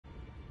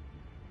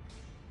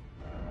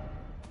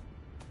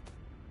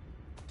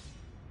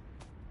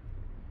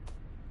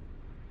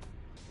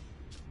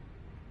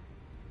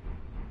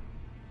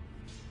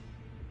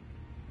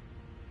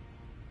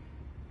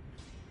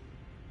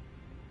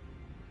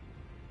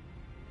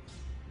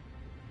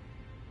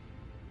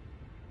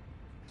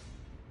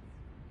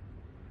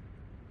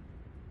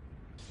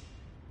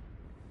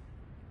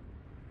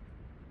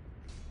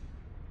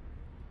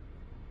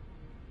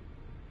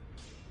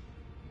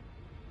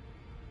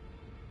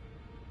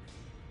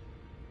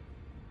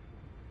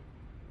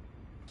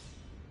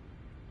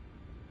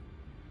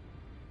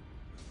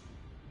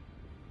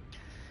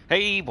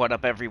Hey, what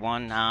up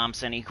everyone? I'm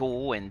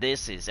Sinnycool and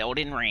this is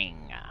Elden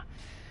Ring.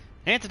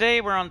 And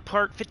today we're on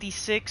part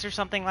 56 or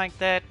something like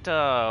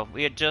that.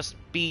 We had just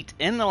beat,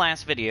 in the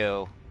last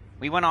video,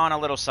 we went on a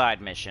little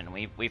side mission.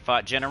 We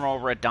fought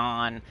General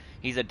Radahn.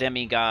 He's a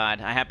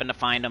demigod. I happened to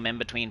find him in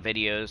between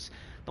videos.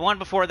 The one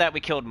before that we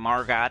killed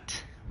Margot.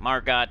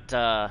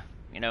 Margot,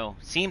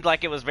 seemed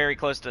like it was very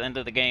close to the end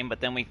of the game,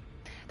 but then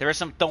there were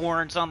some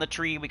thorns on the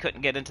tree. We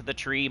couldn't get into the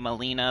tree.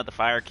 Melina, the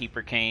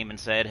firekeeper, came and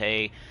said,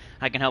 hey,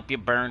 I can help you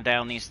burn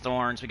down these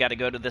thorns. We got to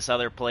go to this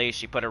other place.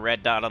 She put a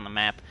red dot on the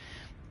map.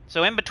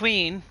 So in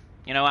between,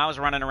 I was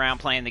running around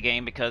playing the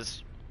game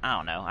because, I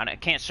don't know, I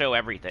can't show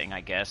everything,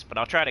 I guess, but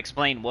I'll try to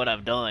explain what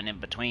I've done in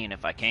between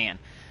if I can.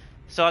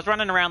 So I was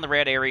running around the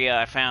red area.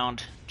 I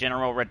found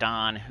General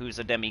Radahn, who's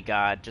a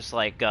demigod, just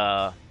like,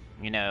 the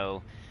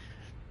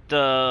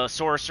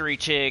sorcery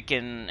chick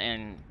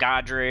and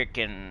Godric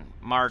and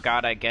Margot,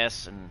 I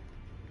guess. And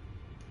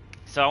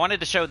so I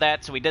wanted to show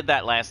that, so we did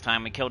that last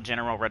time. We killed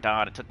General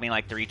Radahn. It took me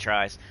like 3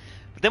 tries.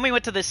 But then we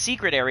went to this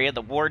secret area,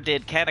 the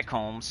Warded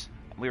Catacombs.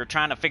 We were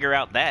trying to figure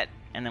out that,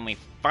 and then we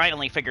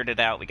finally figured it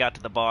out. We got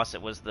to the boss.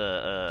 It was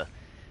the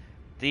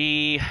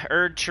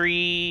Erd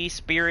Tree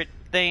Spirit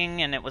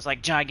thing, and it was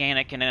like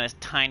gigantic and in a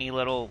tiny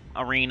little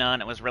arena,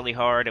 and it was really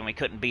hard, and we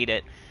couldn't beat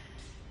it.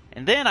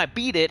 And then I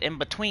beat it in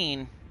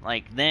between,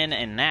 like then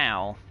and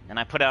now, and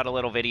I put out a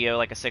little video,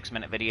 like a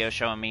 6-minute video,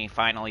 showing me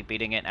finally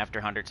beating it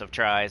after hundreds of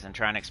tries and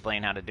trying to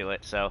explain how to do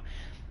it. So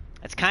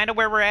that's kind of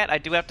where we're at. I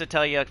do have to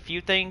tell you a few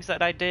things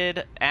that I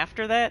did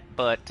after that,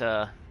 but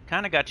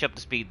kind of got you up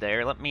to speed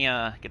there. Let me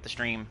get the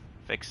stream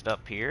fixed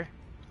up here.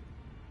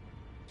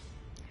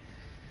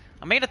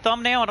 I made a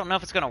thumbnail. I don't know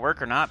if it's going to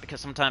work or not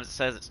because sometimes it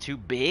says it's too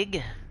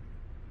big.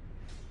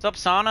 What's up,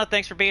 Sana?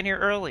 Thanks for being here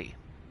early.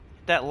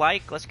 Hit that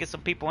like. Let's get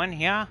some people in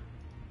here.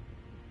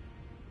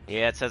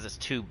 Yeah, it says it's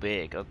too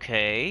big.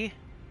 Okay.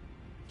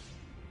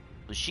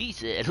 Well, she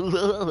said.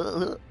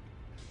 Let's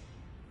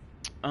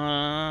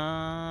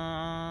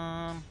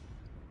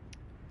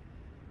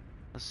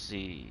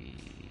see.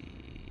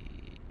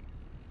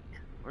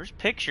 Where's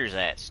pictures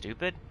at,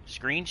 stupid?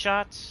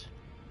 Screenshots?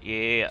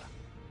 Yeah.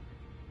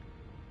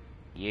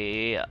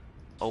 Yeah.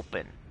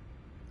 Open.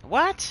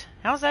 What?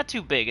 How's that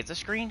too big? It's a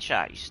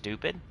screenshot, you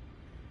stupid.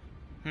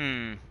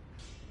 I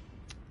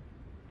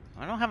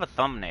don't have a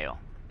thumbnail.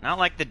 Not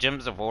like the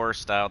Gems of War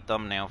style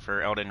thumbnail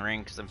for Elden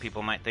Ring, because then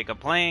people might think I'm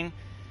playing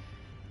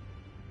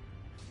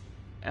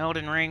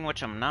Elden Ring,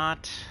 which I'm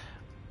not.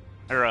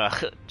 Or,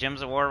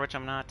 Gems of War, which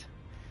I'm not.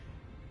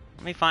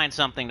 Let me find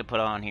something to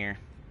put on here.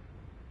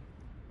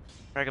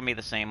 Probably gonna be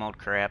the same old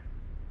crap.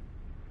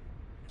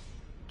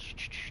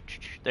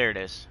 There it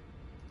is.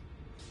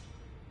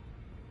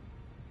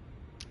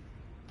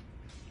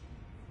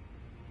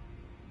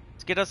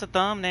 Let's get us a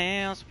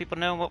thumbnail so people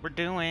know what we're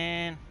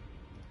doing.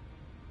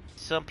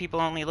 Some people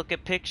only look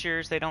at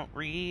pictures, they don't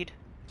read.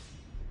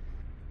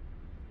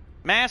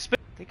 I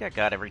think I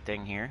got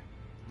everything here.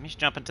 Let me just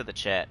jump into the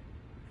chat.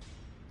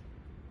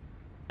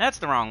 That's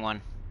the wrong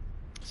one.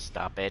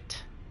 Stop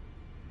it.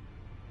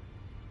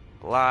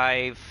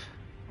 Live.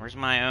 Where's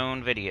my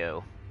own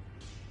video?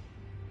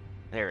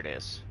 There it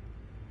is.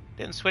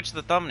 Didn't switch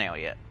the thumbnail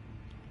yet.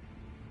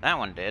 That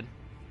one did.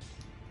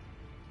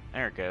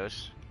 There it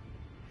goes.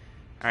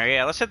 Alright,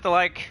 yeah, let's hit the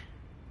like.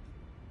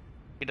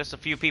 Get us a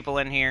few people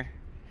in here.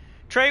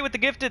 Trey with the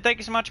gifted, thank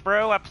you so much,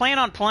 bro. I plan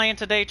on playing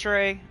today,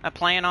 Trey. I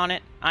plan on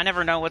it. I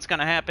never know what's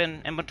gonna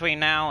happen in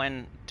between now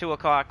and 2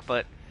 o'clock,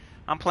 but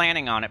I'm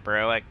planning on it,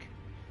 bro. Like,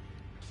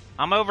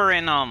 I'm over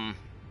in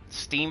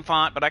Steam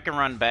font, but I can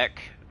run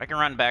back. I can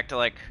run back to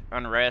like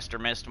Unrest or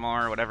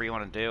Mistmore or whatever you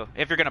want to do.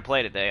 If you're gonna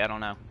play today, I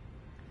don't know.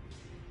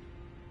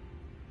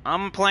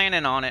 I'm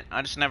planning on it.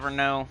 I just never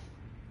know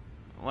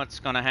what's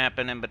gonna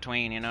happen in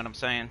between. You know what I'm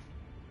saying?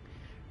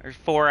 There's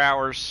 4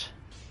 hours.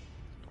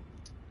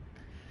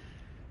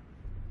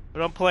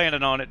 But I'm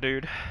planning on it,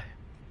 dude.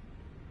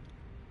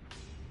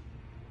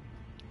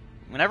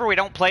 Whenever we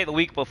don't play the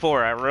week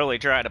before, I really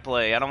try to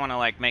play. I don't want to,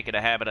 like, make it a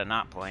habit of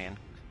not playing.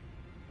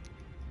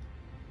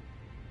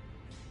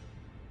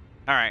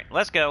 Alright,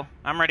 let's go.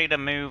 I'm ready to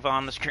move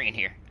on the screen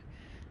here.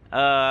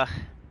 Alright,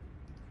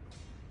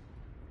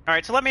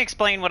 so let me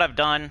explain what I've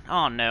done.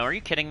 Oh, no. Are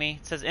you kidding me?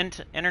 It says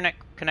internet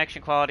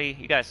connection quality.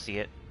 You guys see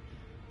it.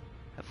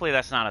 Hopefully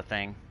that's not a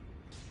thing.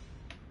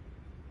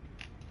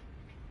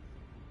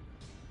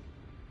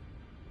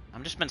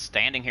 I've just been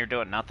standing here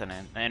doing nothing,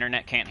 and the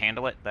internet can't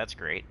handle it. That's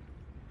great.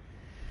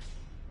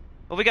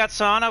 Well, we got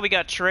Sana, we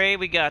got Trey,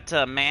 we got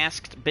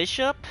Masked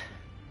Bishop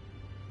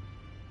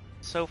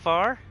so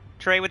far.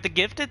 Trey with the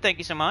gifted, thank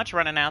you so much.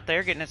 Running out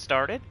there, getting it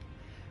started.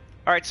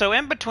 Alright, so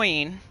in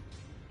between,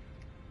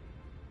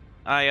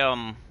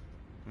 let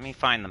me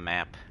find the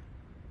map.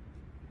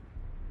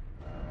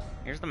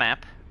 Here's the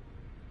map.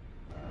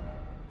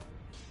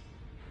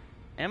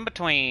 In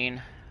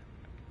between,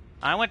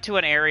 I went to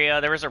an area,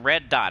 there was a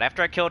red dot.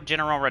 After I killed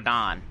General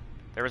Radahn,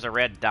 there was a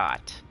red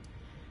dot.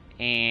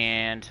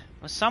 And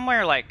it was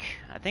somewhere like,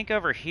 I think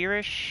over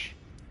here-ish.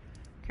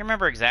 Can't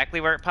remember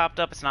exactly where it popped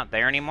up. It's not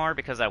there anymore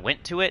because I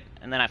went to it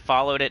and then I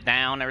followed it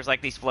down. There was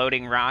like these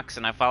floating rocks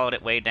and I followed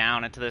it way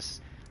down into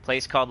this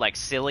place called like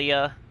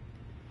Cilia.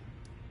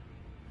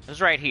 It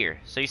was right here.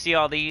 So you see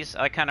all these?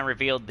 I kind of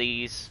revealed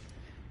these.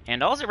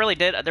 And all it really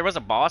did, there was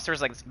a boss. There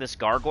was like this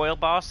gargoyle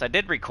boss. I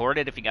did record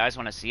it if you guys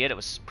want to see it. It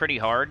was pretty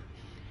hard.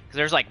 Because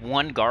there's like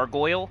one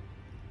gargoyle.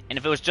 And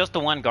if it was just the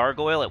one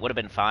gargoyle, it would have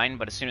been fine.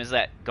 But as soon as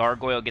that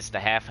gargoyle gets to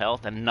half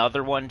health,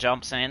 another one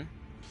jumps in.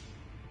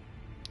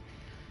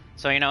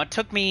 So, you know, it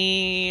took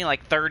me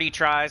like 30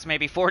 tries,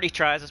 maybe 40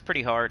 tries. It's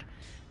pretty hard.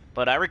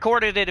 But I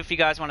recorded it if you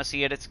guys want to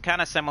see it. It's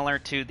kind of similar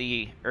to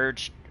the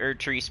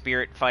Erdtree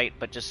Spirit fight,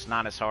 but just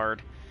not as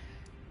hard.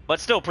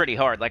 But still pretty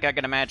hard. Like, I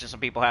can imagine some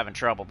people having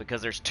trouble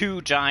because there's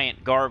two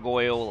giant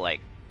gargoyle,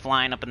 like,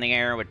 flying up in the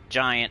air with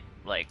giant,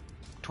 like,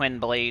 twin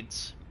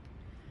blades.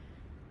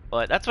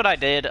 But that's what I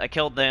did. I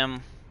killed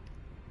them.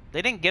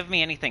 They didn't give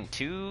me anything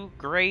too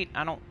great.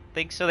 I don't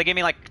think so. They gave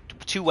me, like,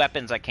 2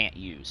 weapons I can't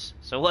use.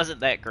 So it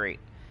wasn't that great.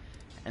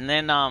 And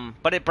then,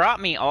 but it brought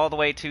me all the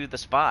way to the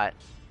spot,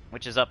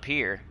 which is up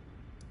here.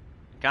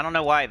 I don't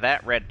know why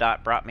that red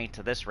dot brought me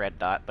to this red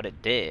dot, but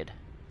it did.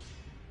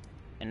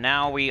 And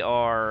now we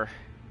are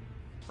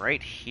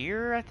right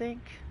here, I think?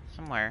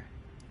 Somewhere.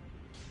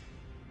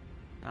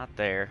 Not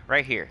there.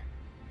 Right here.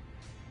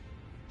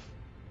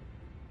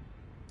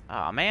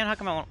 Aw, man, how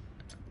come I won't...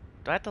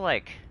 Do I have to,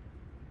 like...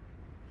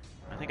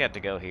 I think I have to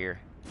go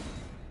here.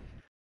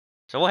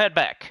 So we'll head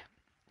back.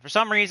 For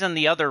some reason,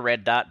 the other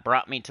red dot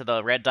brought me to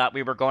the red dot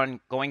we were going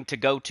to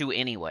go to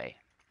anyway.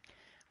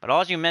 But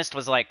all you missed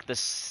was, like, the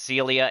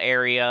Celia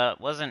area.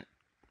 It wasn't...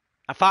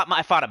 I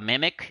fought a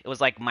mimic. It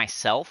was, like,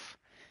 myself.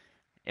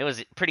 It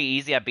was pretty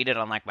easy. I beat it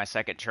on, like, my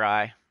second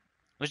try. It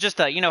was just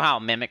a... You know how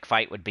a mimic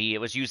fight would be.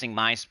 It was using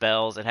my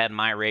spells. It had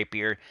my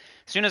rapier.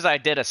 As soon as I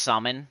did a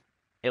summon,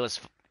 it was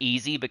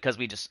easy because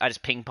I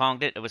just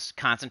ping-ponged it. It was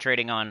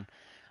concentrating on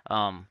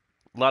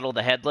Luddle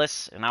the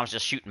Headless, and I was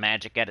just shooting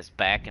magic at his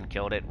back and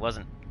killed it. It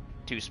wasn't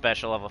too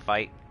special of a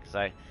fight.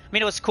 I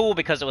mean, it was cool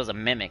because it was a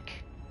mimic.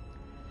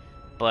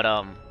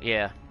 But,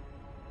 yeah.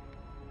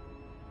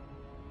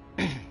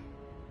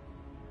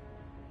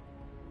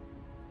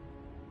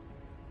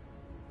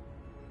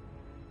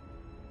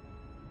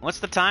 What's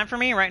the time for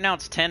me? Right now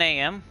it's 10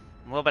 a.m.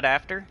 A little bit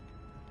after.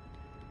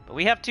 But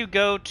we have to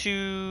go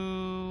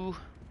to...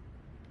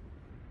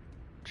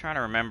 I'm trying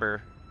to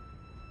remember.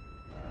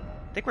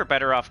 I think we're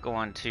better off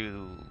going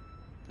to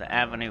the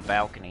Avenue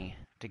balcony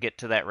to get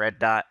to that red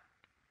dot.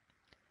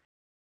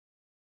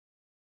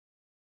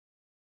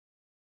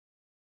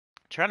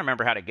 I'm trying to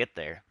remember how to get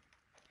there.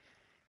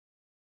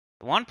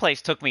 The one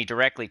place took me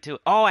directly to...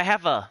 Oh, I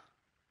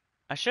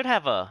should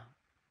have a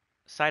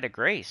Site of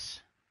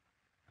Grace.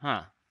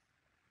 Huh.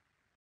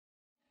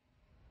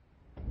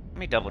 Let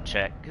me double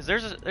check, because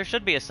there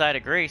should be a Site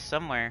of Grace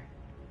somewhere.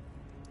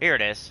 Here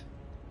it is.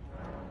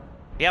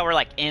 Yeah, we're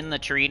like in the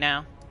tree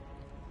now.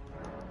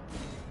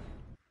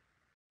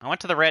 I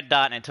went to the red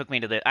dot and it took me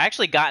to the... I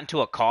actually got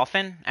into a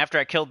coffin after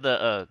I killed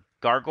the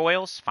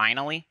gargoyles,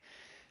 finally.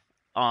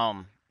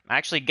 I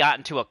actually got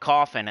into a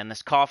coffin, and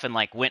this coffin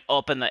like went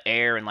up in the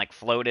air and like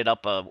floated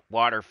up a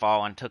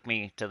waterfall and took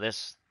me to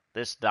this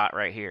dot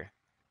right here.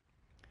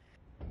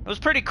 It was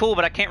pretty cool,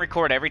 but I can't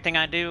record everything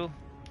I do.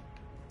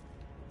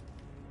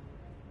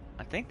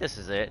 I think this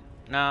is it.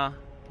 No.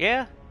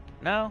 Yeah?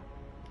 No?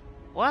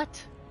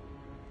 What?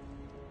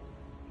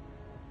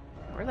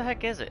 Where the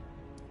heck is it?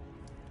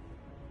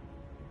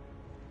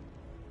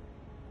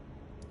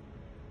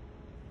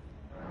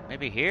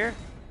 Maybe here?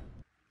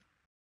 I'm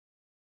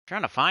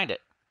trying to find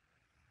it.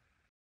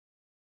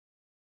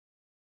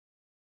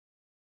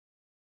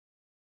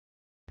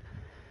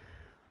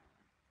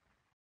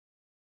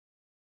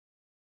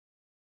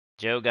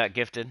 Joe got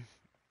gifted.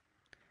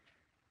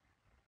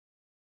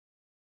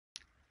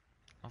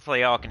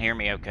 Hopefully y'all can hear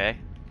me okay.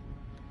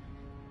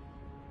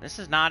 This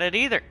is not it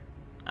either.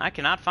 I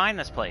cannot find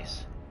this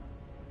place.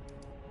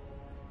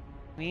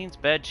 Queen's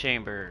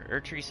Bedchamber,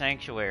 Erdtree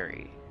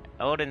Sanctuary,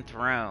 Elden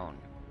Throne.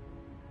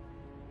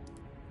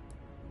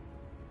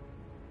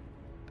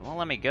 It won't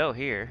let me go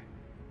here.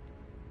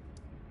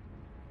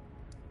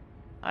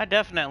 I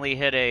definitely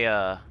hit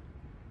a,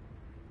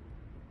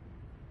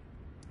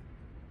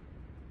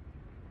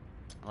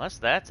 unless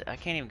that's... I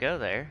can't even go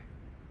there.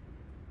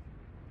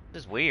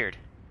 This is weird.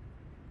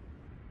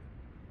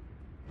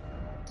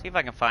 See if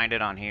I can find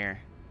it on here.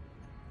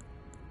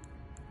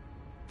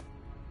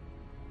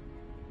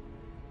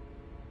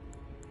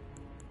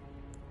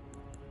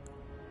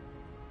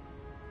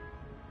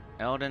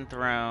 Elden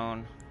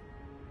Throne.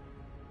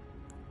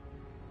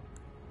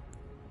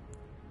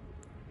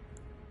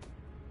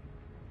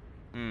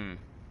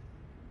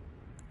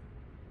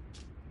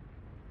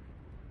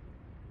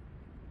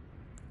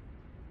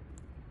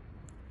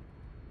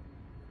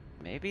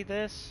 Maybe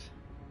this?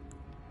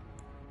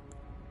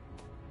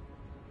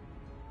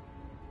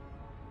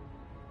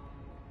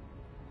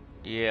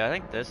 Yeah, I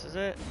think this is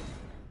it.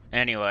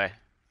 Anyway.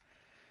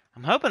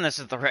 I'm hoping this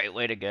is the right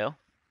way to go.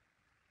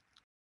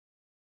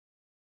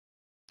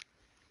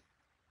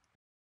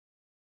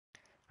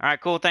 Alright,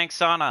 cool. Thanks,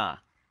 Sana.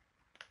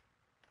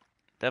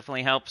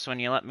 Definitely helps when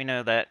you let me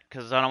know that,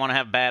 because I don't want to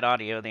have bad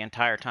audio the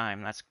entire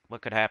time. That's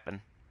what could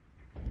happen.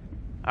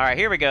 Alright,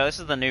 here we go. This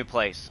is the new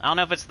place. I don't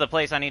know if it's the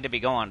place I need to be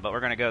going, but we're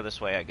going to go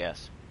this way, I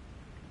guess.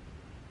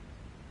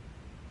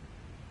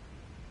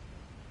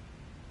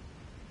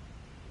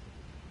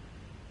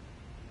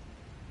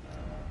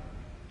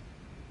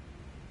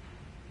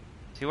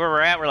 See where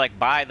we're at? We're like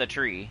by the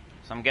tree.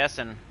 So I'm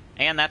guessing...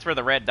 And that's where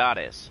the red dot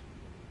is.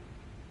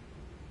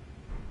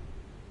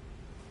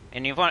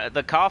 And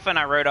the coffin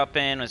I rode up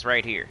in was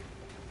right here.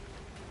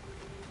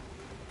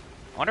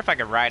 I wonder if I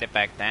could ride it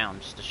back down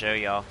just to show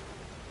y'all.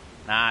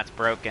 Nah, it's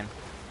broken.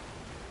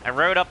 I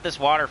rode up this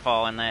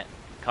waterfall in that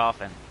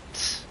coffin.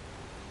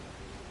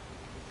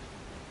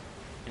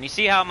 And you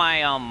see how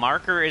my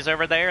marker is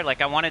over there?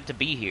 Like I wanted to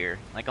be here.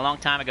 Like a long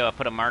time ago I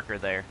put a marker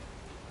there.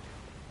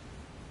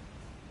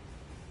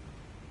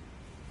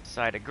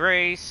 Side of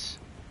Grace.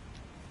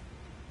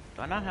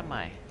 Do I not have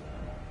my...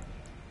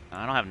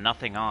 I don't have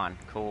nothing on.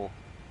 Cool.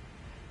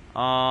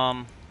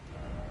 Let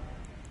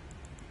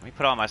me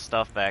put all my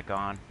stuff back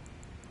on.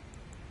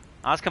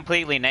 I was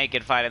completely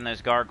naked fighting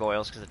those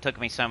gargoyles because it took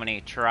me so many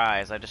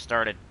tries. I just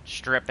started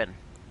stripping.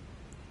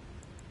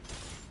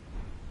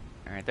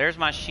 Alright, there's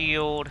my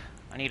shield.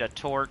 I need a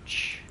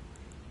torch.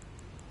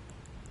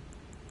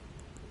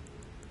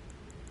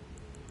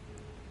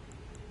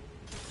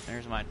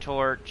 There's my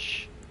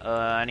torch.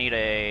 I need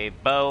a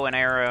bow and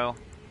arrow.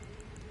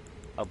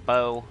 A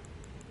bow.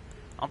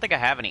 I don't think I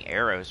have any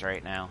arrows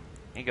right now.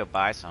 I need to go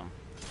buy some.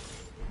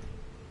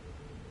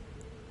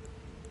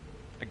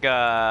 I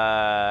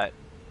got...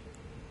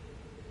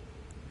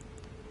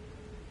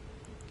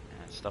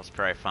 That stuff's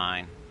probably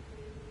fine.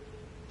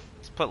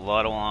 Let's put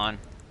Luddle on.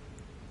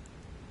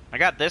 I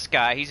got this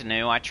guy. He's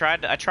new. I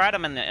tried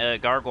him in the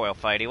gargoyle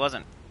fight. He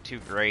wasn't too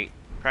great.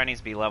 Probably needs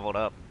to be leveled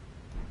up.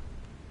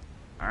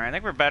 Alright, I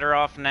think we're better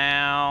off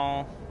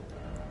now.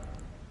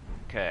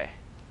 Okay.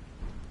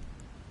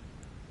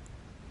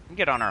 We can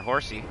get on our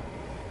horsey.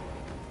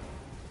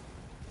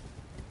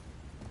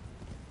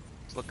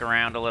 Let's look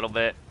around a little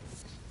bit.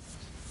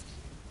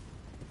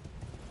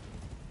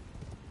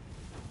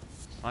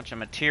 Bunch of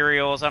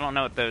materials. I don't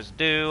know what those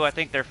do. I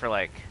think they're for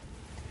like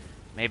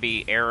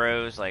maybe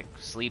arrows, like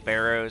sleep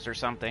arrows or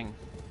something.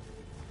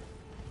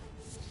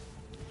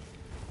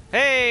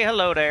 Hey,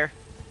 hello there.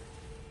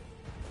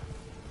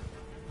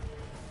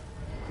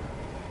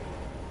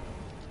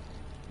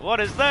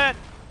 What is that?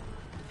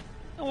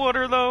 What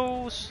are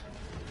those?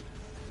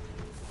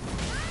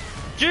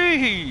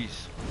 Jeez!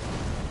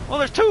 Well,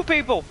 there's two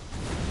people!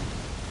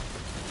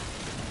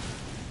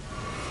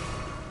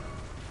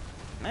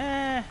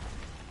 Eh.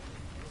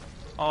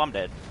 Oh, I'm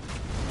dead.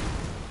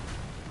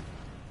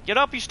 Get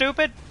up, you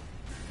stupid!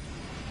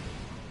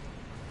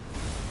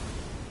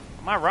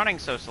 Why am I running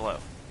so slow?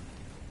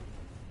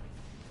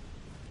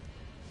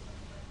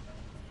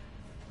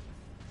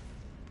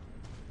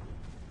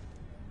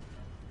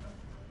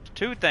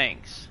 Two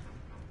things.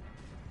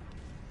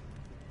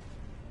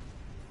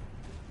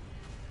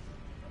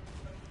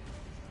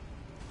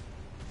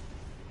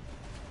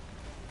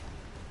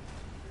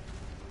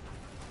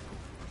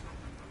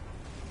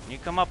 Can you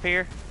come up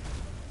here?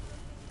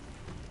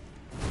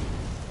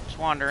 Just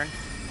wondering.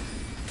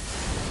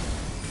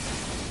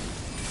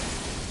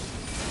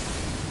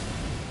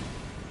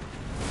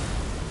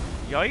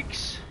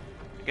 Yikes.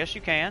 I guess you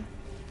can.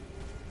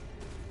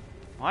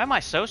 Why am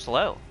I so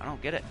slow? I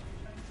don't get it.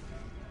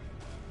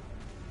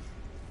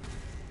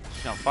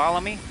 You gonna follow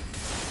me?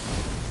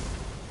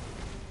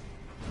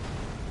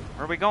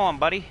 Where are we going,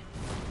 buddy?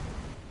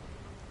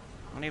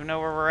 I don't even know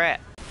where we're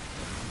at.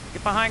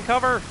 Get behind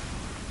cover!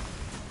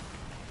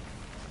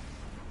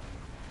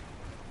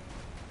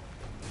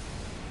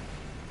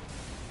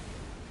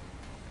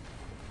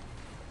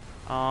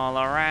 All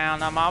around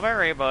the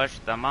mulberry bush,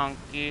 the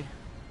monkey.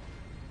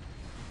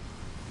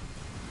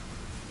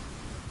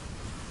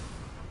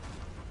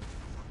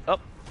 Oh.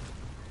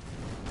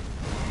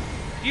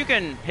 You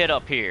can hit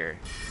up here.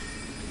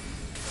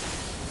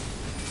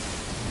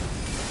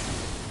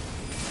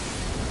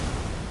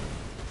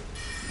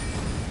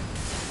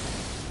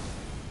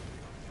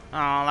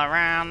 All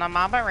around the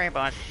mulberry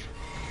bush.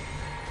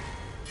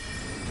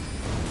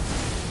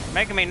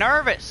 Making me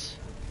nervous.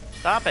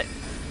 Stop it.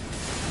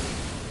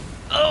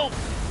 Oh!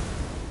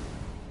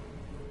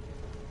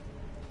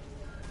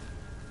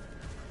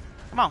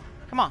 Come on,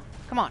 come on,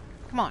 come on,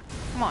 come on,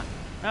 come on.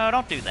 No,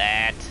 don't do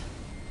that.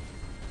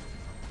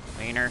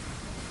 Wiener.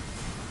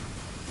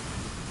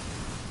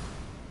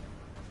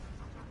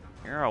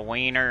 You're a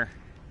wiener.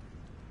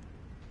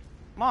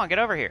 Come on, get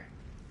over here.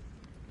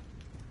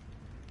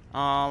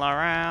 All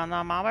around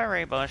the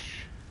mulberry bush.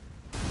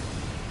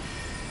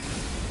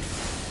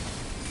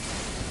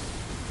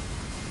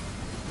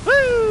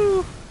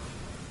 Woo!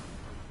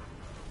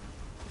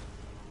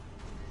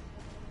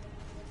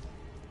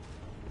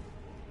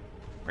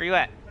 Where you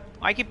at?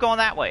 Why keep going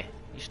that way?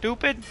 You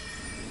stupid?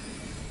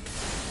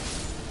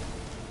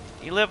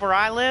 You live where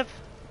I live?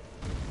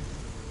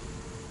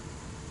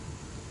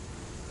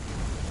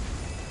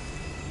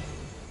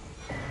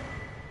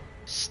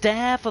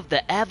 Staff of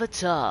the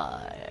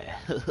Avatar.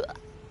 Is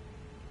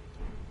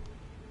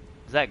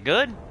that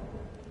good?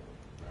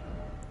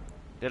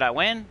 Did I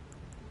win?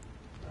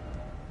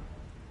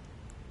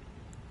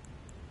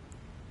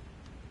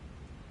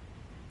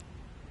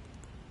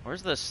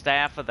 Where's the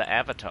Staff of the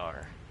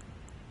Avatar?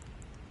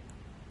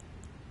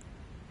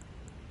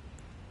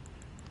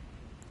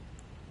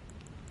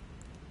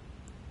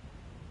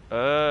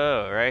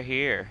 Oh, right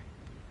here.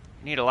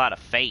 You need a lot of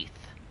faith.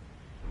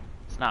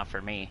 It's not for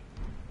me.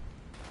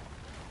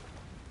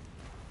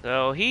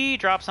 So he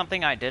dropped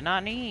something I did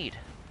not need.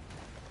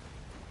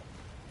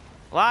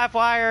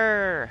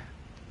 Livewire!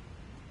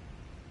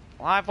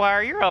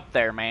 Livewire, you're up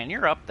there, man.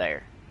 You're up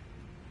there.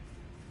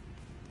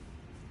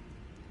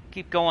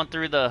 Keep going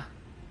through the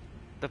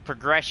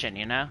progression,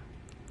 you know?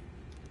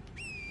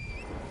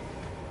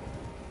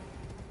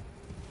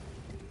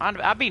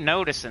 I'd be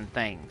noticing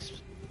things.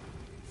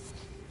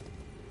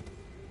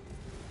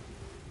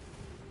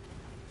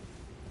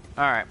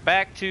 Alright,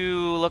 back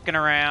to looking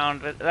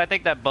around. I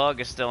think that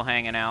bug is still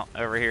hanging out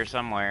over here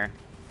somewhere.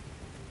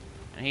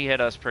 And he hit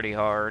us pretty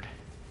hard.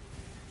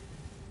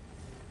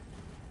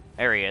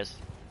 There he is.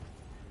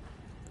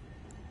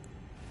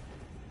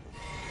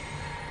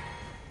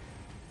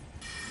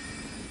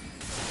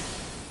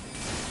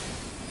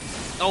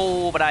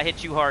 Oh, but I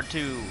hit you hard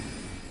too.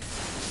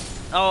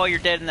 Oh, you're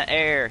dead in the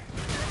air.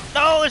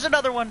 Oh, there's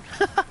another one.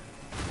 Get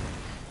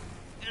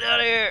out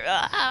of here.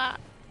 Ah.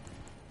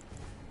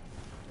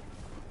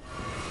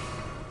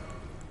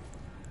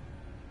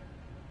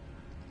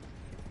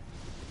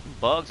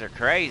 Bugs are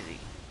crazy.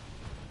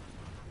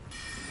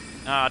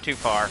 Ah, too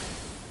far.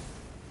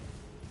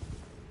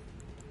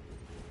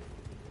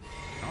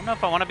 I don't know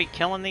if I want to be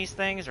killing these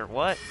things or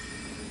what.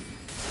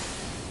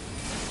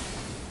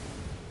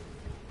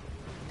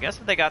 I guess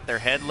if they got their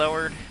head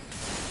lowered,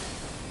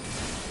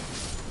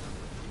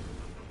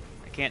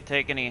 I can't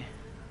take any. I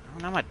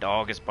don't know, my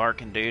dog is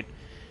barking, dude.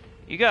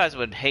 You guys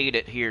would hate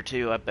it here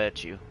too, I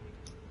bet you.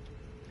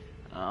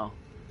 Oh.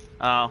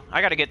 Oh,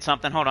 I gotta get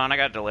something. Hold on, I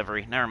got a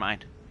delivery. Never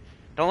mind.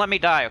 Don't let me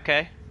die,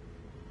 okay?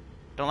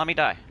 Don't let me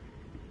die.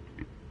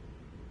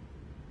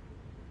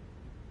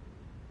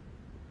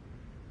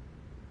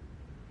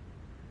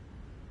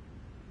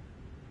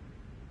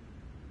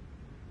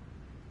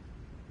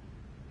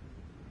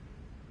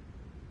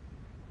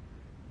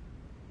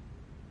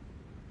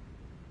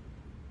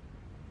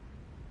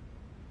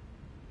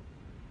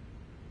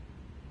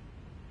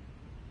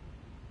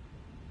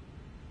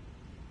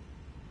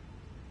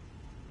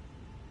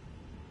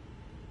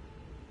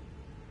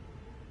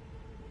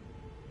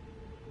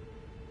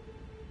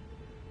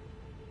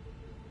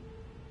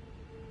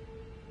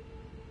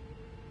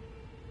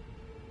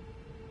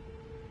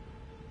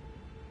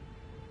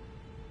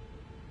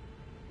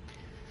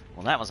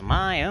 Well, that was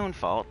my own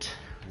fault,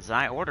 as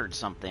I ordered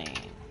something.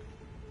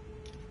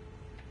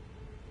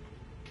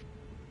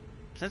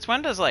 Since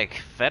when does,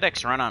 like,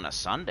 FedEx run on a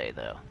Sunday,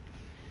 though?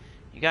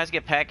 You guys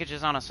get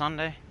packages on a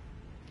Sunday?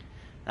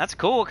 That's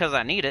cool, because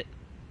I need it.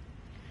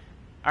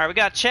 Alright, we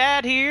got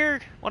Chad here.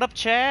 What up,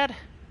 Chad?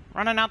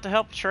 Running out to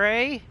help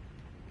Trey.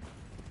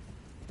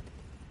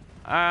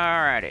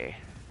 Alrighty.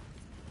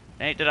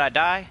 Hey, did I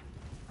die?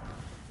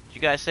 Did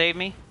you guys save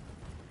me?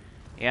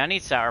 Yeah, I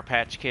need Sour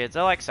Patch Kids.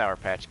 I like Sour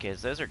Patch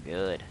Kids. Those are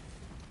good.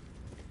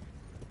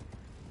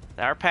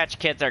 Sour Patch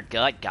Kids are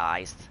good,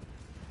 guys.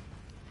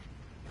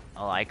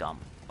 I like them.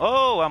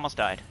 Oh, I almost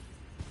died.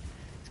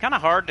 It's kind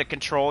of hard to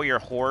control your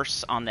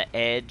horse on the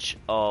edge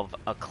of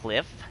a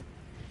cliff.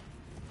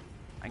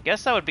 I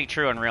guess that would be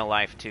true in real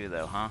life too,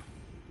 though, huh?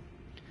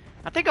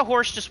 I think a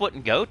horse just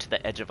wouldn't go to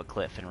the edge of a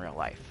cliff in real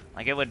life.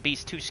 Like, it would be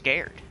too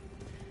scared.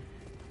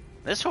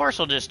 This horse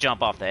will just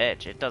jump off the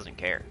edge. It doesn't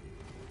care.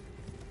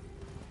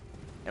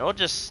 It'll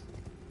just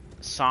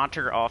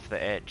saunter off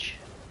the edge.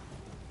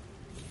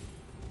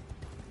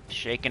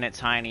 Shaking its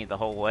hiney the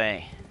whole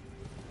way.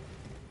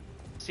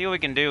 See what we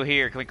can do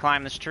here. Can we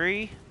climb this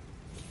tree?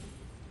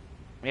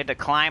 We had to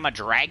climb a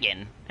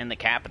dragon in the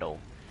capital,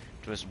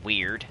 which was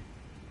weird.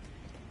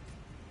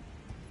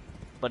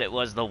 But it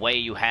was the way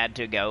you had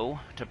to go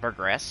to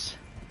progress.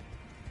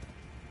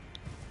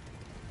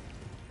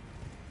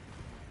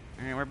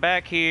 Alright, we're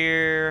back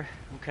here.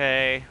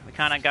 Okay, we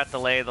kind of got the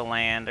lay of the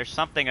land. There's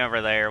something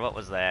over there. What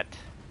was that?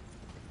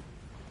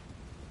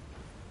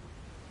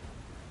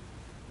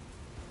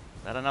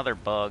 Is that another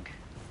bug?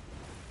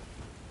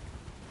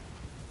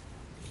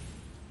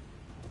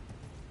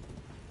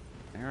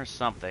 There was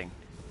something.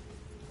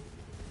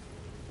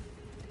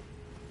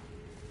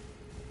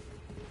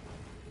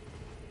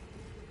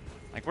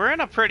 Like, we're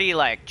in a pretty,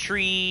 like,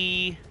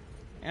 tree.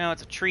 You know,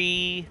 it's a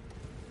tree.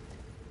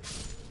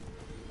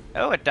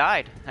 Oh, it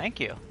died. Thank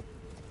you.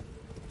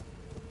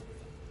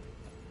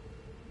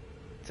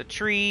 It's a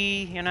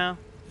tree, you know.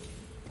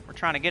 We're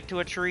trying to get to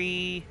a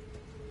tree.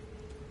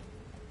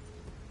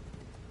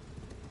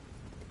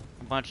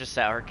 A bunch of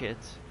sour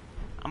kids.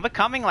 I'm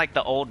becoming like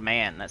the old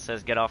man that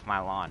says, "Get off my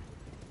lawn."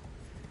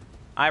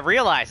 I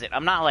realize it.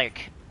 I'm not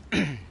like...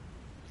 I'm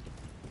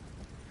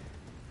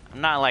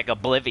not like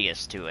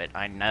oblivious to it.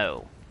 I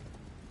know.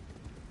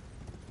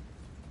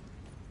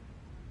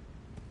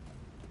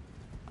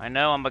 I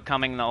know I'm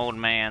becoming the old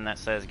man that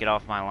says, get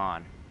off my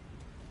lawn.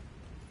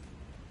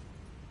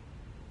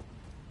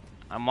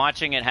 I'm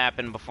watching it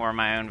happen before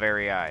my own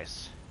very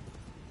eyes.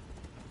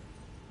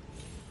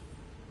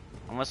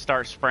 I'm gonna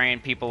start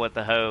spraying people with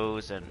the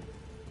hose and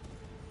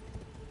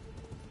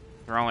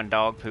throwing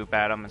dog poop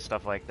at them and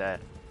stuff like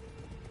that.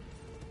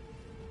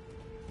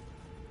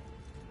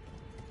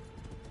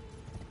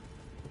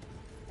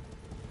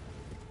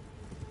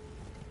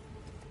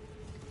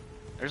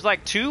 There's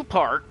like 2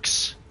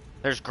 parks.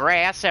 There's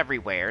grass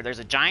everywhere. There's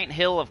a giant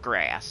hill of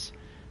grass.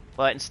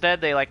 But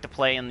instead they like to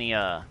play in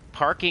the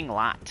parking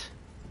lot.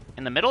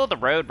 In the middle of the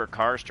road where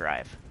cars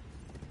drive.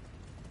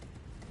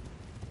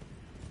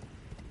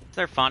 It's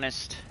their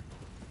funnest.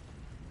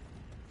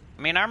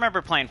 I mean, I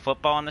remember playing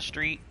football on the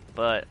street,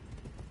 but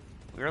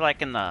we were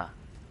like in the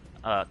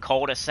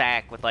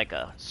cul-de-sac with like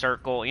a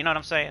circle. You know what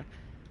I'm saying?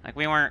 Like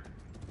we weren't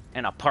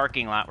in a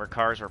parking lot where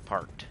cars were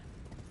parked.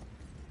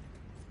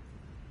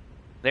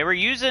 They were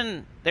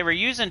using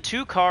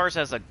 2 cars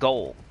as a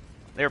goal.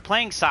 They were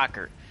playing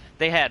soccer.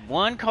 They had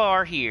 1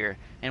 car here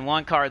and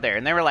 1 car there,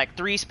 and they were like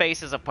 3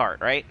 spaces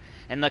apart, right?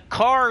 And the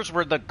cars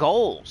were the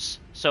goals.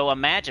 So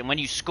imagine when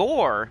you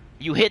score,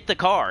 you hit the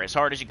car as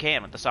hard as you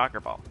can with the soccer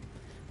ball.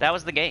 That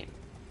was the game.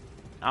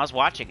 I was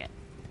watching it.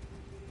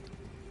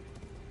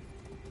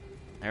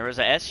 There was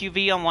a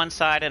SUV on one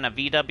side and a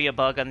VW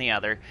Bug on the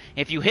other.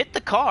 If you hit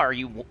the car,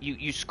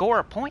 you score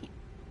a point.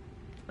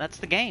 That's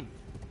the game.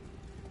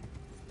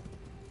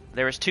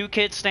 There was 2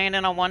 kids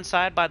standing on one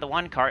side by the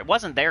 1 car. It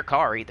wasn't their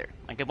car either.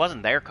 Like, it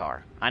wasn't their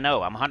car. I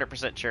know, I'm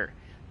 100% sure.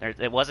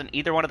 It wasn't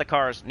either one of the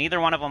cars. Neither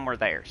one of them were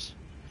theirs.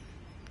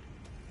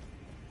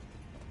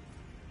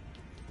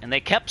 And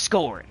they kept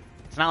scoring.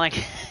 It's not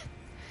like...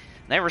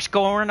 they were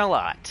scoring a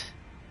lot.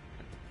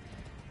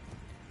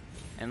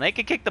 And they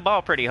could kick the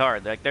ball pretty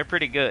hard. Like, they're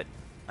pretty good.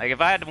 Like,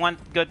 if I had one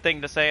good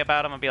thing to say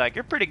about them, I'd be like,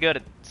 you're pretty good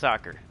at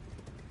soccer.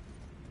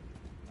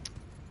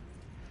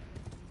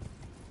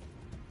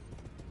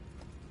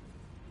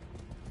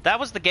 That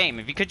was the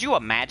game. Could you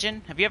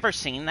imagine? Have you ever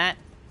seen that?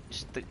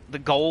 Just the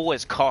goal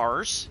is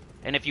cars,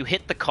 and if you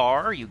hit the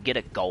car, you get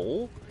a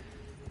goal.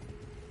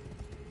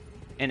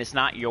 And it's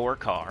not your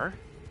car.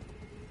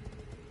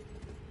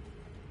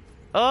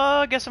 Oh,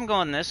 I guess I'm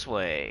going this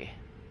way.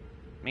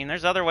 I mean,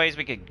 there's other ways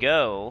we could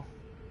go,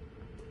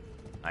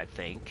 I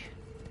think.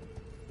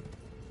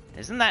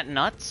 Isn't that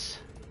nuts?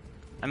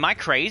 Am I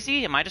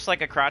crazy? Am I just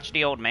like a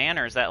crotchety old man,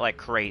 or is that like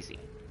crazy?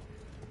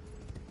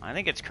 I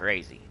think it's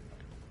crazy.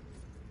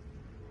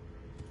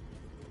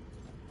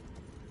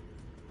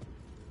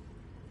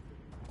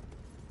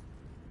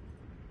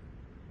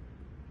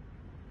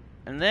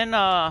 And then,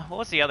 what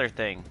was the other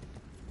thing?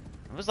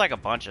 It was like a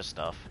bunch of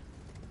stuff.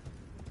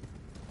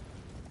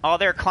 Oh,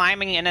 they're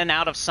climbing in and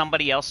out of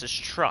somebody else's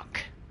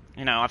truck.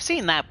 You know, I've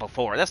seen that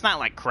before. That's not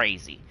like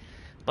crazy.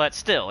 But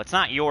still, it's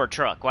not your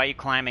truck. Why are you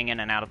climbing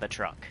in and out of the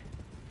truck?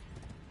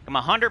 I'm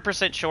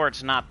 100% sure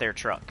it's not their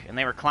truck. And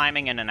they were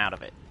climbing in and out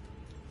of it.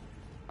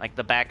 Like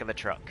the back of the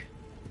truck.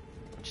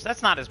 Which,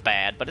 that's not as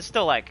bad, but it's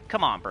still like,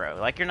 come on, bro.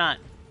 Like, you're not...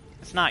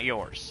 It's not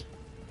yours.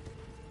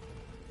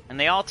 And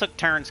they all took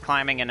turns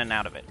climbing in and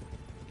out of it.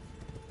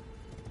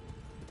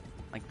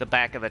 Like the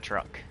back of the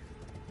truck.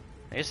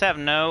 They just have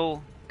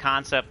no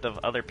concept of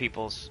other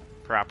people's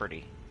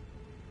property.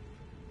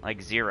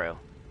 Like, zero.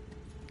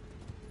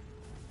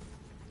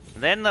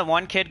 Then the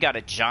one kid got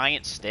a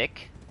giant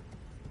stick.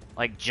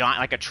 Like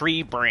a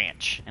tree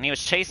branch. And he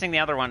was chasing the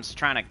other ones,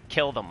 trying to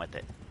kill them with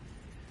it.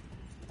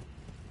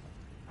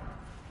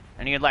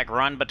 And he would like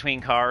run between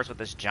cars with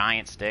this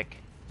giant stick.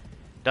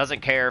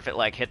 Doesn't care if it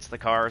like hits the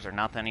cars or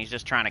nothing. He's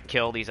just trying to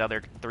kill these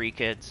other 3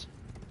 kids.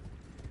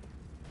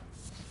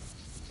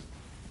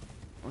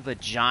 With a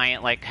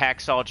giant, like,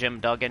 hacksaw Jim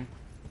Duggan.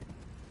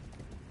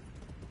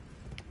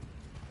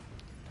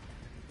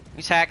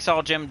 He's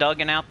hacksaw Jim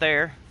Duggan out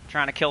there,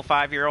 trying to kill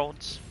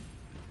 5-year-olds.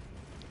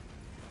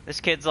 This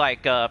kid's,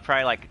 like,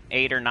 probably, like,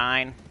 8 or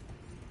 9.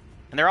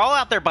 And they're all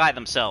out there by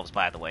themselves,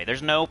 by the way.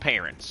 There's no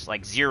parents.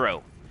 Like,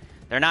 0.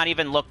 They're not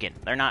even looking.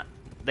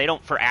 They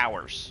don't for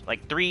hours.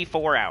 Like,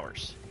 3-4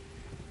 hours.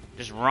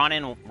 Just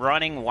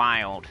running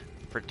wild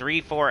for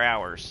 3-4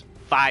 hours.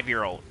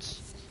 5-year-olds.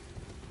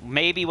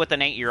 Maybe with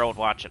an 8-year-old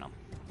watching him.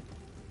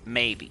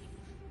 Maybe.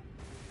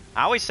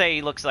 I always say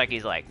he looks like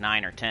he's like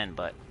 9 or 10,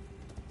 but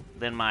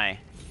then my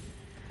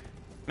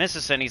Mrs.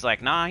 Cindy's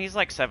like, nah, he's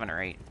like 7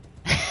 or 8.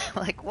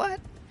 Like, what?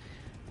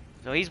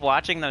 So he's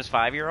watching those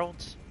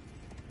 5-year-olds?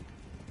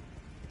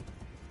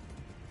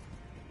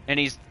 And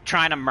he's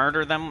trying to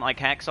murder them like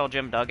Hacksaw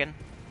Jim Duggan?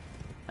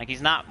 Like,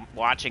 he's not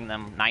watching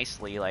them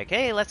nicely, like,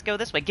 hey, let's go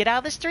this way. Get out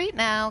of the street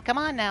now. Come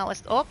on now.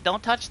 Oh,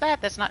 don't touch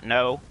that. That's not...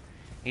 No.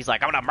 He's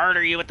like, I'm gonna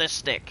murder you with this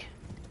stick.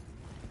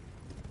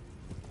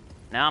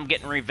 Now I'm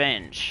getting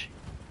revenge.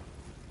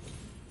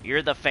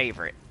 You're the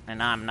favorite,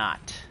 and I'm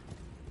not.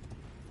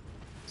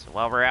 So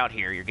while we're out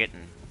here, you're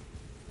getting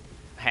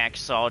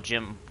Hacksaw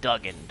Jim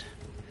Dugganed.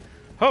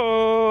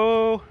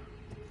 Ho!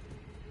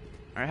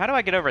 Alright, how do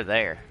I get over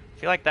there? I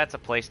feel like that's a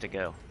place to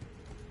go.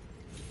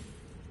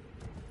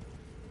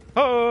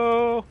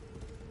 Ho!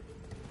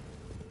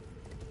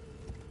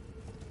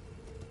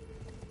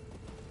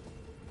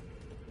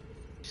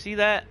 see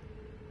that?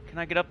 Can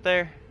I get up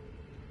there?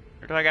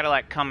 Or do I gotta,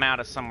 like, come out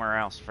of somewhere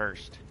else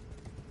first?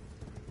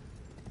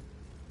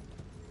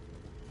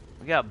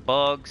 We got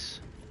bugs.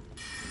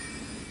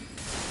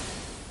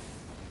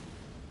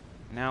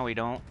 No, we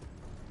don't.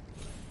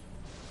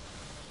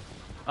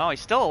 Oh,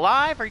 he's still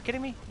alive? Are you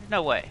kidding me?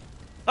 No way.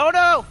 Oh,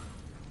 no!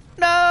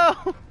 No!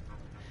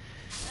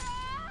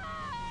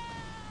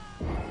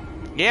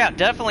 Yeah,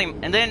 definitely.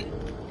 And then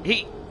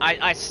you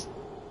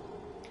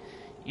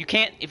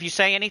can't, if you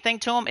say anything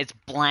to him, it's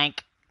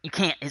blank. You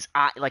can't, his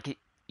eye, like,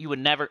 you would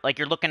never, like,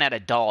 you're looking at a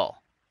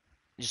doll.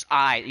 Just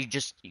eye,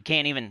 you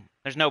can't even,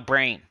 there's no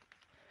brain.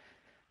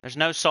 There's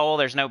no soul,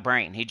 there's no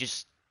brain. He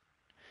just,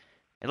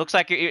 it looks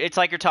like it's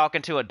like you're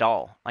talking to a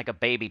doll, like a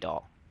baby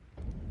doll.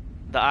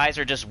 The eyes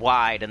are just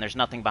wide and there's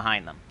nothing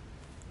behind them.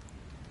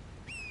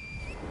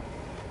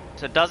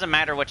 So it doesn't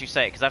matter what you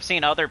say, because I've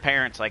seen other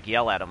parents, like,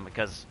 yell at him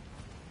because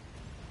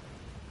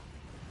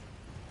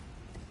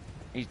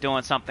he's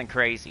doing something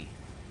crazy.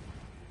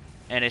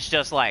 And it's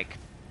just like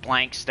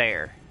blank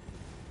stare.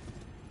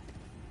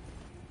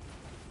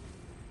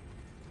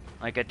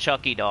 Like a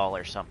Chucky doll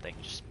or something.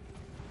 Just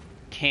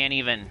can't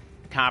even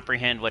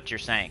comprehend what you're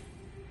saying.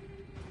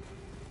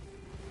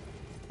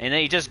 And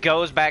then he just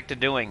goes back to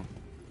doing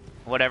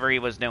whatever he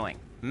was doing.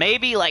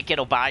 Maybe, like,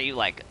 it'll buy you,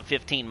 like,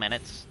 15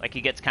 minutes. Like,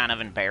 he gets kind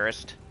of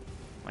embarrassed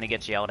when he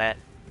gets yelled at.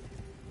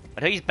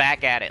 But he's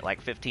back at it,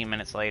 like, 15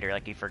 minutes later,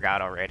 like he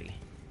forgot already.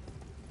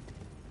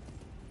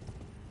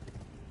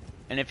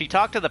 And if you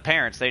talk to the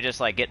parents, they just,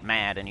 like, get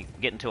mad and you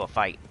get into a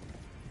fight.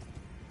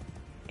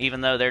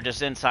 Even though they're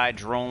just inside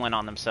drooling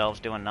on themselves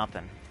doing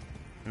nothing.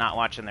 Not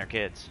watching their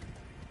kids.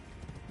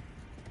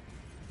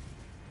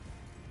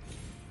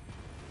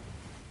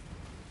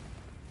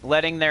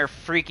 Letting their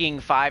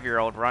freaking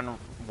 5-year-old run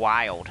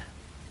wild.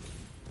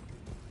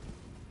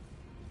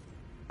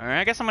 Alright,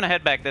 I guess I'm gonna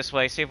head back this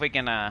way, see if we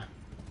can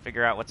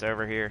figure out what's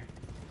over here.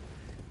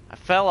 I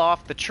fell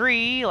off the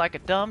tree like a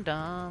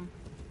dum-dum.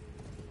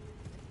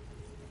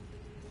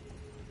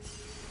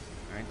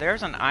 Alright,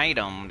 there's an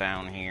item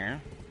down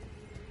here.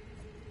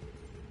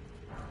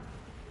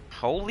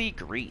 Holy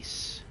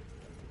grease.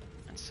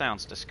 That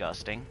sounds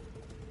disgusting.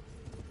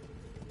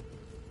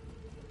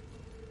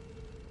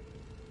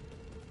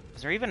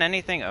 Is there even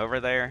anything over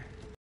there?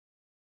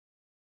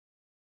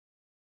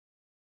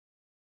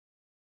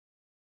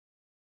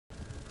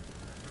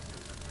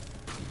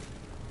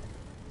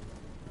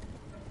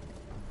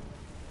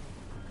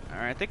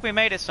 Alright, I think we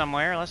made it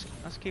somewhere. Let's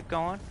keep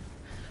going.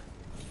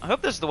 I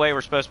hope this is the way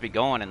we're supposed to be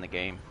going in the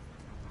game.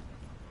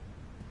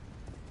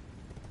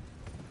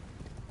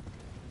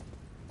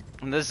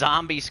 The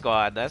zombie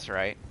squad, that's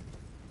right.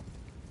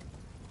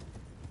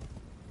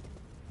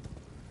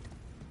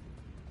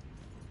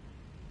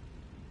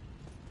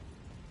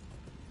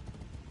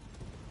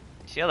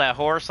 See how that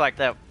horse, like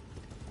that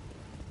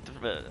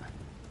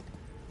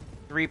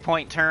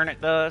 3-point turn it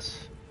does?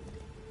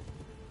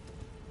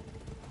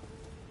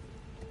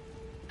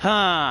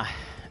 Huh.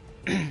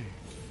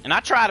 And I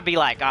try to be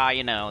like,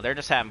 you know, they're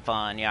just having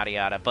fun, yada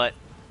yada, but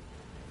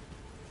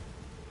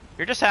if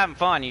you're just having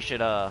fun, you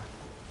should go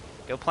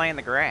play in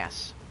the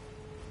grass.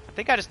 I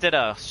think I just did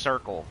a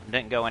circle and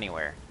didn't go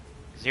anywhere.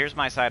 'Cause here's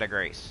my side of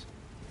grace.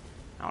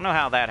 I don't know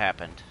how that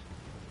happened.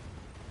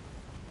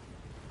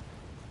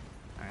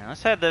 Alright,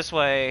 let's head this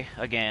way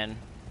again.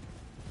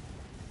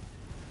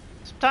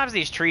 Sometimes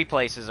these tree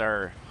places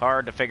are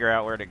hard to figure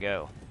out where to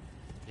go.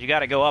 You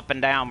gotta go up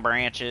and down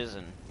branches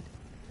and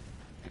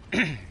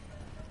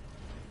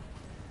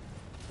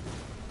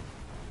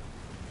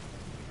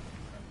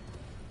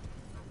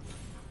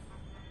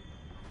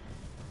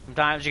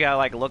sometimes you gotta,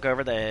 like, look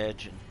over the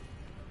edge.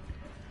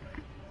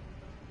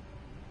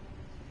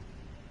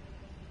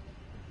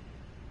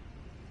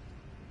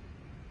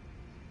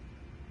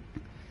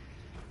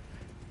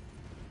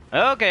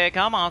 Okay,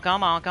 come on,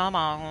 come on, come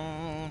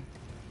on.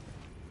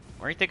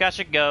 Where do you think I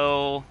should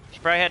go?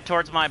 Should probably head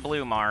towards my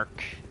blue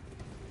mark.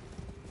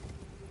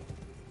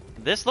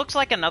 This looks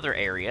like another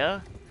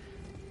area,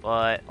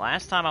 but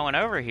last time I went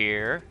over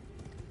here,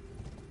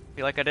 I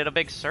feel like I did a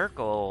big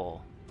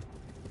circle.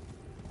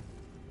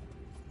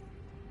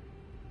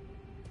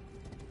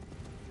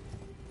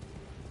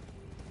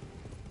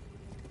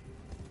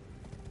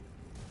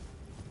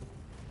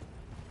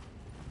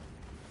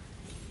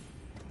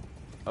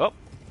 Oh.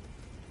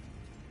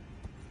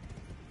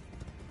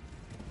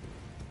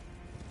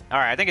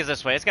 Alright, I think it's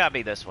this way. It's gotta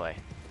be this way.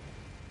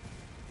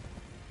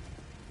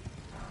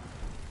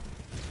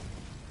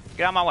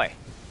 Get out of my way.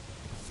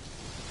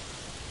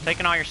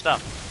 Taking all your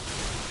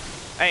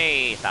stuff.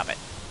 Hey, stop it.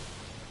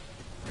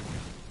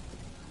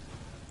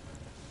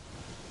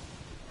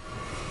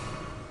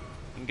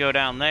 We can go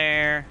down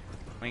there.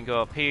 We can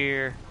go up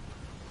here.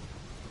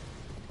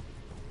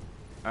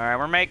 Alright,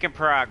 we're making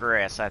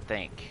progress, I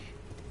think.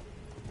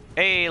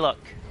 Hey, look.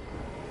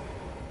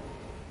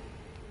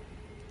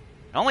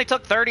 It only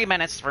took 30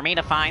 minutes for me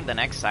to find the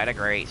next site of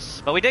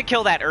grace. But we did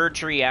kill that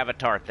Erdtree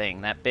avatar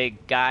thing. That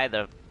big guy,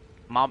 the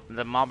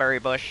mulberry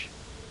bush.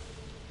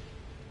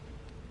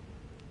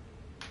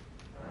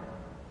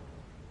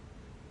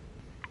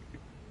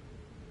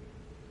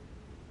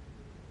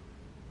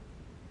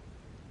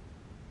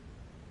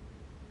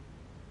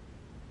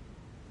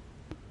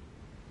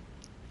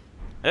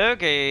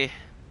 Okay. You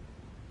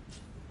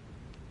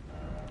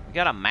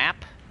got a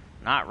map?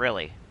 Not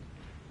really.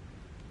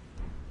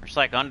 It's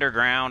like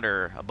underground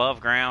or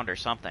above ground or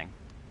something.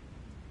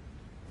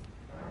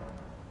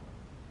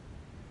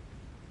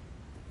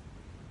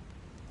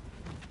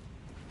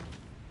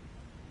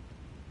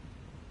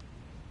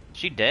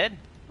 She dead?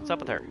 What's up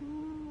with her?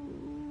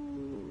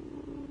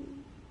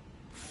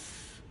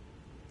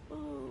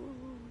 Oh,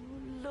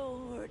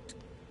 Lord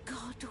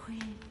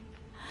Godwin.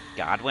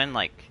 Godwin,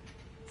 like...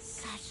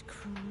 Such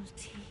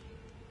cruelty.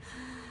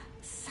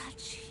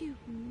 Such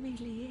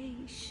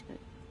humiliation.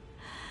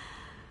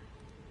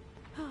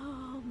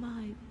 Oh,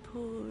 my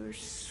poor,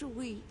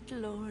 sweet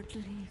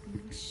lordling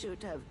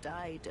should have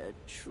died a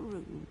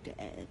true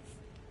death.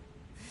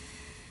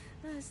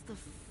 As the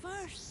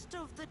first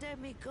of the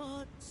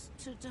demigods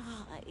to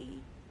die.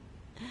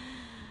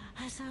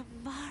 As a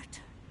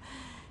martyr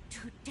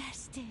to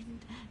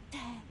destined death.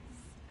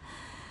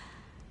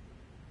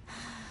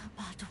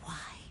 But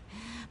why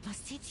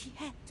must it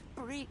yet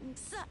bring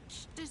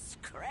such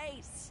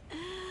disgrace?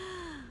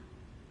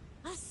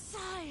 A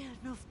scion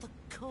of the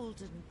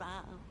Golden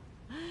Bough,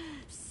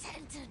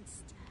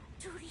 sentenced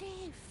to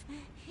live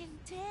in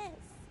death.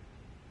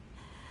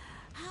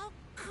 How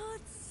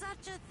could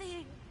such a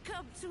thing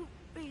come to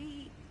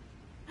be?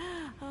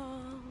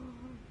 Oh.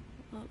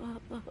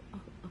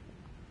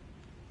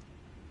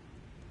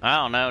 I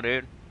don't know,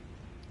 dude.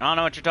 I don't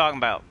know what you're talking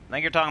about. I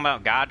think you're talking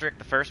about Godric,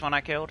 the first one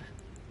I killed.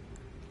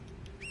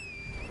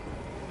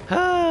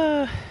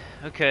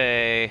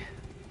 Okay.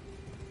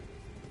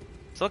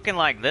 It's looking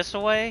like this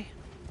away.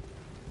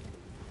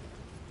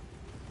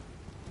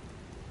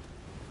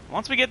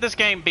 Once we get this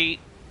game beat,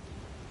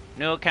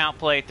 new account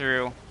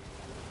playthrough,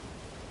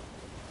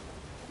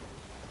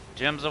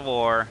 Gems of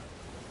War,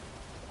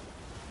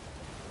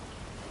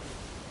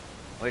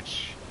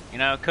 which, you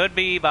know, could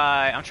be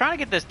by... I'm trying to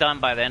get this done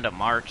by the end of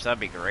March. That'd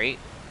be great.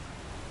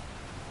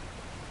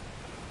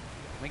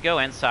 Can we go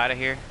inside of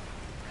here?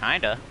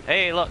 Kinda.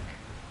 Hey, look.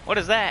 What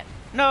is that?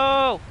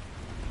 No!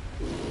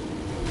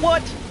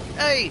 What?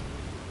 Hey!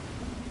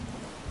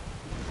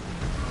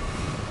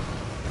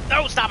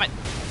 No, stop it!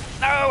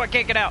 No, I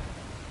can't get out.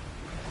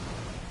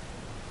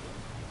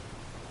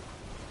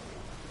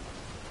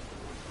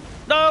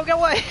 No, go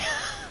away!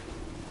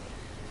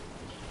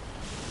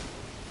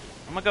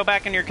 I'm gonna go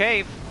back in your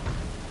cave.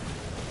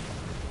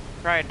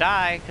 Try to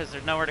die, because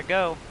there's nowhere to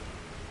go.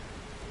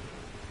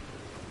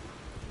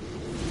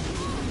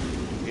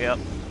 Yep.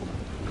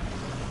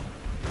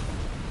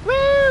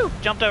 Woo!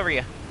 Jumped over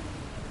you.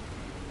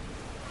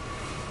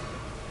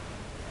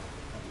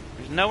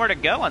 There's nowhere to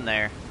go in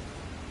there.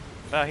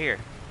 About here,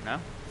 no?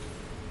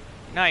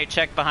 You know how you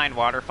check behind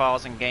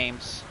waterfalls in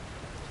games?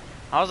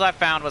 All I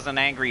found was an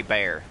angry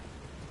bear.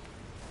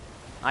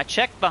 I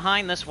checked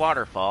behind this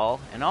waterfall,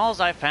 and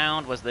all I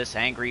found was this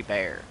angry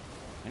bear.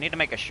 We need to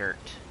make a shirt.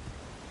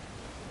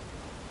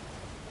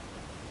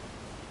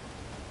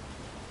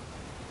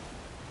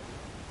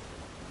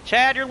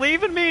 Chad, you're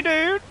leaving me,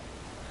 dude!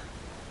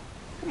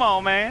 Come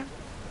on, man.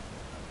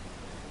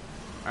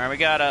 Alright, we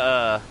got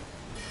a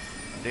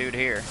dude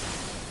here.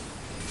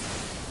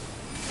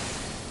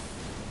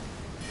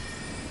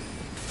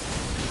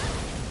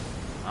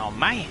 Oh,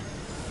 man.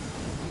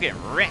 I'm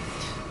getting wrecked.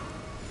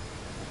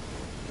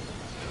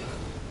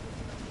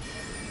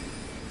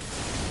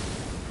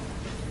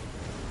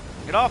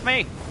 Get off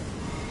me!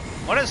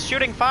 What is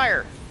shooting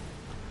fire?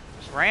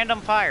 Just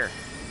random fire.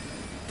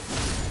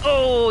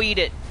 Oh, eat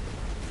it!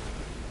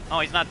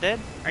 Oh, he's not dead?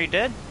 Are you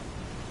dead?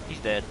 He's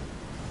dead.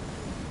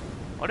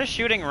 What is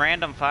shooting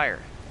random fire?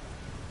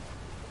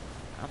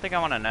 I don't think I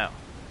want to know.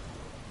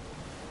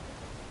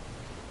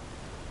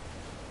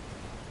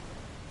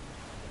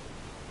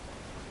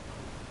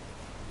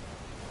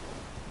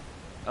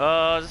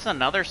 Is this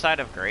another side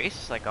of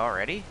grace, like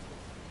already?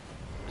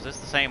 Or is this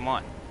the same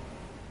one?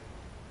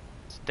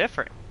 It's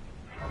different.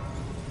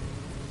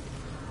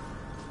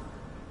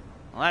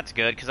 Well, that's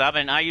good, because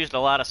I used a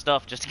lot of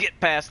stuff just to get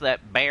past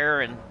that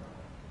bear and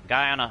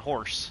guy on a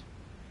horse.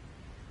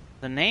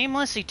 The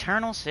Nameless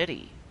Eternal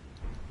City.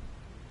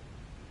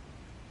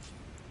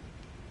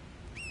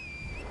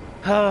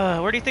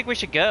 Where do you think we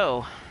should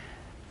go?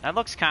 That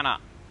looks kind of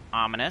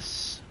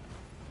ominous.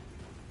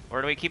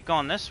 Or do we keep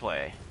going this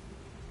way?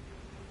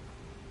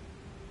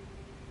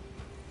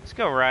 Let's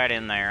go right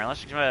in there.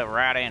 Let's go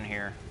right in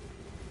here.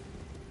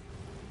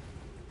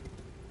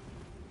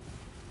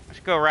 Let's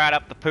go right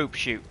up the poop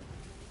chute.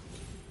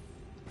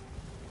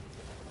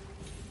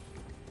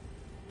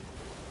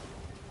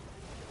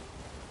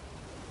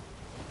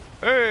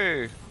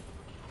 Hey!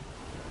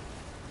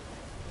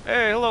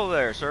 Hey, hello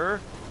there, sir.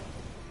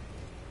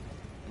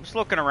 I'm just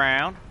looking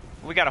around.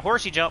 We got a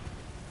horsey jump.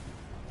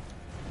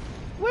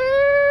 Woo!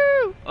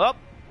 Oh!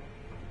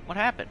 What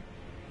happened?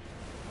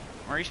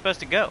 Where are you supposed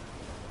to go?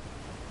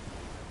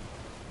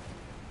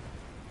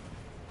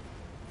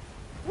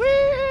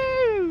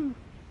 Woo!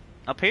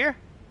 Up here?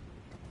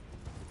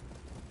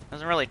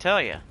 Doesn't really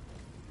tell you.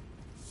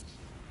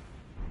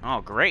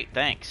 Oh, great,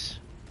 thanks.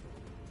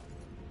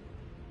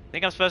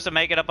 Think I'm supposed to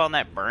make it up on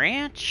that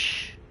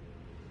branch?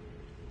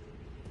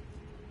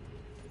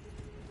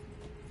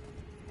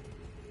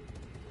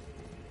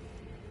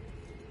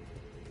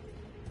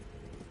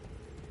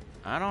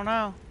 I don't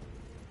know.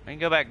 We can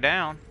go back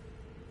down.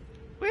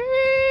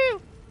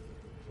 Woo!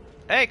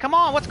 Hey, come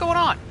on, what's going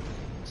on?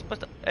 It's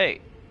supposed to...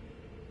 Hey.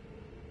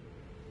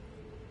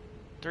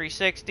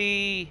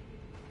 360.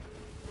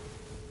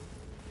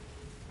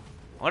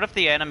 What if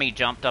the enemy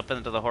jumped up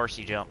into the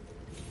horsey jump?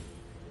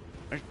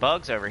 There's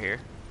bugs over here.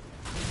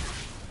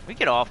 We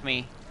get off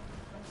me.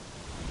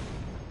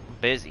 I'm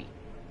busy.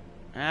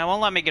 It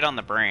won't let me get on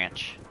the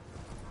branch.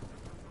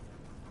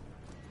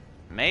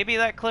 Maybe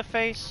that cliff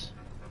face?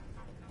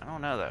 I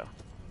don't know though.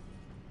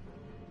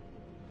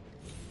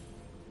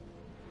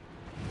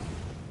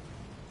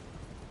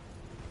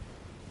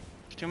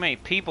 There's too many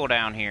people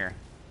down here.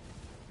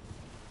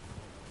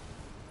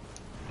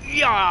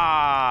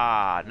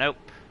 Yeah! Nope.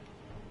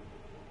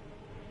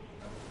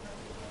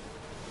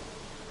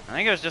 I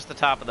think it was just the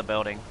top of the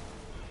building.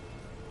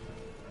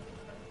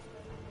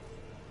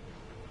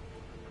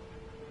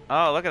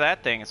 Oh, look at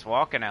that thing. It's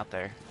walking out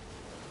there.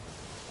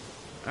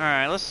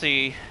 Alright, let's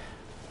see.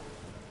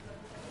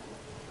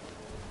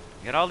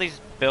 Got all these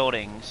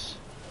buildings.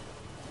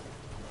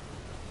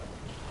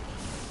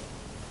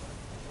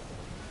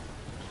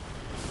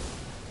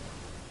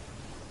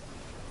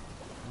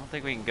 I don't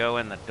think we can go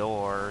in the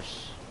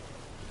doors.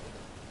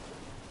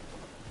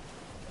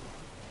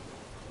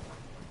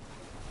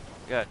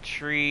 Got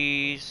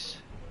trees.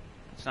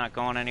 It's not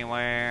going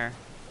anywhere.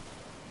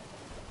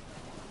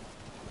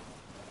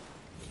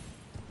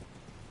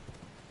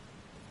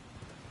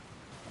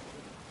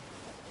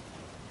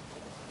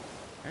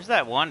 There's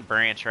that one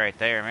branch right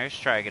there. Maybe we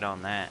should try to get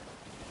on that.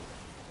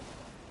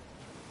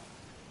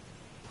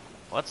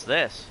 What's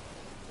this?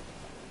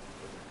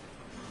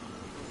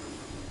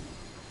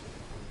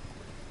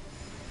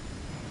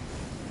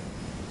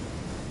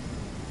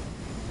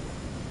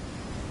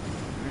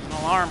 There's an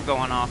alarm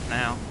going off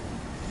now.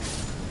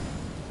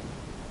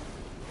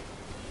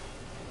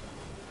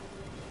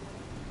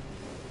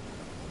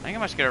 I think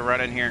I'm just gonna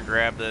run in here and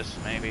grab this,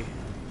 maybe.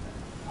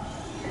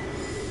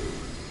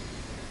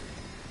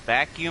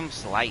 Vacuum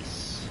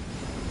slice.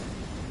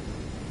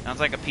 Sounds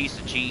like a piece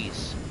of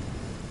cheese.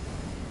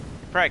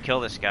 Probably kill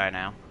this guy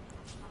now.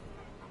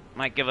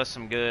 Might give us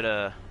some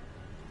good,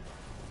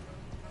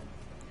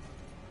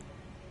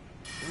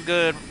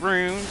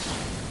 runes.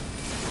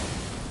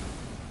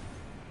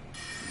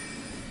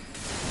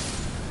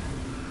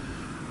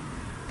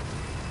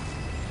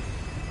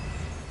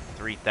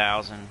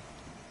 $3,000.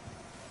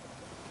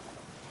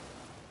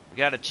 We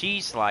got a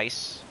cheese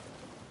slice.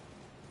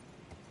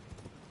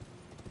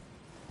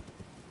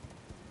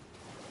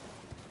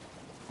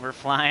 We're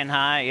flying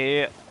high,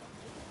 yeah.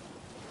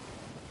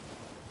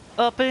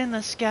 Up in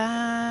the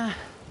sky.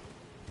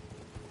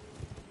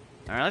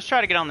 Alright, let's try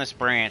to get on this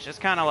branch. It's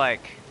kind of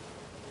like...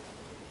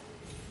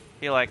 I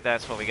feel like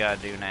that's what we gotta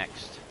do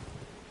next.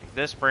 Like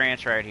this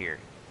branch right here.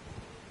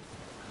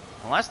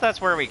 Unless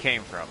that's where we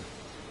came from.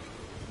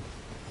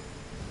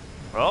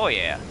 Oh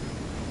yeah.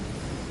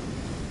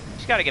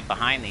 Just gotta get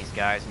behind these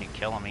guys and you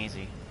kill them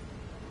easy.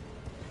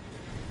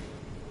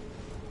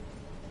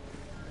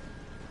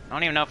 I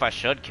don't even know if I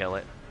should kill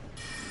it.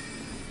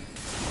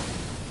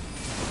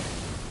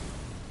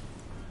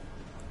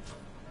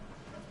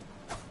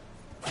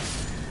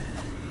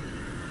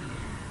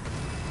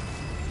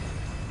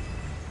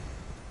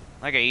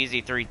 Like an easy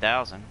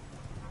 3,000.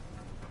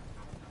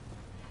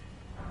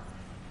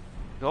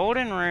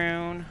 Golden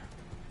rune.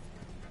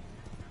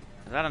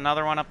 Is that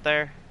another one up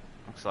there?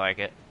 Looks like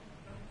it.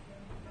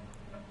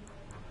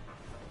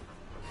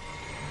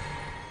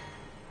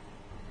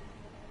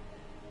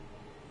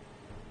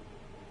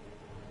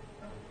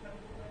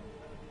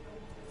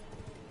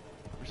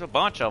 There's a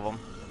bunch of them.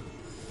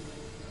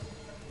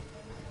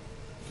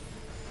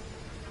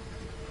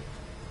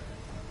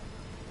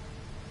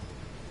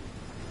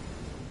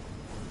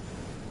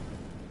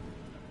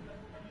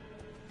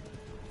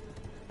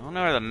 I don't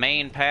know where the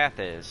main path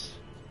is.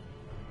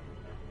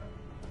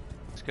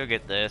 Let's go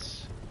get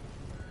this.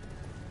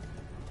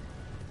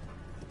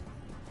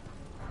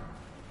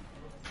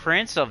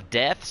 Prince of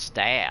Death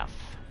Staff.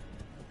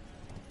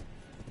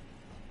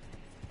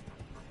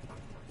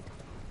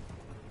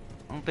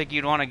 I don't think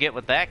you'd want to get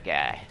with that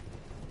guy.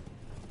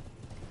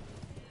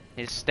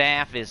 His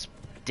staff is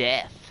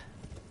death.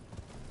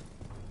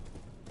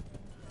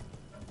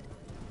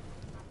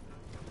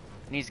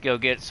 Needs to go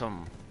get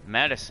some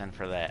medicine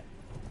for that.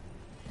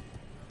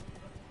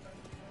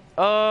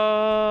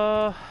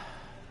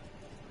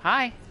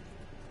 Hi.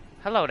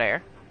 Hello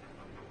there.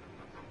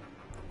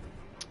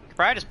 Could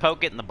probably just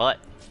poke it in the butt.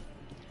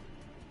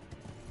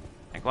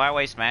 Like, why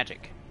waste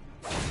magic?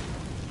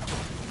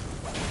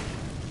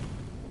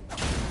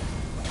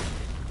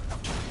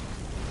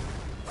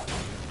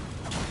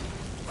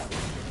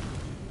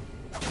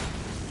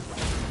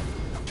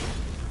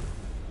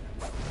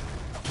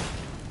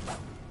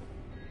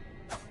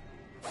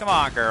 Come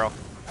on, girl.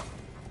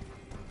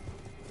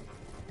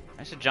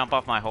 I should jump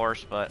off my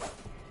horse, but...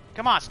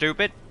 Come on,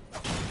 stupid!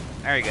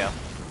 There you go.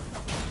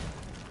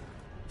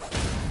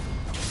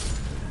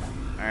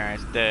 Alright,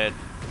 it's dead.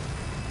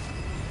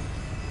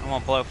 I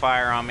won't blow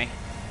fire on me.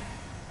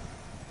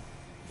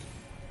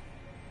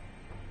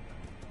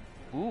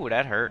 Ooh,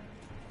 that hurt.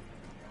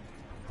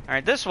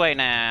 Alright, this way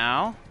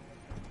now.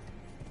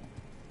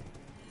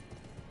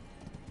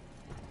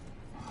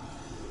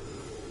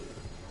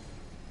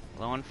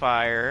 Blowing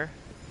fire.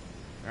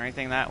 Is there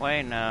anything that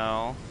way?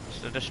 No.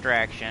 Just a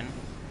distraction.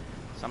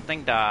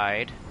 Something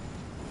died.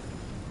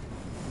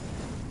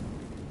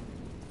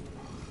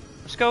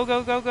 Let's go,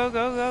 go, go, go,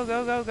 go, go,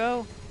 go, go,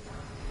 go.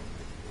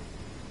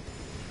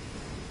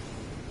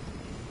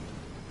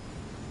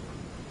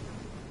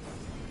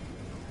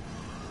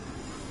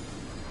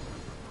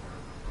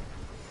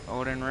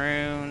 Elden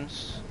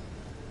runes.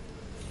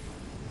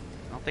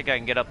 I don't think I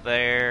can get up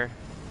there.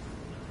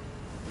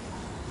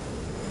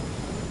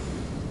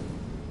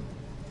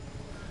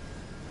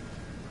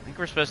 I think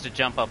we're supposed to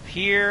jump up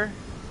here,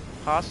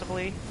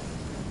 possibly.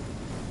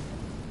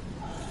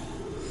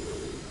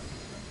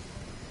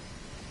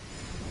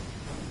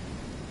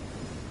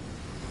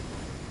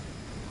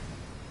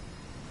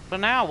 But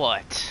now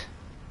what?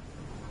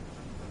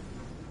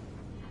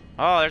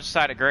 Oh, there's a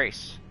side of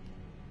grace.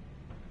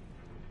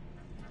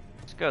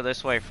 Let's go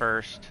this way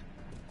first.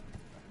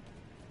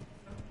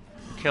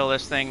 Kill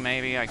this thing,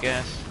 maybe, I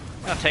guess.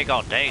 It's gonna take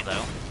all day,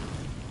 though.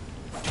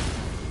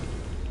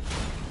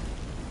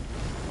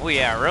 Oh,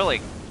 yeah,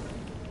 really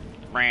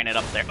ran it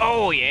up there.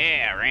 Oh,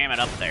 yeah, ram it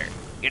up there.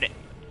 Get it.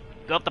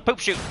 Go up the poop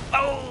chute.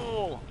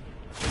 Oh!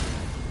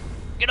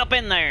 Get up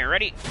in there.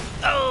 Ready?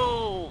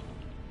 Oh!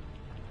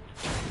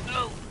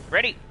 Oh!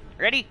 Ready?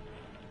 Ready?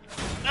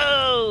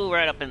 Oh!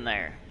 Right up in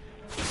there.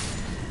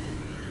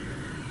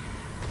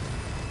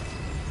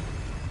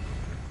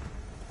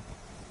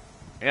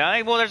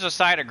 Yeah, well, there's a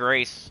side of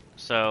grace,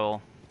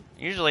 so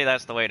usually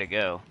that's the way to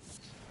go.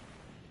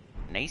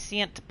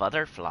 Nascent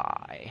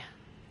butterfly.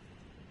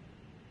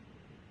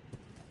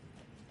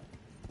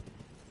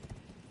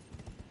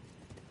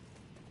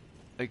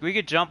 Like, we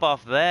could jump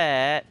off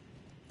that.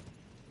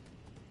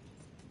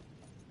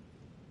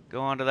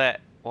 Go onto that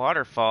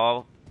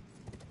waterfall.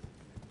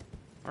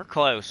 We're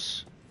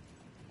close.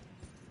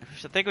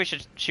 I think we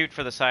should shoot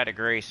for the side of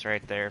grace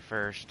right there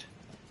first.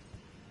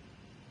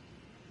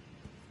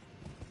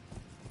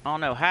 I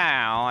don't know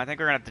how. I think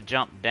we're gonna have to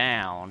jump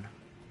down.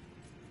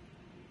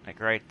 Like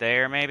right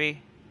there,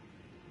 maybe?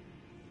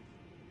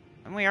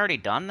 Haven't we already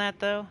done that,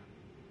 though?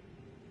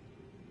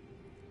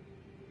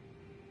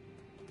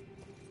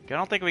 I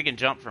don't think we can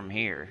jump from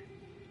here.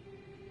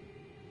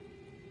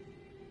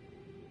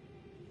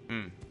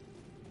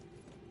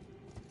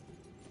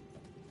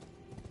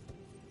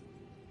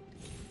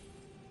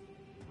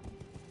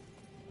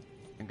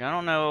 I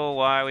don't know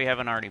why we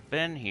haven't already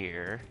been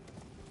here.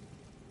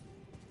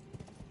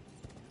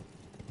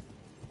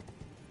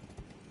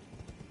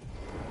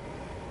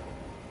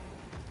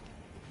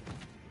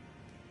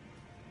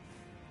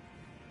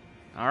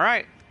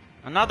 Alright,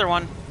 another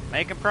one.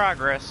 Making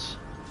progress.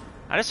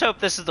 I just hope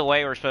this is the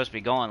way we're supposed to be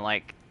going,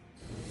 like,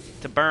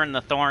 to burn the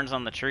thorns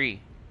on the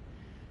tree.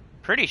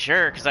 Pretty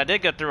sure, because I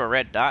did go through a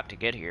red dot to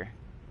get here.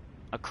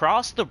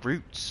 Across the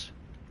roots.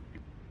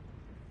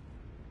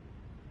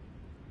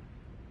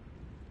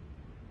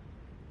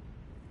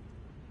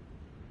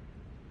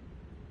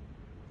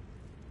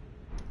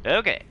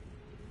 Okay.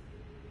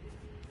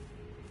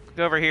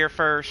 Go over here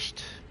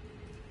first.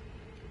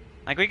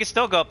 Like, we could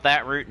still go up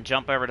that route and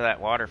jump over to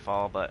that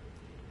waterfall, but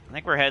I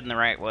think we're heading the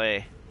right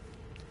way.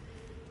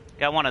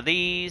 Got one of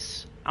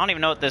these. I don't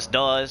even know what this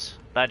does,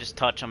 but I just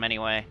touch them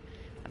anyway.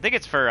 I think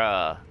it's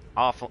for,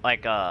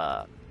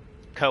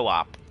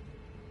 co-op.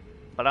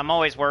 But I'm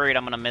always worried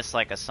I'm gonna miss,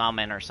 like, a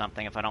summon or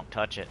something if I don't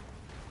touch it.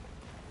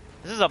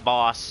 This is a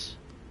boss.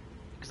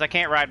 Because I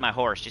can't ride my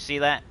horse. You see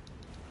that?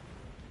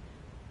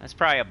 That's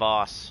probably a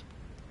boss.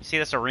 You see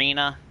this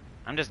arena?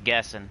 I'm just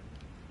guessing.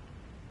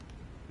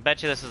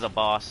 Bet you this is a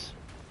boss.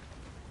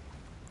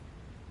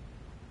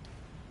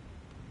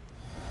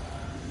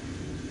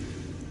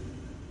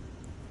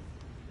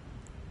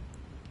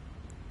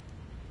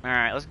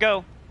 Alright, let's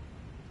go.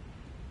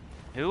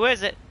 Who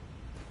is it?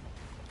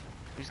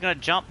 Who's gonna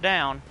jump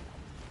down?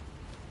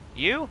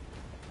 You?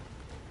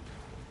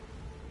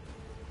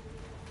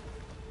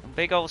 A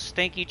big old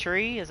stinky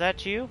tree? Is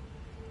that you?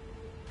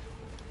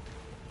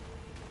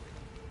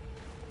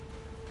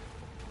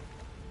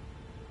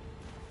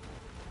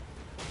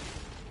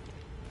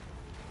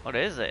 What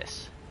is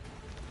this?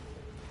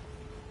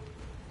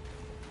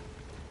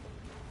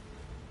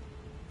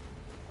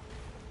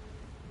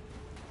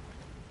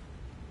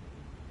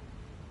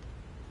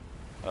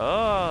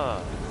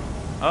 Oh.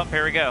 Oh,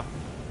 here we go.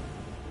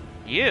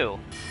 You?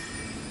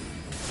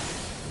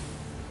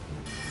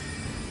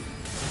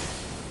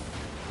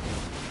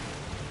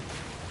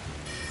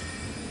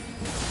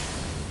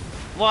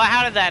 Well,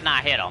 how did that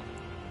not hit him?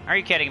 Are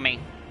you kidding me?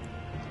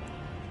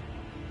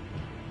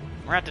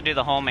 We're gonna have to do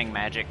the homing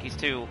magic. He's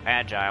too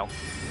agile.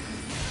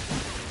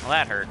 Well,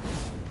 that hurt.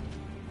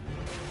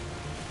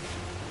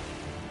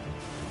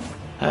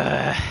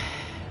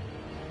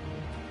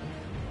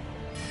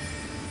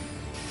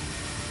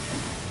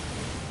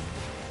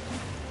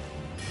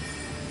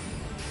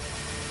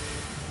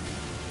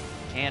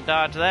 Can't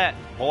dodge that,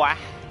 boy.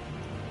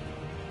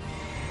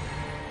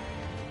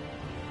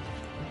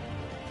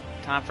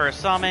 Time for a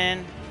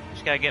summon.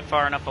 Just gotta get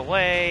far enough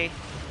away.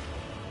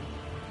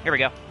 Here we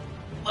go.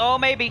 Oh,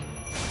 maybe.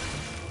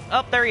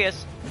 Oh, there he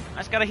is. I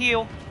just gotta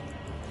heal.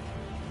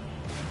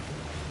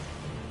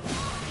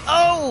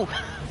 Oh!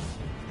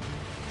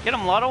 Get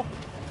him, Luddle.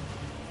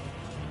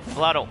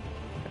 Luddle.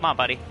 Come on,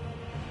 buddy.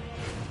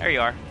 There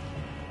you are.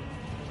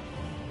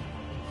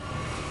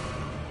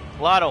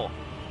 Luddle.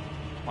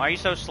 Why are you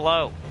so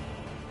slow?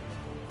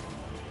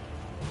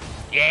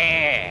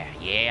 Yeah!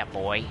 Yeah,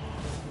 boy.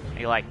 How do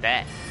you like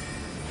that?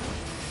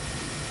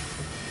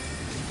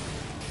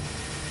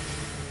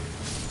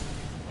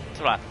 That's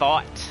what I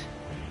thought.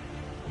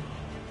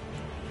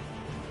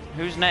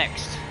 Who's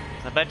next?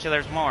 I bet you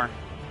there's more.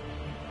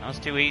 That was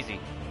too easy.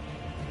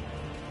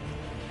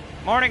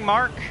 Morning,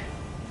 Mark.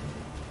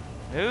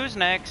 Who's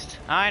next?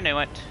 I knew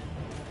it.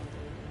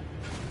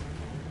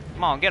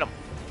 Come on, get him.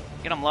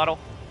 Get him, Luddle.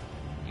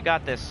 You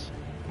got this.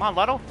 Come on,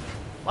 Luddle.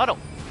 Luddle.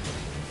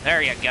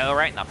 There you go,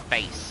 right in the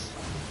face.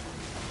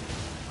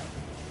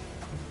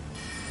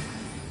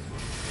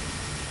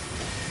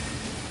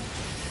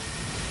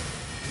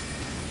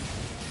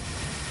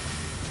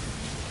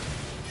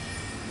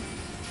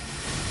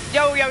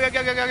 Yo, yo, yo,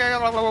 yo, yo, yo,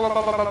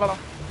 yo.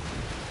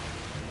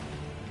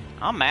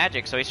 I'm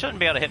magic, so he shouldn't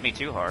be able to hit me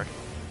too hard.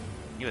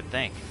 You would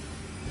think.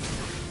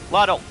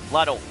 Luddle,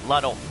 Luddle,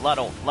 Luddle,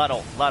 Luddle,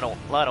 Luddle, Luddle,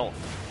 Luddle.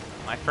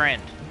 My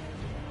friend.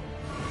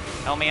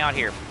 Help me out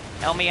here.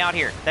 Help me out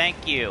here.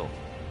 Thank you.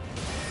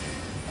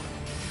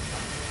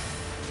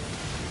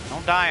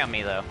 Don't die on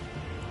me, though.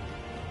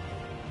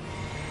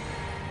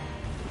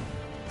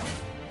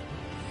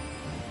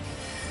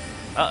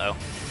 Uh-oh.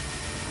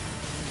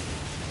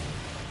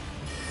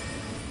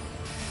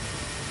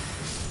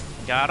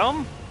 Got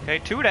him. Okay,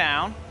 2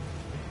 down.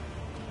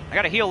 I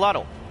gotta heal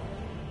Luddle.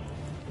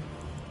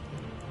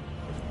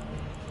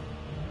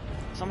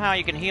 Somehow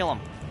you can heal him.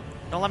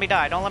 Don't let me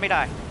die. Don't let me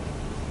die.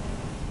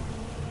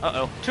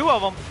 Uh-oh. 2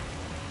 of them.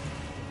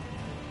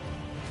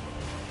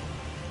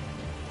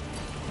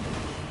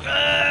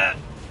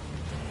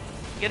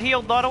 Get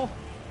healed, Luddle.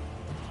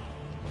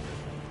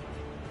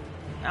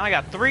 Now I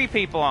got 3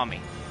 people on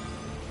me.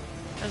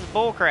 This is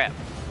bullcrap.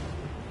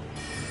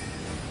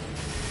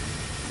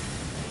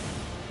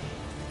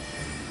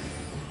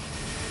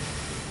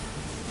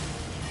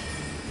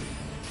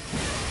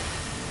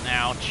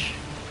 Ouch.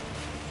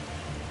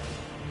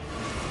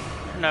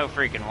 No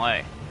freaking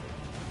way.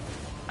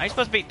 How are you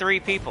supposed to beat 3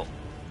 people?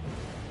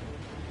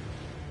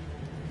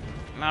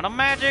 I'm out of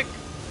magic.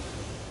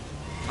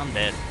 I'm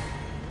dead.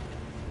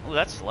 Ooh,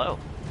 that's slow.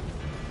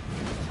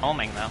 It's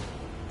homing, though.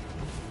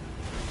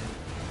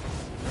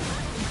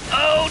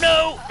 Oh,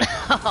 no!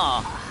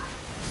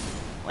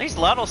 At least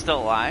Luddle's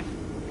still alive.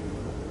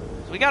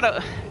 So we gotta...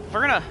 If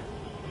we're gonna...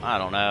 I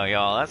don't know,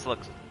 y'all.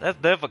 That's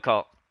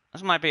difficult.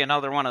 This might be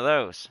another one of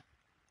those.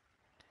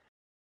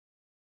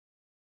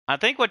 I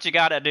think what you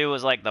gotta do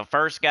is, like, the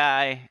first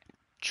guy,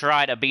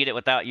 try to beat it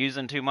without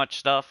using too much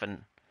stuff,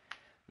 and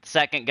the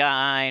second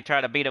guy,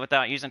 try to beat it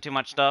without using too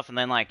much stuff, and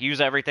then, like,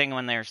 use everything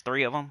when there's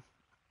 3 of them.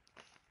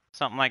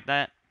 Something like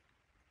that.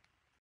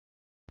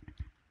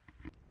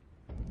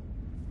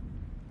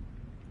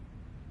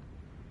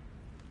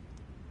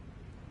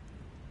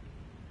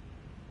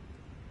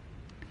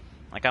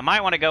 Like, I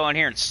might want to go in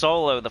here and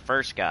solo the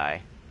first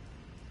guy.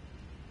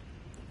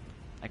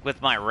 Like,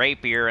 with my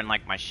rapier and,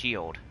 like, my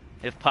shield.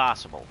 If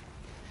possible.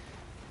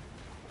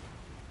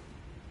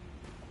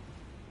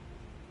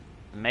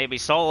 Maybe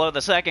solo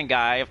the second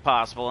guy, if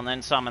possible, and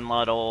then summon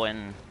Luddle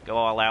and go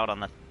all out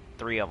on the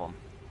 3 of them.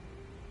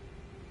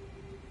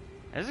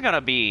 This is gonna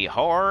be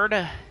hard.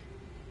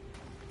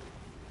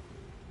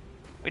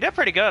 We did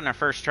pretty good on our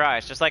first try.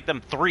 It's just like them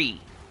 3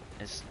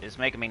 is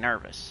making me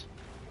nervous.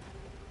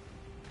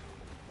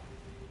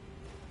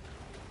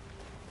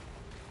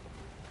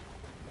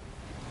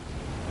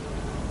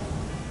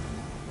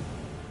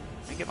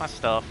 Let me get my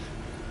stuff.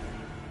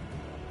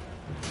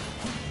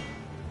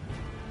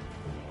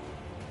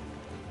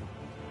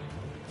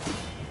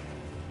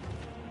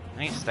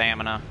 I need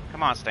stamina.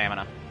 Come on,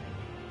 stamina.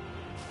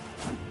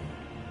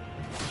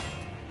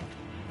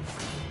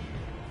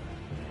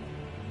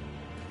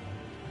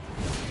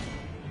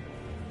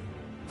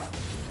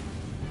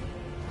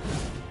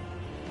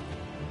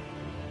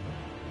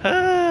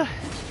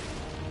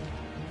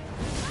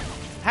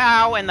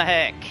 How in the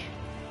heck?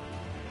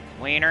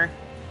 Wiener.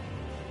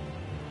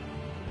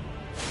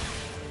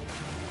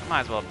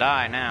 Might as well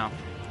die now.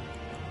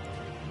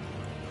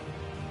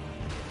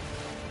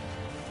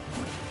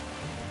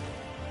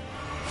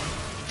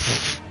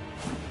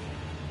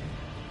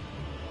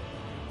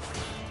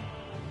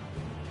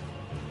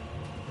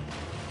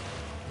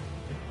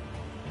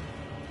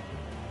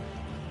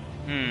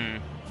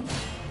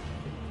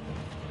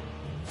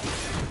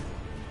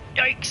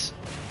 Yikes!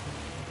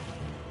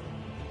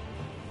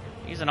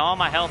 Using all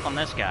my health on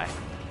this guy.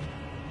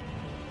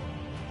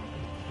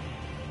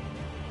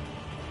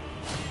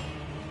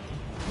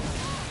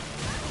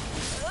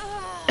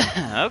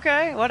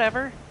 Okay,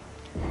 whatever.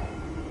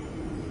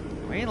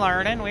 We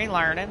learning, we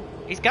learning.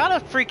 He's got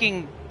a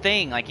freaking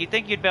thing. Like, you'd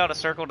think you'd be able to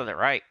circle to the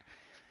right.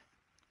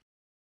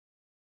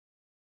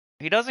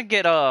 He doesn't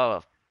get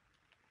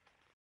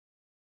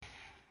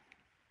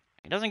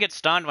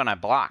stunned when I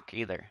block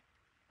either.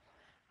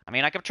 I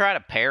mean, I could try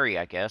to parry,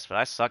 I guess, but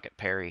I suck at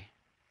parry.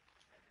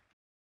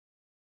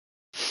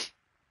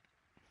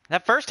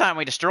 That first time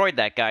we destroyed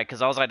that guy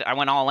because I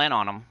went all in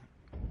on him.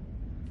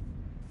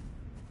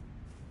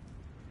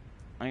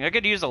 I mean, I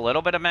could use a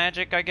little bit of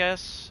magic, I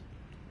guess.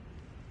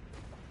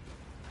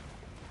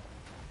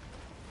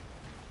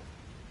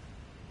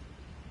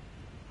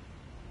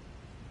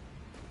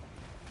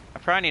 I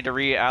probably need to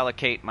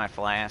reallocate my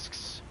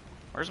flasks.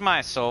 Where's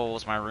my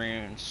souls, my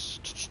runes?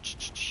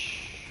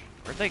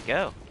 Where'd they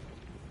go?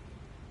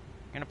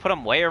 You're gonna put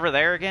them way over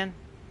there again?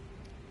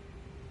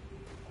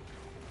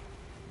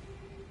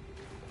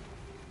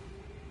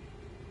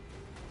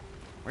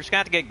 We're just gonna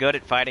have to get good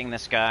at fighting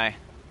this guy.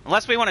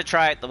 Unless we want to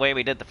try it the way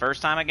we did the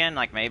first time again,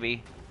 like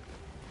maybe.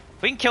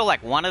 If we can kill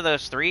like one of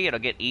those three, it'll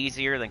get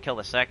easier than kill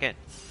the second.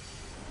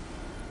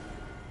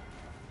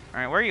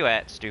 Alright, where are you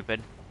at,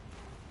 stupid?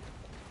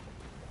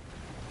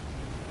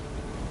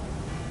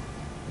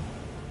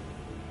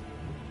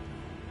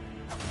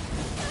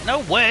 No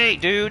way,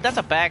 dude! That's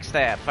a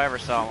backstab, if I ever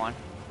saw one.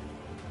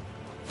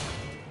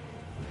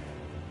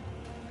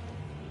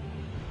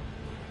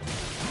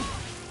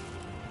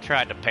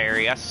 Tried to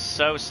parry. I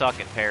so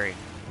suck at parry.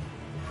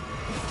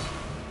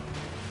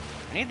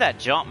 I need that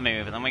jump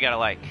move, and then we gotta,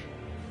 like,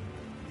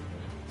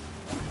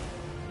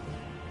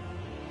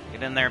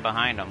 get in there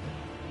behind him.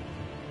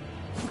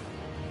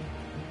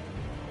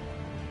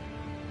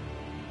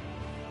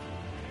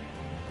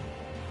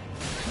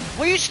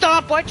 Will you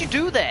stop? Why'd you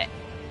do that?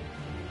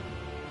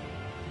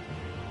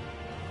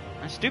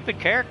 My stupid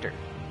character.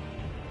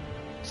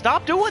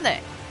 Stop doing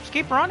that. Just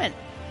keep running.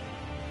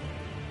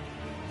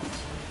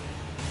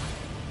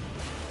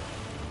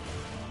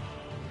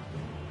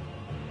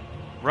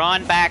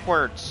 Run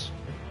backwards.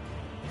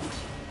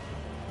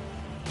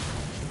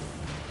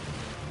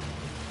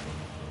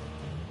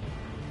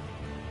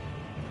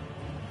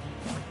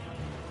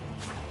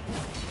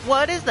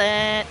 What is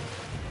that?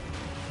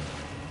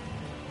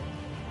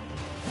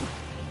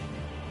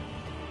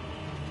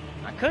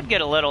 I could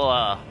get a little,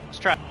 let's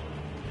try.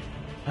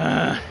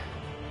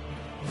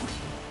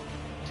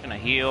 It's gonna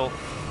heal.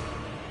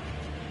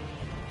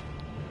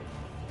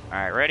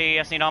 Alright, ready?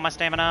 I just need all my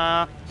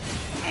stamina.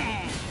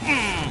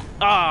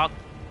 Oh,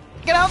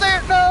 get out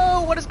there!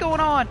 No! What is going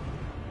on?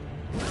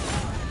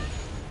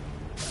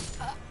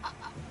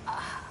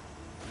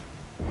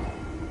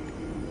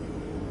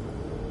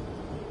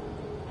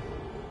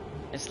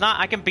 It's not,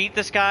 I can beat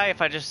this guy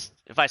if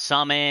I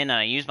summon and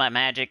I use my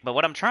magic, but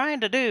what I'm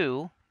trying to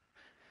do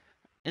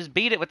is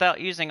beat it without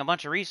using a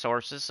bunch of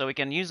resources so we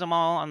can use them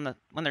all on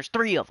when there's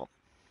 3 of them.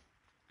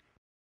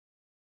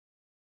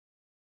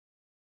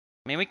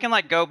 I mean, we can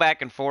like go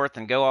back and forth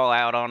and go all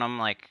out on him,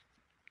 like.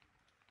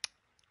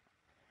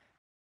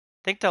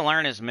 I think to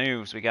learn his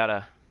moves, we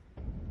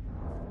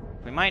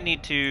might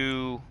need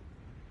to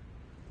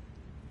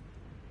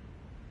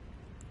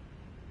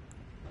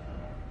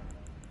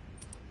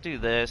do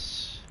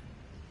this.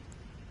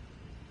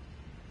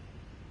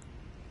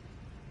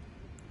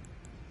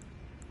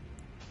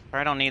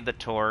 I don't need the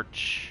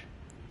torch.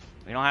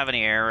 We don't have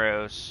any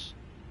arrows.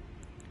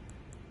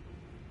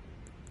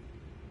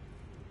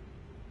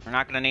 We're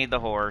not gonna need the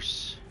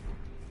horse.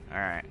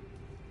 Alright.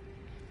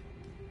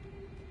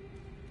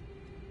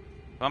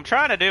 What I'm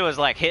trying to do is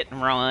like hit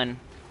and run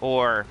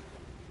or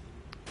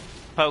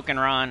poke and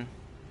run.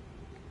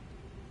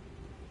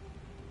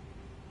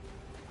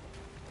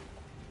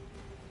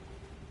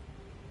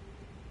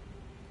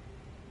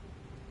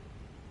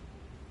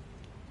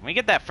 When we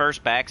get that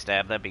first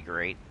backstab, that'd be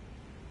great.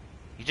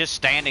 He's just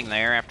standing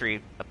there after he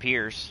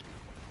appears.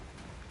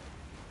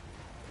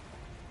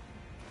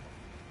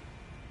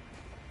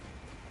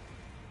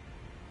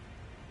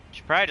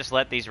 Should probably just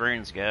let these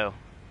runes go.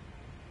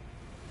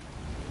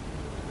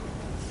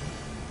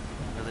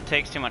 Because it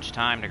takes too much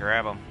time to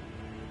grab them.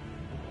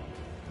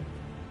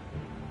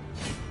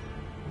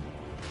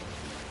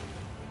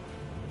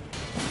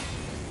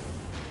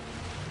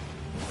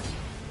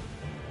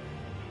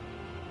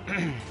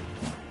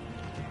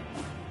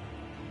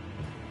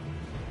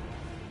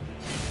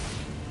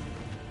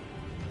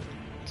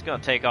 It's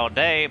gonna take all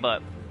day,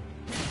 but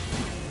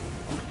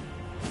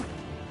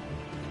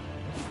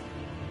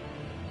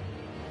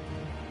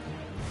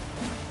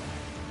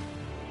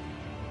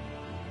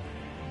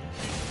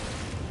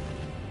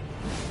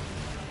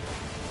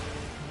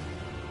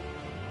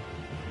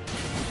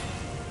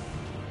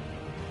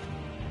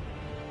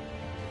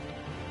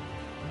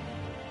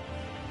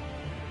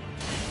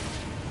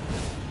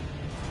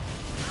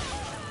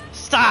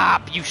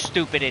stop, you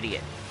stupid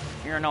idiot.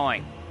 You're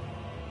annoying.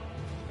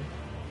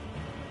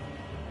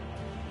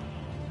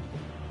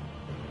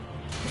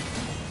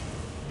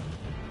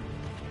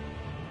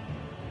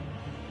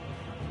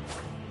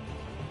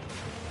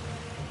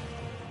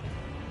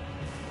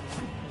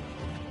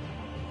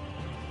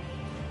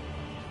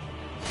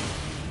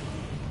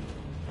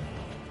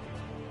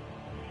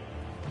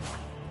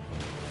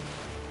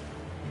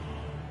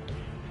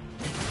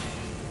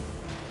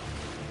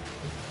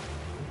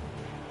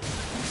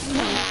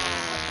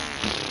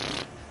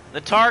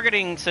 The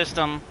targeting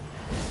system,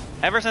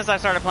 ever since I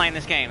started playing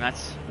this game,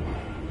 that's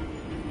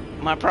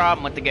my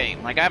problem with the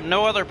game. Like, I have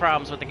no other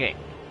problems with the game.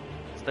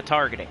 It's the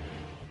targeting.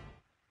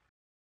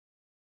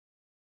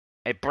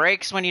 It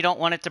breaks when you don't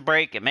want it to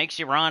break. It makes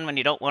you run when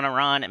you don't want to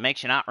run. It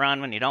makes you not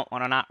run when you don't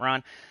want to not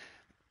run.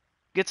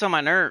 Gets on my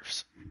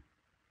nerves.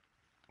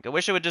 I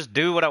wish it would just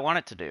do what I want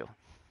it to do.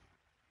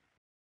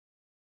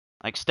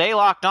 Like, stay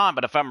locked on,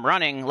 but if I'm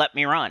running, let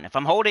me run. If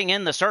I'm holding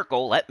in the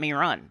circle, let me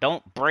run.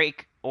 Don't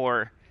break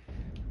or,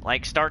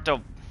 like, start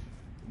to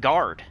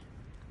guard.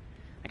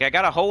 Like, I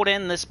gotta hold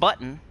in this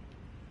button,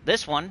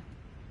 this one,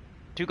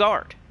 to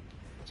guard.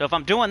 So if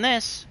I'm doing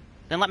this,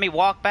 then let me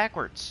walk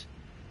backwards,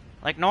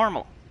 like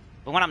normal.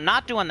 But when I'm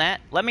not doing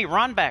that, let me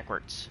run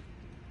backwards.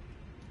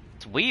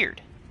 It's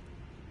weird.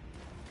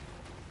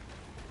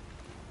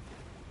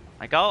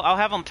 Like, I'll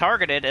have them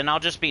targeted, and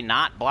I'll just be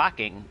not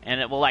blocking, and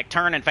it will, like,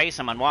 turn and face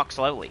them and walk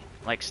slowly.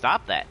 Like,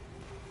 stop that.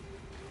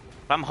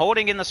 If I'm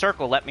holding in the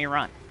circle, let me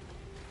run.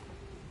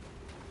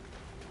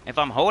 If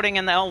I'm holding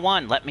in the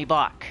L1, let me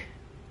block.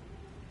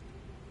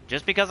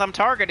 Just because I'm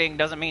targeting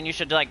doesn't mean you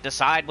should, like,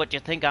 decide what you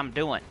think I'm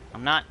doing.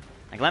 I'm not...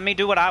 Like, let me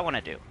do what I want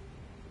to do.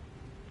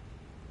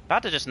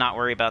 About to just not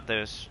worry about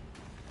those.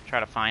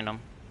 Try to find them.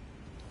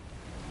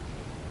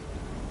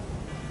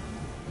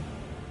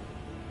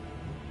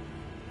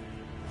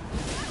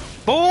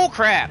 Bull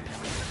crap!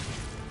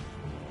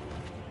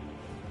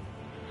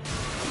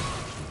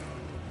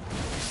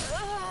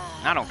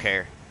 I don't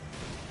care.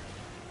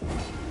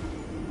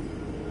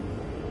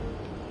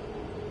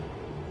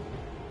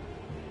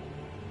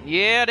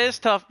 Yeah, it is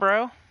tough,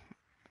 bro.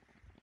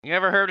 You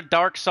ever heard of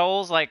Dark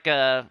Souls? Like,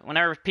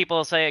 whenever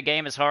people say a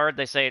game is hard,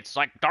 they say it's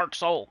like Dark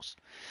Souls.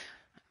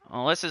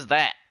 Well, this is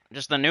that.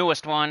 Just the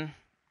newest one.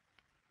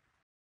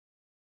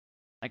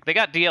 Like, they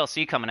got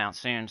DLC coming out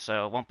soon,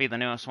 so it won't be the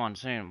newest one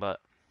soon,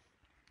 but...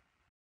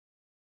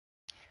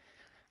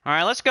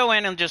 Alright, let's go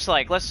in and just,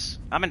 like,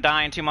 I've been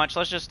dying too much.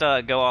 Let's just,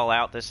 go all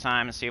out this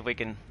time and see if we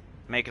can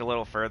make it a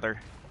little further.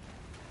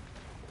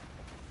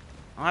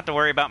 I don't have to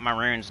worry about my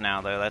runes now,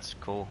 though. That's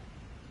cool.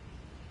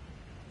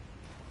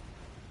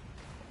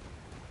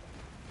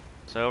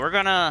 So we're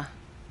gonna...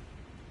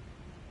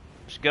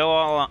 just go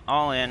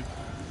all in.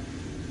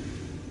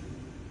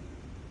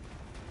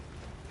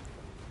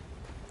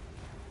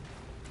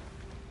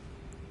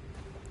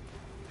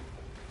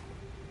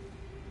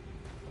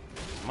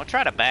 I'm gonna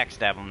try to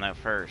backstab him, though,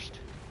 first.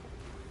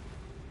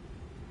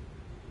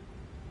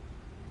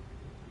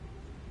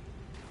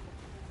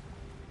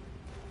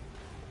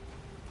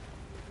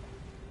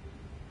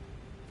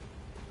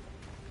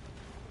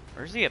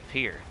 Where's he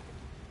appear?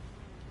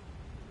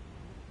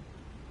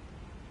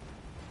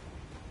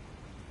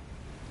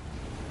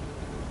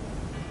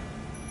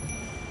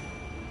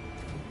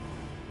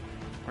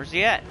 Where's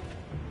he at?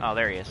 Oh,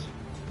 there he is.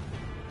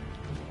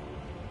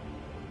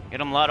 Get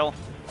him, Luddle.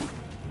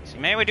 See,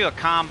 maybe we do a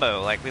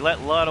combo. Like, we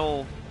let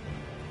Luddle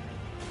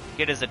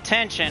get his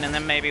attention, and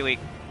then maybe we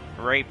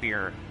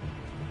rapier.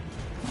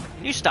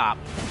 You stop.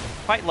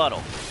 Fight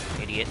Luddle,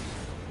 idiot.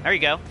 There you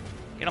go.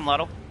 Get him,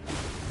 Luddle.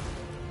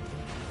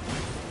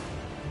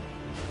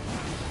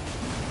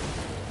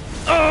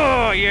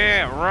 Oh,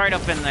 yeah, right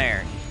up in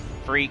there,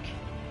 freak.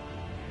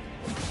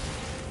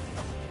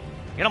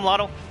 Get him,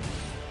 Luddle.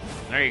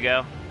 There you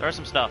go. Throw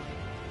some stuff.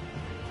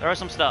 Throw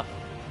some stuff.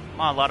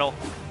 Come on, Luddle.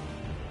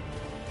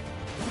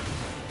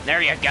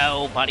 There you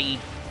go, buddy.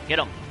 Get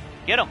him.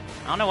 Get him.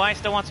 I don't know why he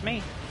still wants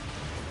me.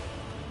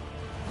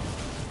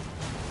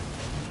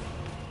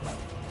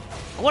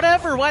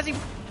 Whatever. Why is he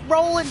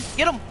rolling?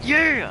 Get him.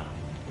 Yeah.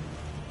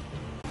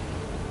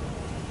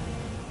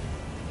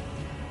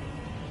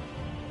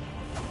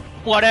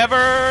 Whatever.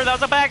 That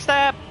was a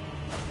backstab.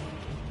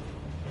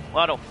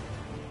 Luddle.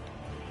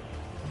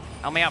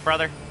 Help me out,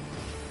 brother.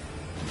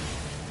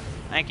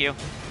 Thank you.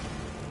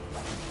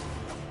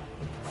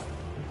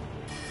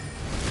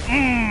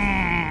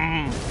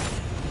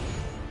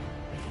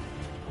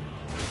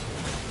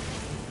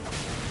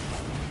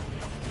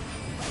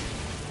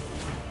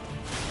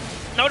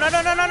 No, no,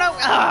 no, no, no, no!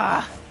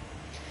 Ah!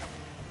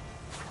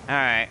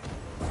 Alright.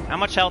 How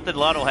much health did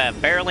Luddle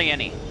have? Barely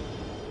any.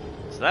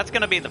 So that's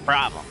gonna be the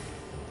problem.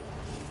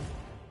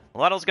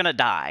 Luddle's gonna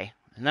die.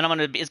 And then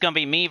it's gonna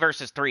be me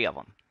versus 3 of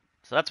them.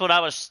 So that's what I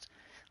was...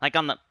 Like,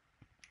 on the...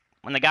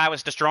 When the guy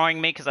was destroying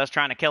me because I was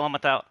trying to kill him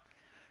without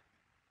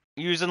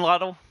using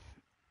Luddle.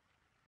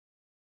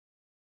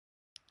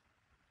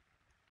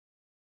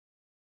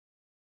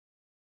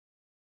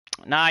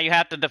 Nah, you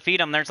have to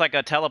defeat him. There's like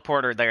a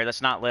teleporter there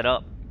that's not lit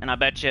up. And I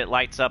bet you it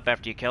lights up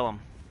after you kill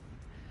him.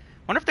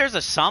 Wonder if there's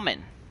a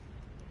summon.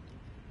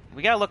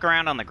 We gotta look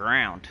around on the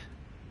ground.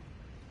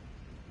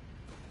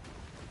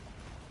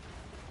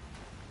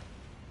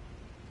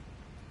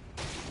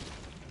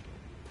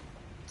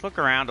 Let's look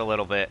around a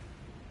little bit.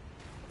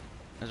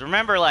 Because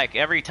remember, like,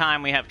 every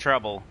time we have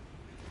trouble,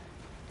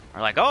 we're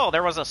like, oh,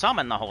 there was a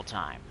summon the whole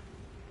time.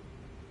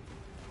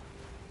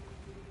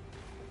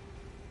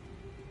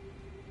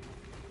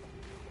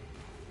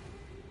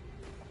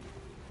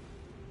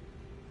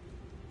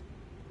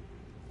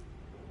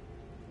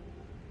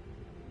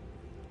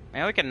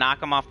 Maybe we can knock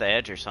them off the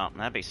edge or something.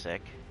 That'd be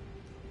sick.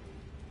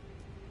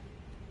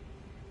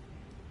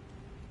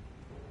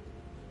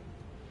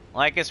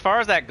 Like, as far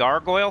as that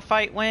gargoyle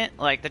fight went,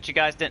 like, that you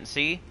guys didn't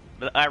see,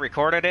 but I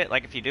recorded it,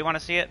 like, if you do want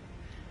to see it.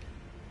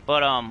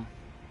 But,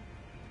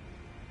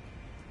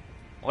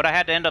 what I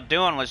had to end up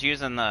doing was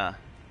using the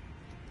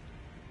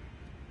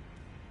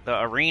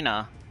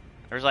arena.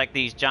 There's, like,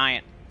 these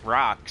giant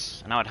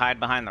rocks, and I would hide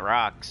behind the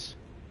rocks.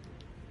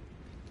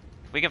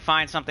 If we can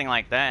find something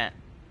like that.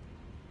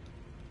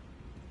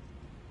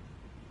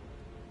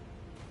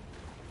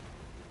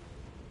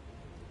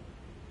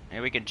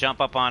 Maybe we could jump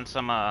up on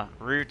some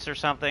roots or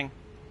something.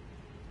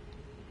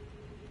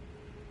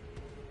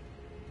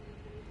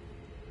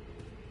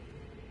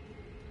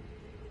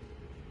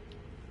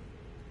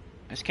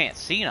 I just can't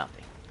see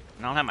nothing.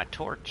 I don't have my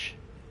torch.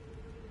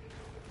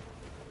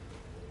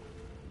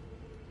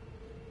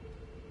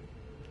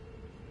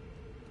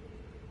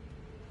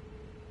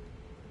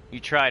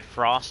 You tried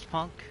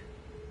Frostpunk?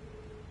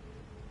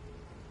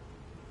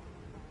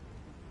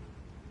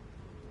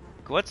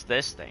 What's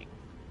this thing?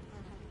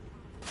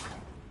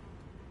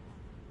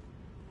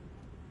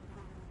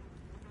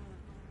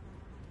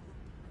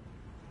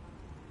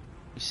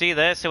 You see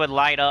this? It would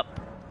light up.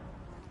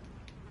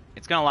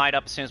 It's gonna light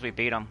up as soon as we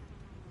beat them.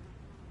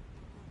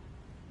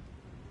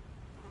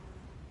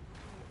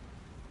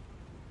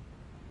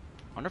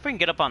 Wonder if we can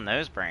get up on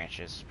those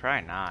branches.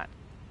 Probably not.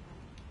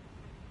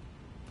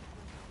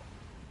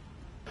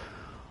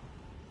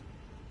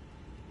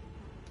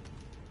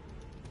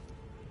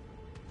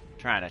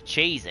 Trying to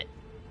chase it.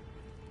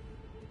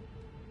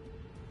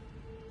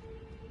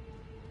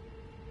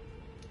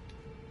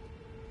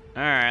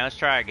 Alright, let's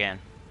try again.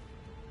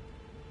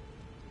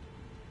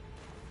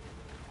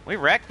 We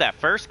wrecked that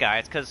first guy.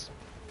 It's because...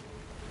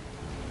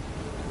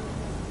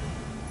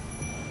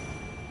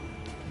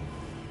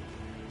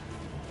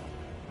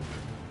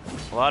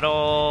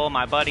 Luddle,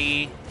 my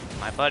buddy,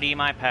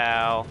 my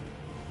pal.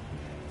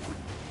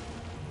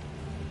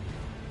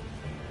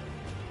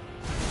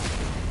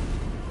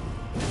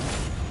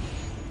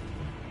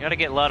 You gotta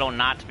get Luddle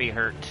not to be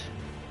hurt.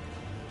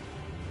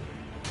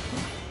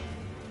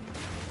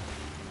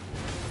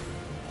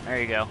 There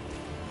you go.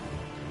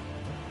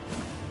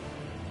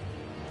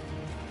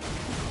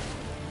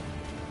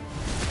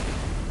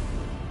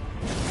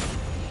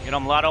 Get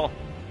him, Luddle.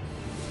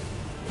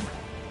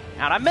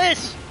 How'd I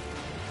miss?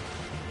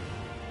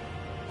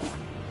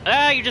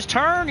 Ah, you just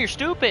turn, you're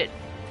stupid.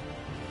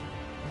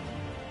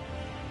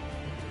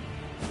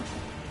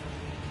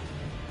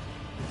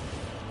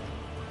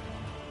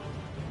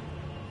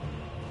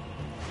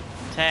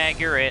 Tag,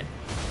 you're it.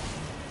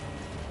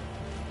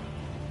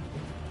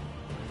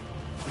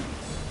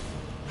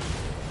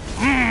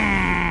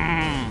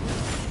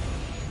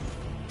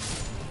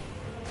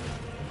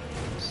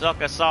 Suck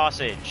a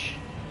sausage.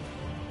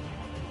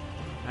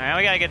 Alright,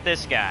 we gotta get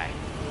this guy.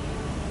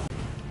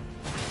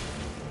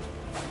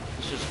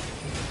 Let's just...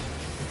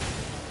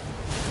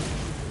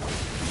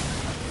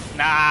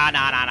 Nah.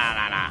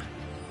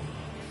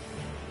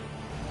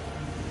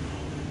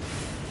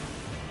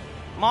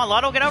 Come on,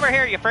 Luddle, get over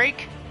here, you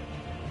freak.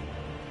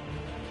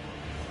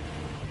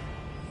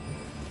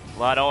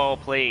 Luddle,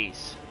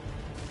 please.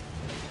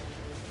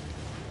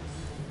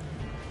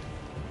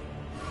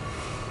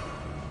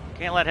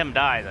 Can't let him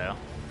die, though.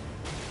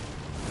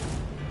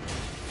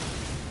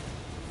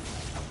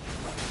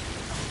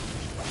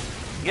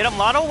 Get him,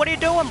 Luddle. What are you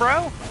doing,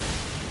 bro?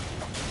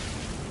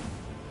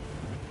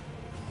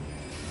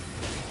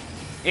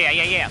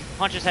 Yeah.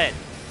 Punch his head.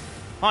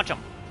 Punch him.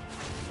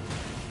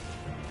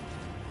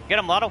 Get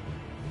him, Luddle.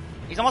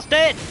 He's almost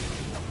dead.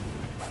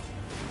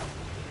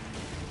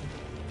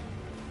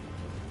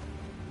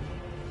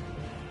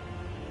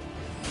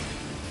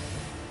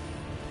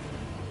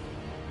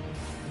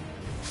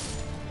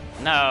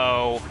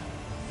 No.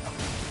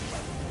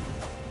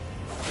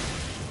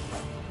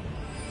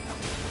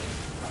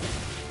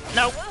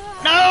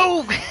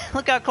 No!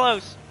 Look how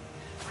close.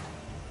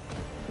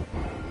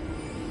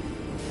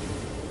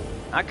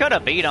 I could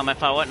have beat him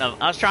if I wouldn't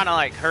have. I was trying to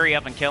like hurry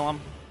up and kill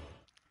him.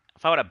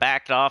 If I would have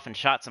backed off and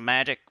shot some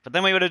magic, but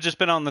then we would have just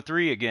been on the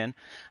 3 again.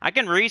 I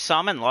can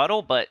re-summon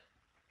Luddle, but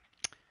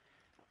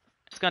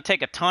it's gonna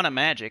take a ton of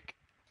magic.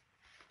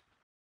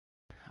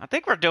 I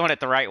think we're doing it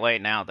the right way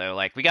now, though.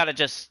 Like, we gotta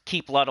just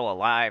keep Luddle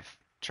alive.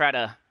 Try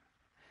to...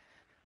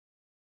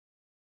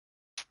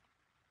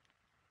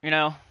 You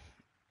know...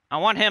 I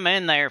want him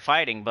in there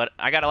fighting, but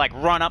I gotta, like,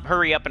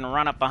 hurry up and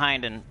run up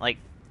behind and, like,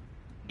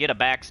 get a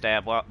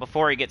backstab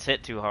before he gets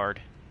hit too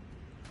hard.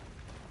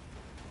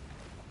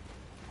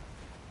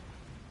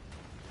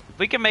 If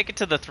we can make it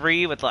to the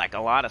 3 with, like,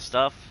 a lot of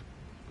stuff,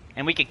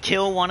 and we could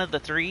kill one of the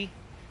 3,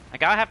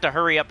 like, I'll have to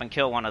hurry up and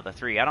kill one of the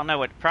 3. I don't know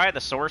what... Probably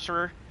the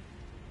Sorcerer.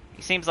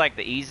 He seems like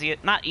the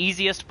easiest... Not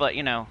easiest, but,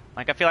 you know,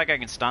 like, I feel like I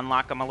can stun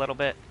lock him a little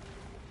bit.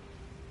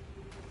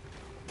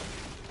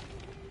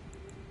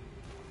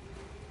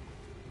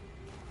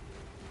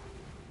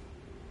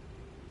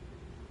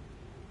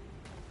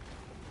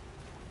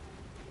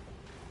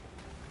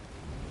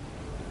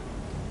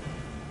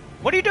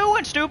 What are you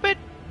doing, stupid?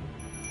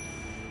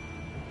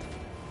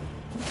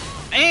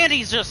 And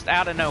he's just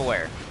out of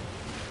nowhere.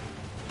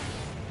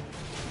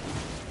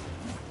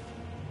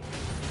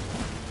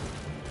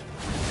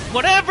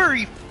 Whatever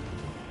you...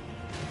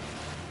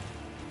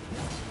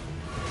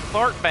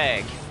 Fart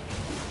bag.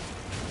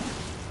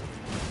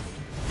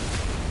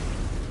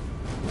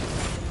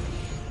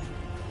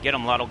 Get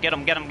him, Luddle. Get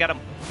him, get him, get him.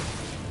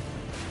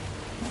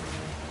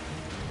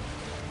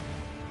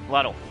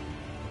 Luddle.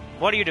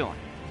 What are you doing?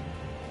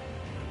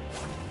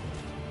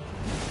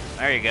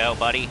 There you go,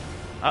 buddy.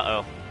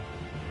 Uh-oh.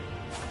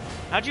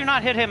 How'd you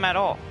not hit him at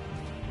all?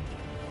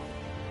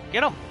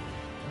 Get him.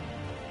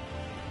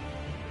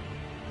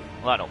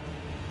 Luddle.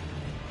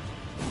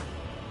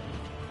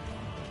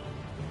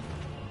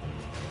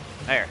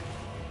 There.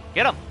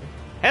 Get him.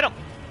 Hit him.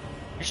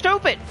 You're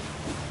stupid.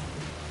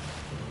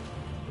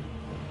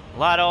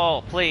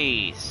 Luddle,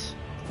 please.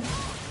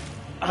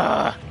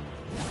 Ugh.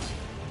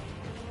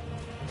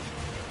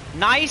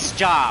 Nice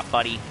job,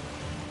 buddy.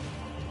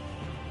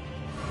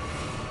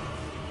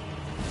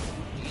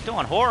 He's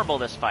doing horrible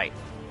this fight.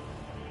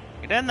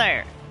 Get in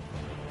there.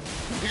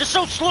 You're just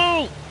so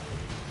slow.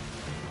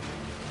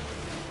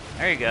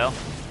 There you go.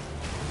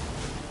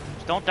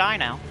 Just don't die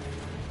now.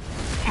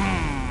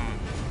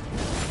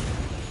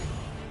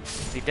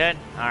 Is he dead?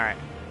 Alright.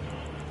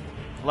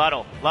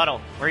 Luddle, Luddle,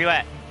 where you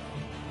at?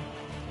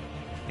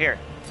 Here.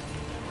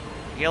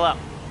 Heal up.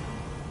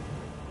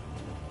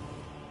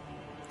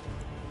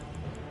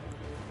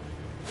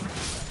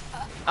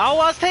 Oh,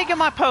 I was taking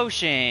my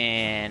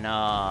potion.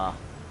 I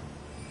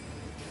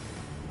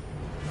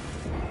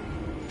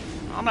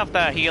don't know if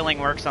the healing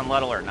works on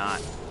Luddle or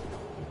not.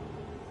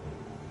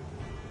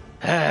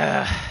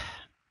 Well,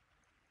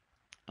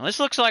 this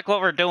looks like what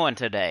we're doing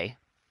today.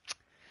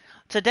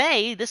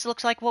 This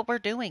looks like what we're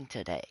doing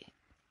today.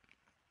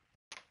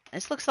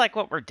 This looks like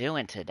what we're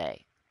doing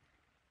today.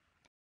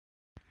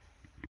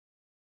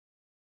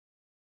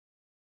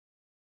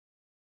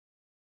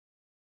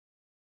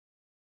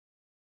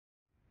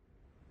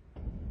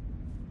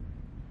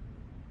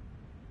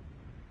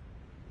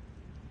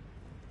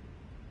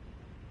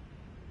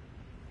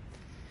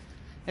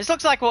 This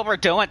looks like what we're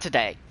doing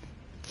today.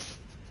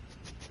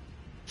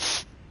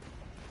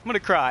 I'm gonna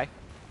cry.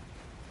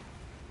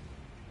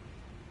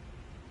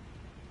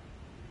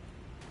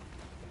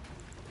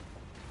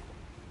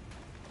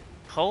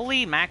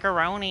 Holy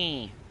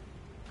macaroni.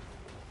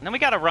 And then we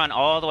gotta run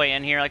all the way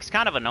in here. Like, it's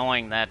kind of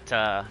annoying that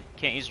you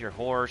can't use your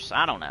horse.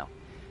 I don't know.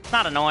 It's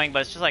not annoying,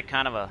 but it's just like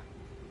kind of a...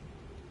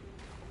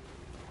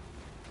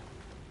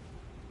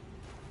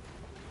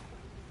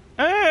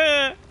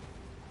 Ah!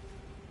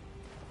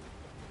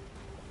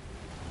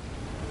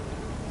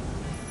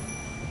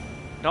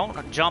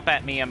 Don't jump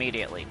at me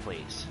immediately,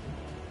 please.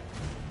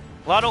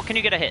 Luddle, can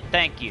you get a hit?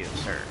 Thank you,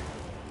 sir.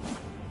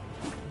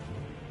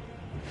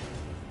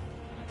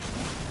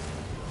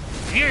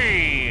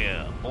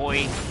 Yeah,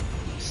 boy.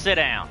 Sit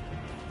down.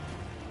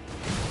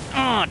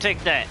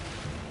 Take that.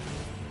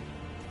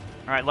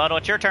 Alright, Luddle,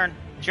 it's your turn.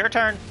 It's your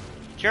turn.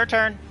 It's your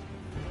turn.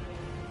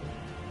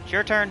 It's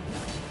your turn.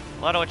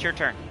 Luddle, it's your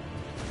turn.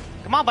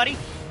 Come on, buddy.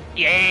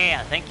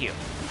 Yeah, thank you.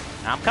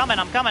 I'm coming,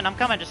 I'm coming, I'm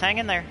coming. Just hang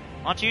in there.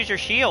 Why don't you use your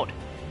shield?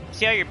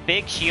 See how your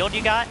big shield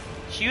you got?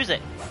 Just use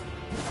it.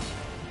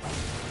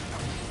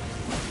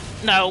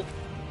 No.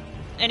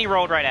 And he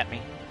rolled right at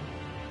me.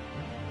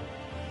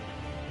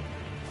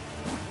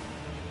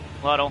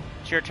 Luddle,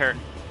 it's your turn.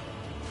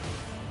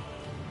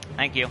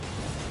 Thank you.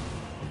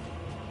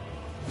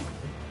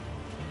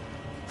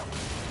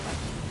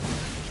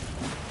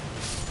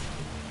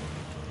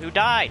 Who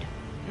died?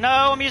 No,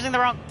 I'm using the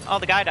wrong... Oh,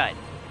 the guy died.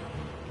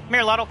 Come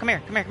here, Luddle. Come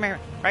here, come here, come here.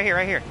 Right here,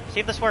 right here. See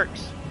if this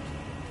works.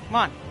 Come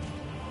on.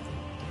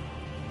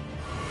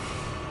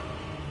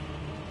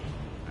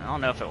 I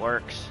don't know if it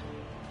works.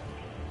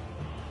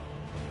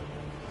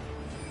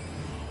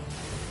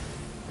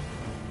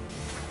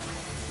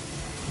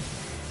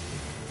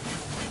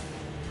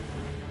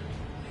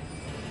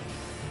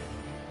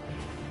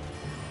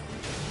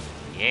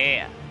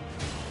 Yeah.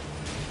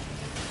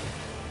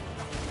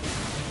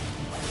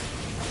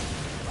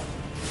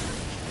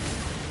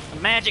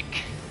 Magic.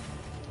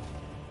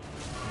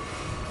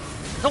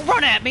 Don't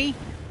run at me.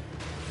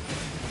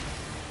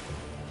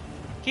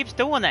 Keeps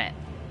doing that.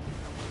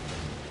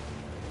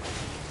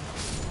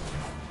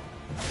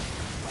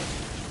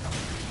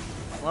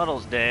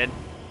 Luddle's dead.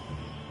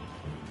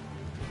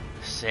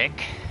 Sick.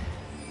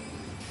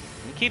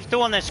 He keeps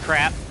doing this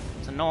crap.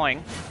 It's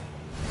annoying.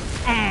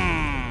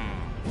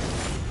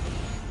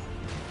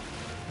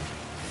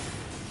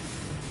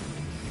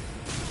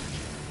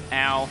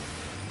 Ow.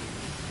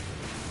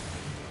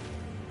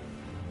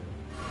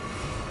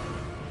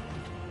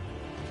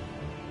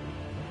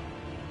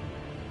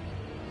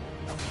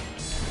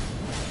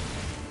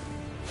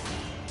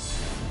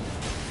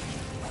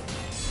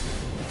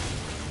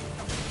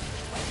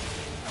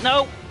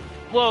 No!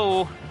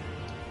 Whoa!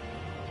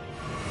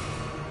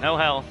 No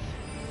health.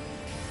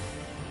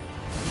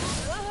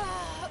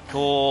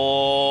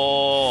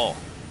 Cool.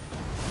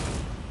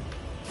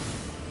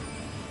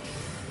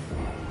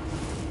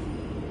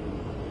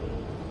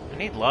 I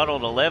need Luddle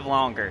to live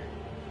longer.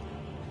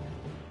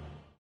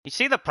 You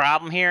see the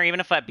problem here? Even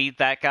if I beat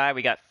that guy,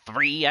 we got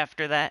 3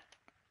 after that.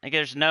 Like,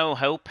 there's no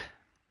hope.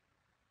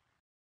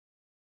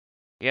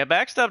 Yeah,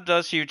 backstab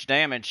does huge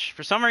damage.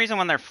 For some reason,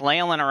 when they're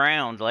flailing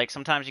around, like,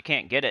 sometimes you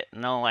can't get it.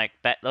 And they'll, like,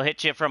 they'll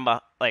hit you from,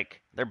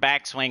 like, their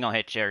backswing will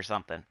hit you or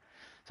something.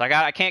 So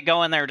I can't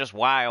go in there just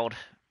wild.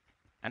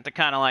 I have to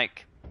kind of,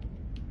 like,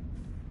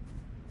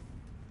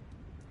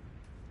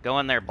 go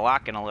in there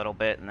blocking a little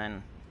bit, and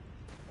then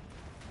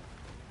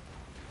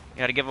you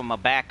gotta give them a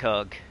back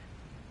hug.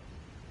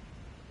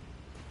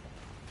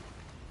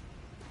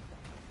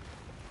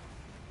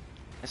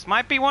 This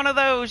might be one of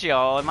those,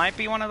 y'all. It might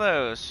be one of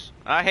those.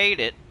 I hate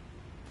it.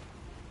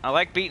 I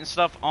like beating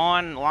stuff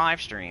on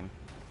live stream,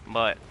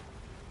 but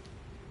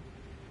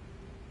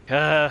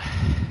for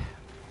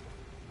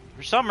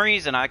some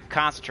reason I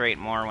concentrate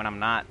more when I'm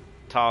not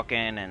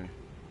talking, and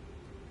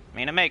I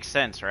mean, it makes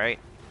sense, right?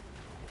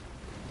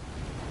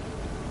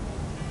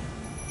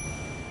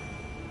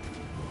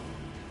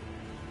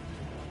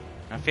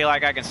 I feel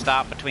like I can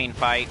stop between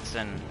fights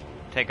and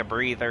take a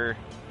breather.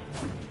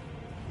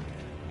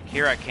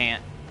 Here I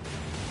can't.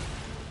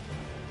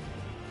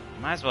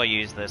 Might as well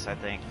use this, I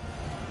think.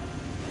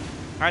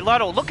 Alright,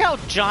 Luddle, look how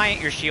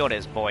giant your shield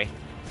is, boy.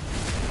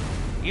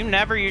 You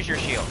never use your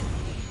shield.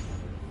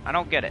 I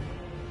don't get it.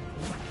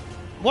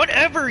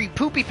 Whatever, you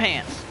poopy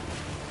pants!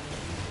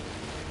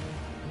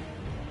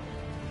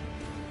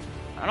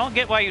 I don't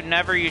get why you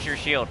never use your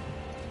shield.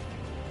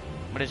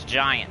 But it's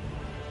giant.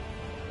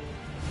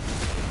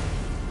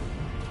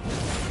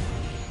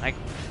 Like,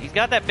 he's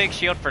got that big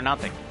shield for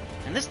nothing.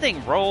 And this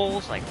thing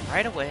rolls, like,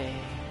 right away.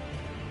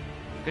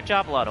 Good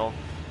job, Luddle.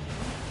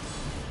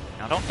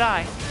 Now don't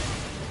die.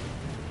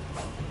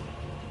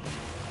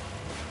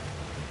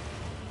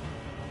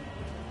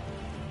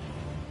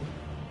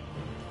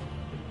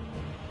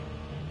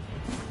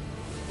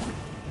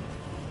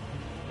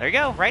 There you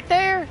go, right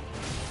there.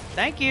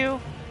 Thank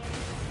you.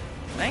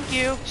 Thank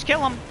you. Just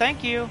kill him.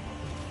 Thank you.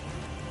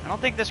 I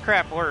don't think this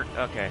crap worked.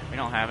 Okay, we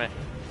don't have it.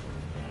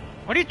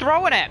 What are you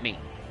throwing at me?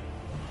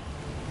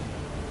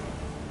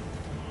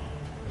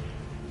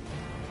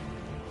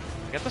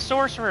 Get the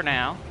sorcerer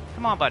now.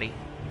 Come on, buddy.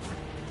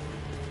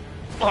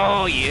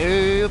 Oh,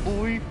 yeah,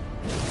 boy.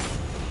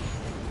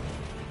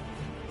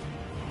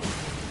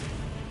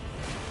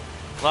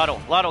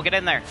 Luddle, get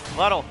in there.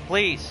 Luddle,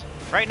 please.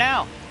 Right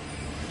now.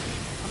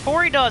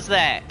 Before he does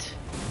that.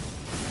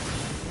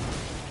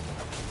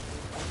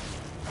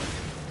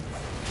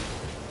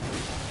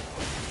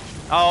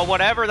 Oh,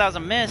 whatever. That was a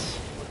miss.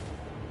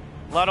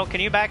 Luddle,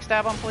 can you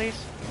backstab him, please?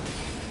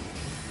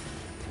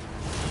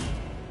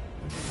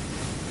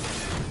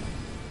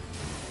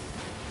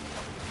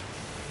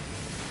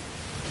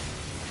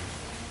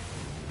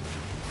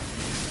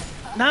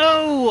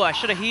 No! I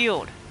should have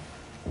healed.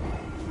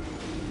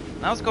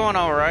 That was going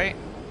alright.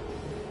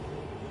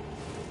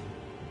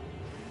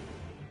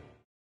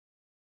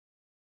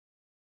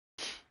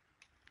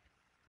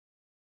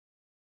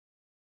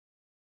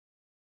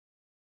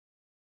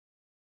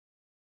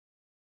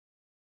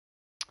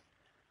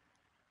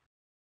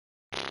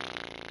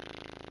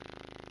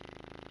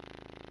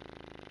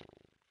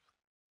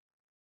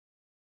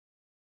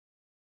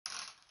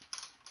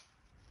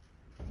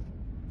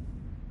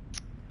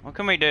 What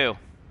can we do?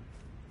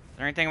 Is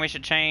there anything we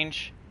should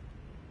change?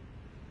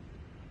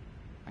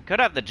 I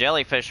could have the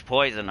jellyfish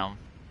poison them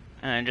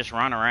and then just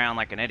run around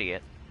like an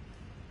idiot.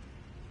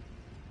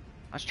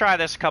 Let's try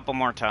this a couple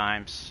more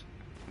times.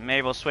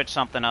 Maybe we'll switch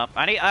something up.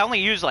 I only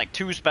use like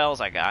 2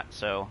 spells I got,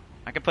 so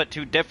I could put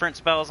 2 different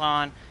spells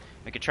on.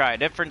 We could try a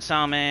different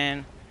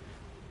summon.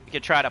 We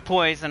could try to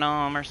poison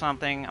them or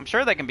something. I'm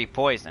sure they can be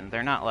poisoned.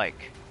 They're not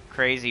like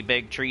crazy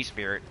big tree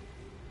spirit,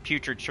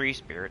 putrid tree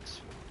spirits.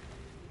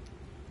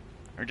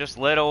 They're just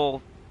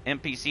little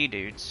NPC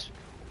dudes.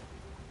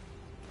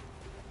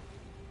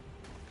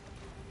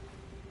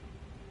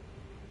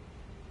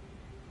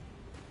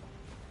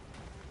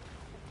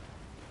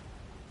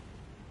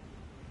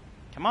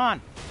 Come on.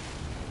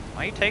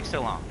 Why you take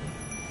so long?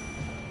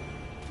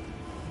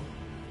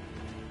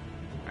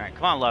 Alright,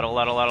 come on,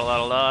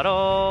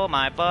 Luddle,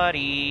 my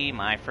buddy,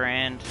 my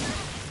friend.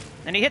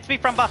 And he hits me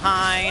from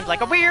behind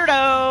like a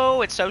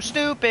weirdo. It's so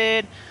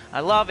stupid. I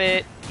love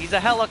it. He's a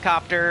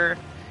helicopter.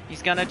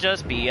 He's gonna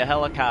just be a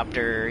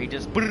helicopter. He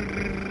just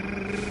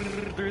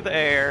through the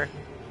air.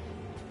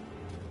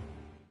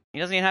 He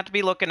doesn't even have to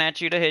be looking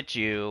at you to hit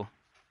you.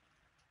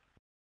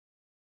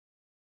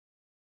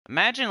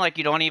 Imagine, like,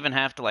 you don't even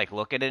have to, like,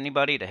 look at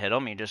anybody to hit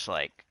them. You just,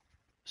 like,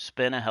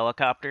 spin a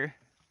helicopter.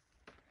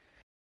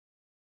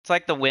 It's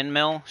like the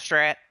windmill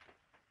strat.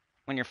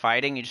 When you're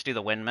fighting, you just do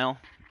the windmill.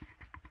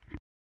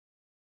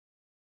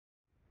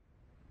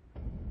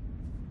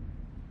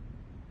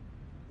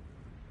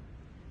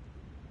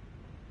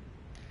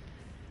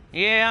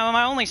 Yeah,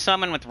 my only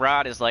summon with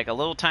Rod is, like, a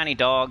little tiny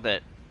dog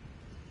that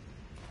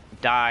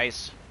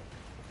dies.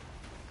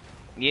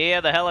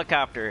 Yeah, the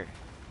helicopter.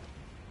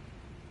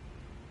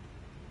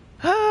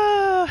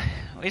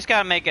 We just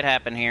gotta make it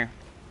happen here.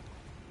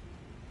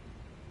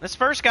 This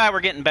first guy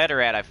we're getting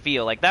better at, I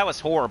feel. Like, that was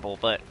horrible,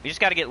 but we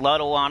just gotta get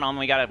Luddle on him.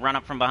 We gotta run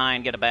up from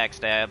behind, get a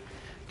backstab.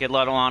 Get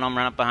Luddle on him,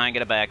 run up behind,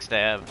 get a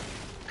backstab.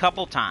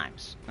 Couple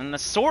times. And the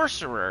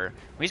Sorcerer,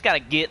 we just gotta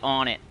get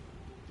on it.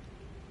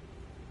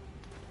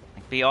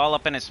 Like, be all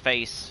up in his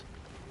face.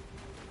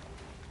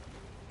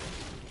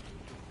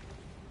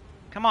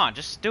 Come on,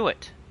 just do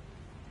it.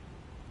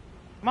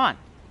 Come on.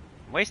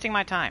 I'm wasting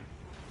my time.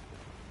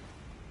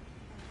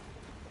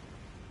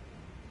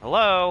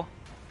 Hello?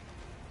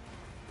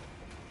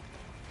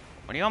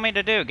 What do you want me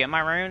to do? Get my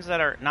runes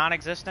that are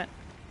non-existent?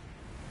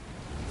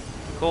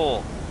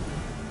 Cool.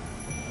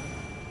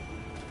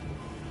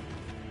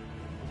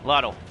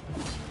 Luddle.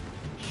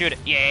 Shoot it.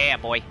 Yeah,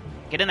 boy.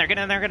 Get in there, get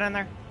in there, get in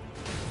there.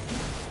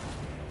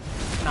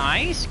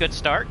 Nice. Good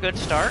start, good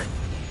start.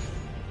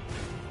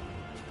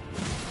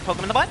 Poke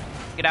him in the butt.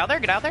 Get out there,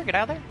 get out there, get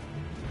out there.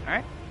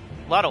 Alright.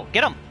 Luddle,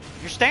 get him.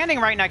 You're standing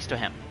right next to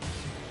him.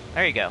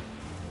 There you go.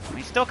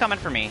 He's still coming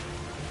for me.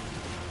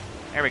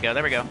 There we go,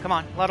 there we go. Come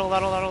on. Luddle,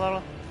 Luddle, Luddle,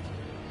 Luddle.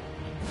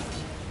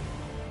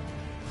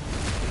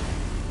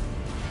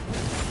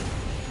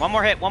 One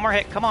more hit, one more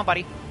hit. Come on,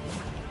 buddy.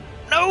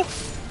 No!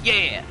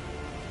 Yeah!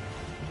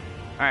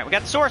 Alright, we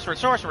got the Sorcerer,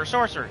 Sorcerer,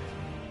 Sorcerer.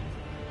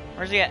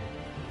 Where's he at?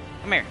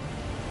 Come here.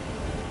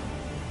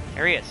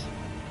 There he is.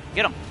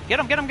 Get him, get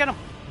him, get him, get him.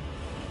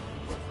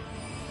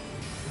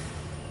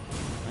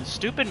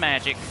 Stupid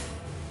magic.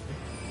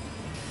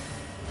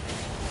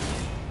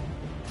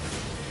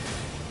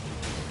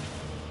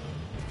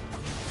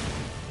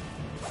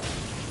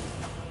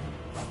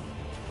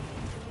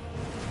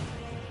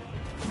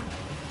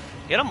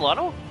 Get him,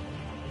 Luddle.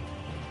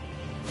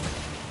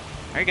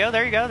 There you go,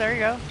 there you go, there you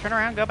go. Turn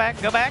around, go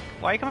back, go back.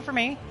 Why are you coming for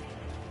me?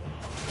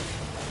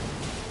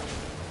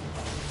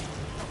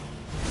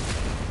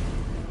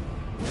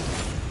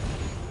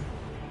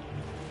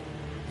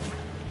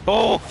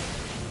 Oh!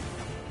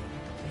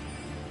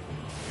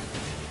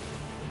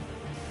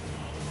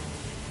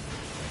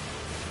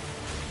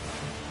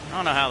 I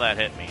don't know how that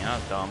hit me. That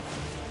was dumb.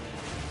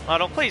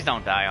 Luddle, please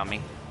don't die on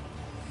me.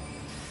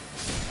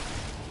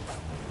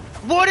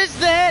 What is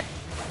that?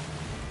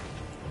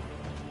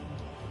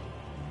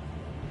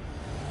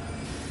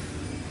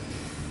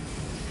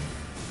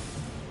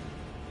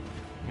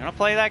 You wanna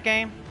play that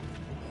game?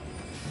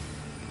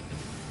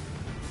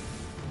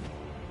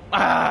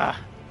 Ah!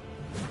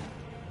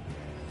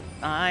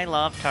 I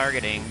love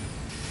targeting.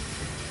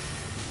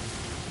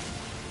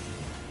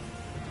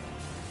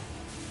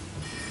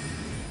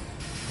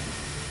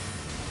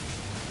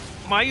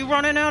 Why are you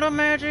running out of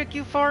magic,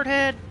 you fart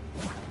head?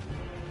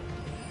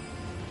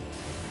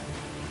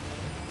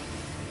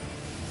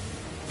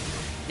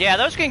 Yeah,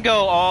 those can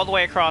go all the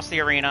way across the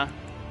arena,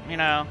 you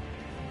know.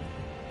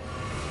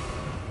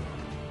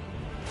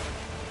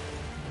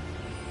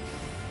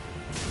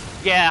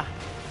 Yeah.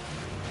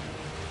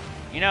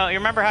 You know, you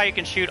remember how you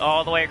can shoot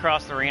all the way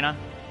across the arena?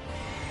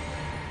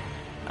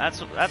 That's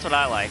what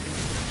I like.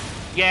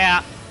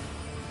 Yeah.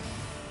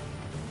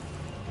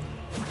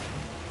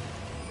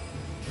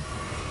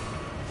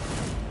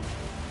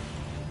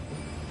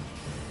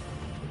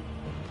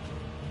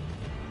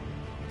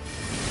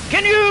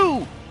 Can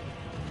you?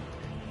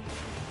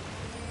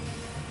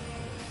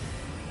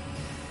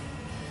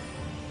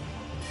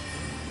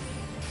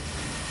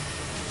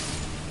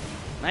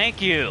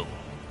 Thank you.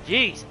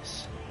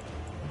 Jesus.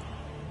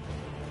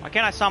 Why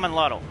can't I summon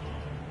Luddle?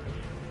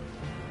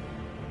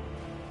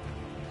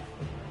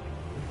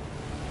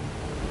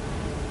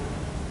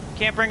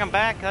 Can't bring him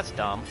back? That's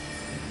dumb.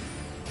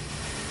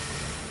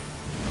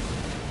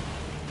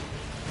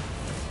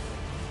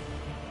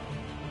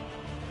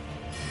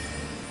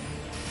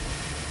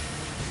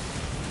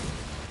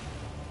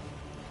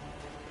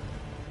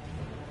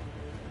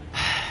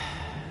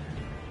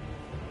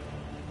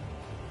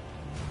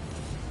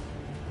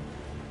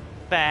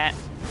 Fat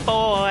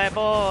boy,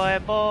 boy,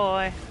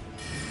 boy.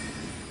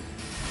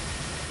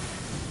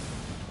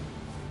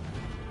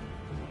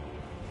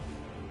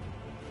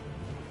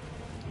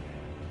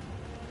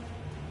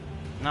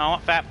 No, I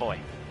want fat boy.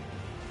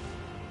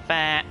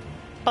 Fat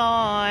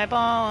boy,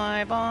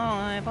 boy,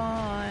 boy,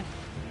 boy.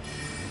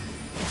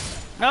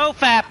 No,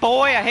 fat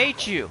boy, I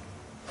hate you.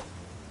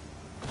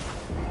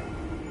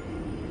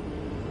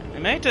 We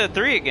made it to the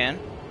 3 again.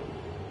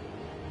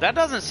 That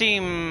doesn't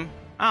seem...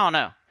 I don't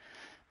know.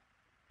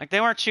 Like, they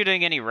weren't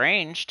shooting any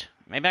ranged.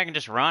 Maybe I can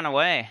just run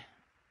away.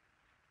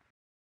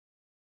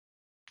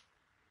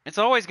 It's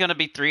always going to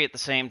be 3 at the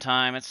same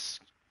time.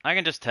 I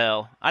can just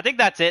tell. I think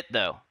that's it,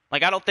 though.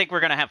 Like, I don't think we're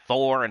going to have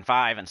 4 and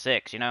 5 and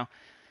 6, you know?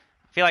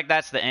 I feel like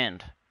that's the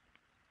end.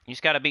 You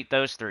just got to beat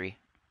those 3.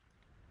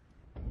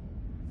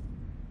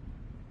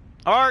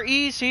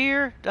 RE's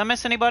here. Did I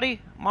miss anybody?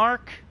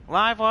 Mark,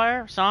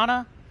 Livewire,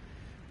 Sana.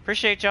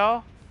 Appreciate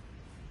y'all.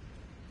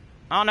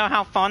 I don't know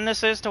how fun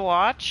this is to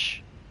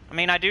watch. I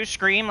mean, I do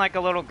scream like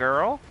a little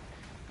girl,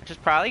 which is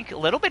probably a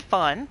little bit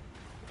fun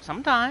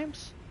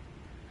sometimes.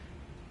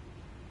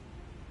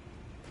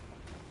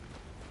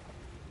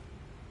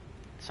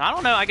 So I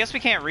don't know. I guess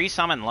we can't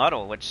resummon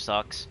Luddle, which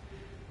sucks.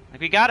 Like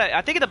we gotta,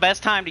 I think the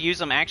best time to use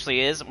them actually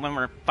is when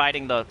we're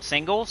fighting the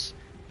singles,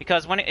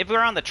 because if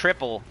we're on the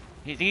triple,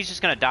 he's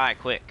just gonna die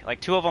quick.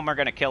 Like 2 of them are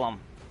gonna kill him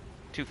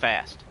too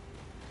fast.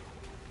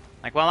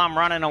 Like while I'm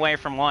running away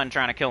from one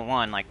trying to kill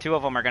one, like 2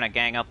 of them are gonna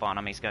gang up on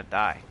him, he's gonna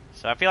die.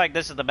 So I feel like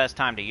this is the best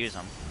time to use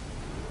them.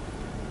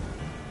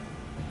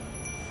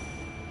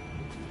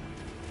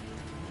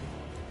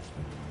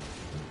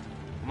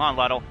 Come on,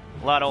 Luddle.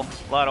 Luddle.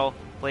 Luddle.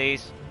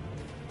 Please.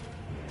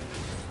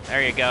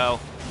 There you go.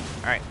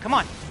 Alright, come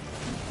on.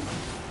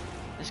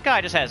 This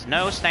guy just has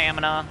no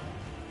stamina.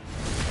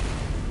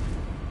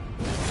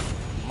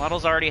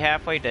 Luddle's already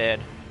halfway dead.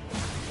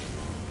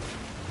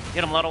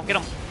 Get him, Luddle. Get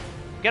him.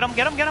 Get him,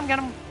 get him, get him, get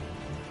him.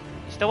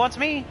 He still wants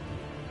me.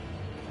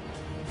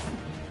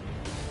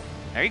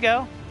 There you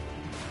go.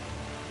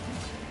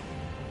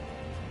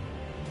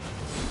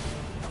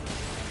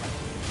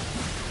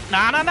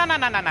 Nah, nah, nah, nah,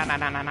 nah, nah, nah,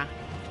 nah, nah, nah.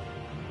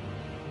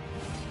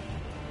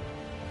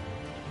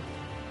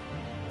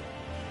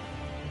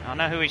 I don't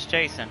know who he's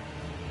chasing.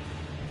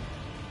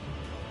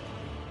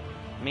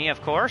 Me,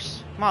 of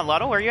course. Come on,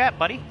 Luddle, where you at,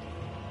 buddy?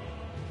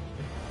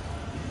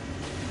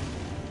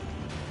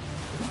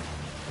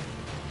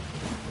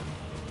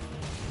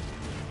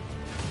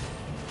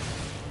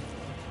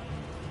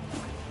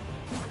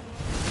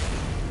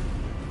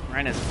 We're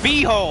in his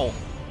B-hole!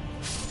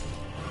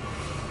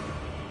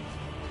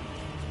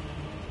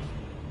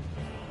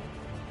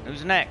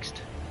 Who's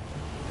next?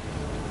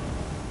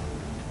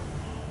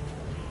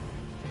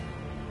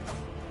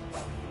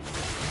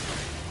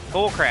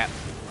 Bull crap.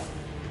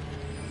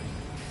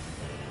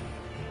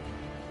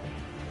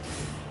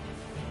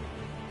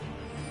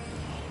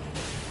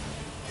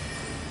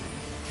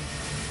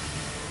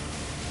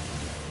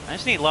 I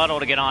just need Luddle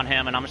to get on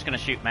him, and I'm just gonna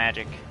shoot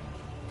magic.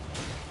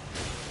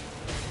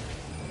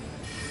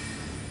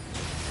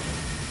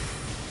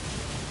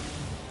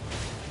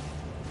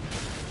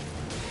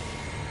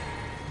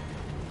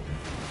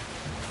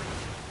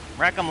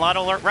 Wreck him,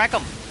 Luddle, wreck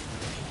him!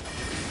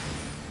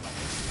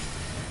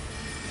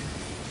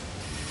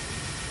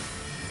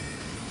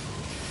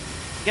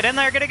 Get in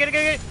there, get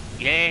it!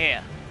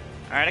 Yeah!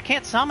 Alright, I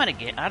can't summon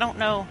again. I don't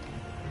know.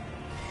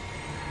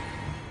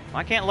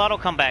 Why can't Luddle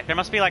come back? There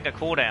must be like a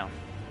cooldown.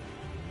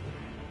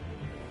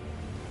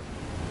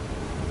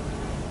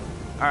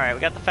 Alright,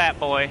 we got the fat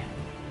boy.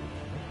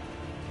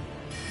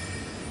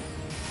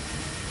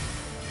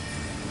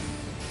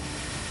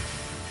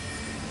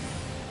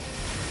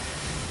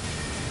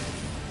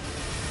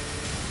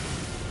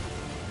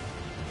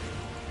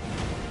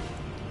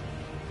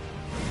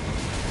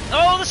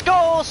 Oh, the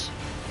skulls!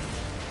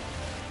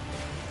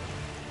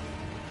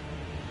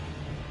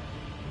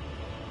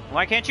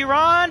 Why can't you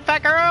run,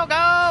 fat girl?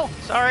 Go!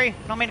 Sorry,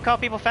 don't mean to call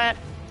people fat.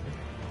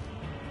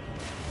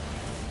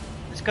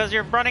 It's because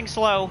you're running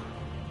slow,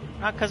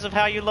 not because of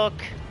how you look.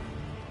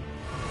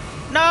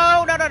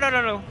 No, no, no, no,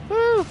 no, no.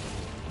 Woo!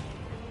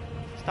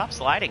 Stop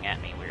sliding at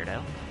me,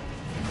 weirdo.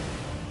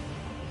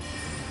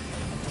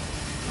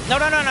 No,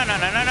 no, no, no, no,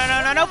 no, no, no,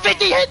 no, no, no!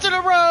 50 hits in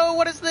a row!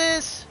 What is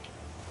this?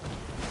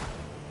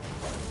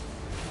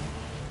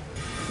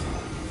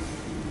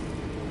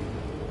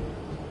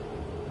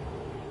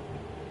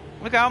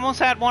 Look, I almost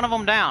had one of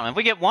them down. If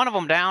we get one of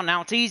them down, now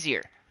it's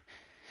easier.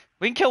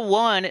 We can kill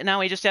one, and now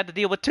we just have to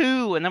deal with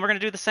 2, and then we're going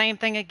to do the same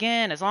thing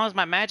again. As long as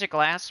my magic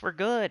lasts, we're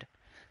good.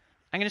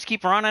 I can just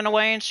keep running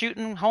away and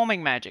shooting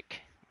homing magic.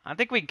 I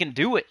think we can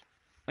do it.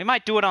 We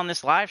might do it on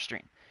this live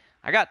stream.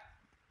 I got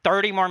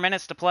 30 more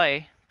minutes to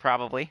play,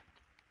 probably.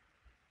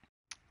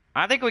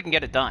 I think we can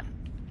get it done.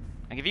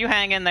 Like, if you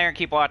hang in there and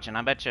keep watching,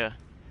 I bet you...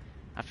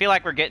 I feel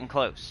like we're getting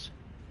close.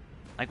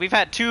 Like, we've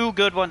had 2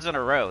 good ones in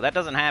a row. That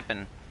doesn't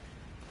happen.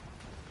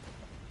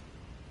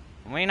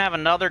 When we have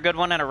another good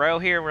one in a row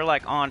here, we're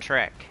like on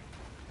track.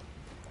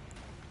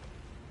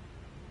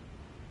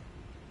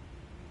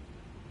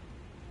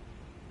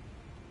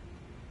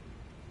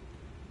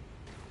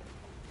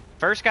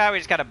 First guy, we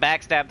just gotta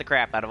backstab the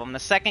crap out of him. The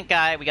second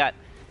guy,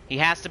 he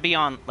has to be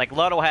on, like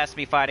Luddle has to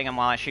be fighting him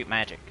while I shoot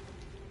magic.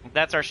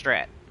 That's our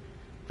strat.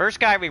 First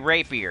guy, we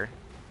rapier.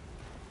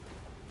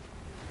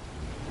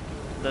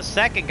 The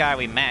second guy,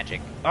 we magic.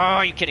 Oh,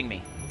 are you kidding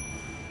me?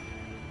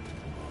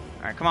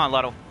 Alright, come on,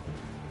 Luddle.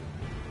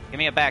 Give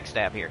me a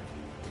backstab here.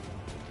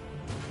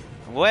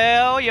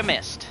 Well, you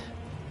missed.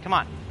 Come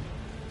on.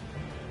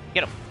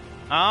 Get him.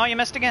 Oh, you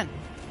missed again.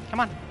 Come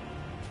on.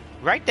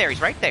 Right there.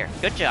 He's right there.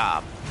 Good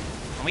job.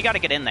 And we got to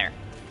get in there.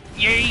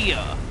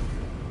 Yeah.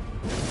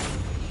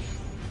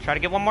 Try to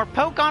get one more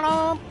poke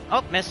on him.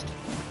 Oh, missed.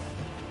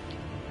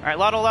 All right,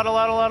 Luddle, Luddle,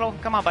 Luddle, Luddle.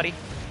 Come on, buddy.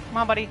 Come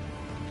on, buddy.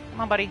 Come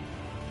on, buddy.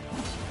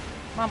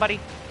 Come on, buddy.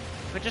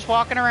 We're just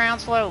walking around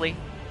slowly.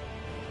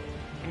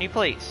 Can you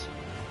please?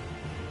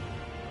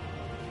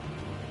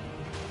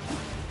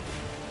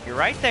 You're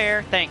right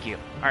there. Thank you.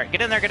 All right,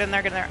 get in there, get in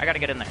there, get in there. I got to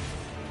get in there.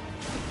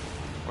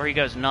 Where he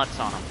goes nuts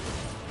on him.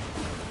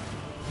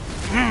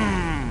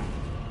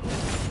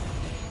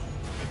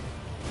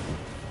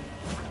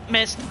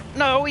 Missed.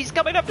 No, he's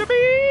coming up to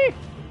me.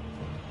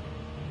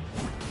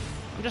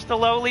 I'm just a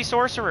lowly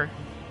sorcerer.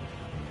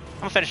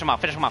 I'm gonna finish him off,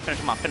 finish him off, finish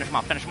him off, finish him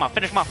off, finish him off,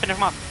 finish him off, finish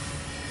him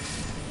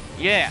off.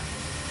 Yeah.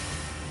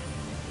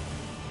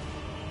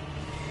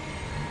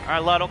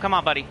 Alright, Luddle, come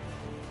on, buddy.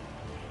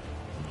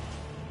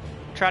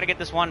 Try to get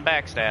this one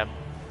backstab.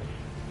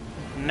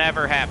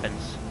 Never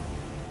happens.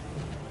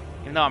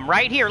 Even though I'm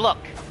right here, look.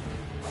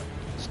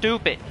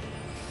 Stupid.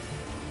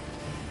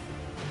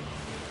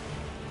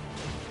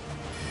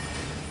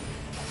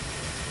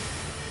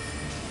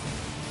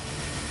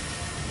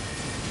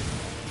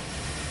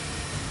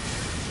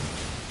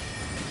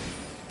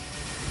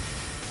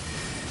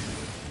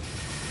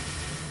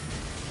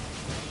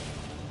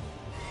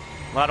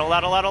 Luddle,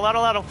 Luddle, Luddle,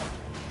 Luddle, Luddle.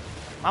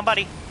 Come on,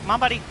 buddy. Come on,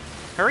 buddy.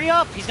 Hurry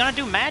up. He's gonna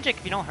do magic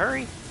if you don't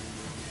hurry.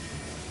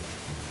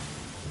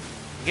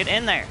 Get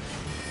in there.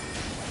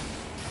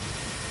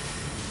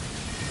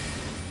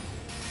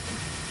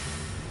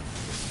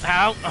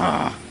 Ow.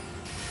 Ugh.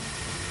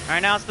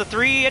 Alright, now it's the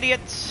 3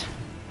 idiots.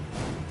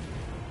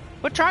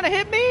 Quit trying to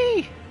hit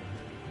me.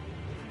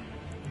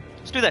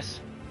 Let's do this.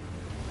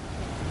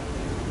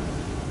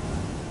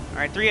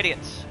 Alright, 3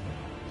 idiots.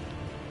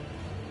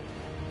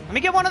 Let me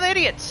get one of the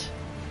idiots.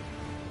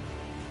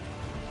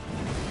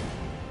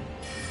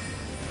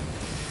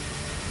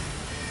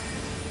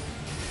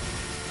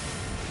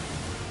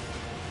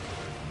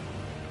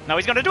 No,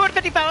 he's gonna do it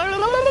 55.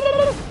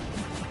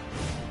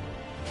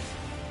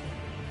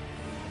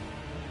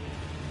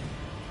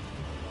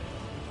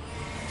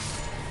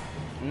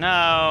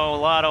 No,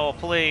 Lotto,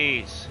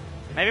 please.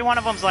 Maybe one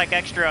of them's like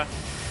extra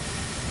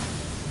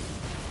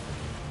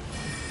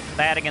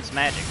bad against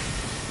magic.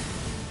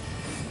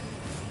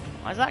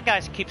 Why does that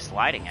guy keep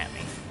sliding at me?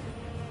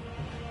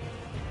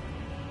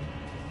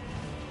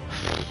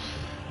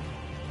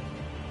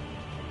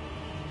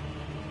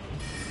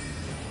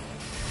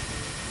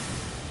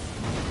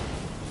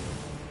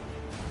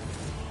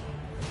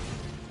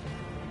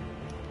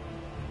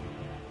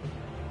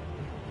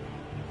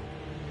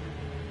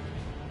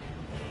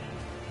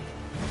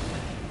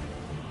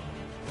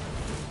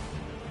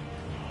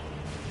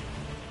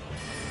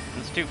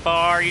 It's too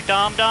far, you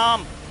dumb.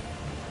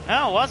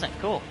 No, it wasn't.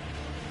 Cool.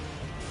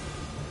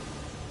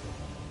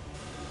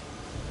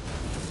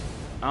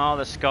 Oh,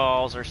 the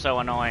skulls are so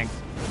annoying.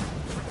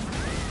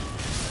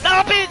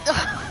 Stop it!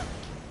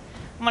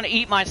 I'm gonna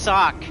eat my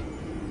sock.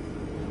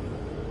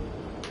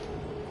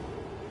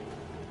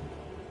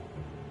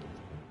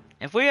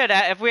 If we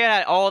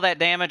had all that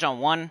damage on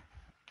one,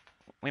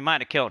 we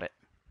might have killed it.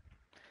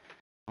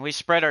 We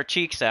spread our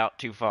cheeks out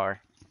too far.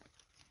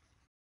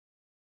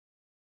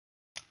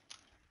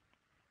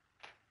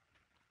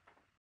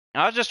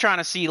 I was just trying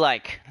to see,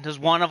 like, does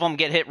one of them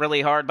get hit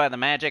really hard by the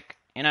magic?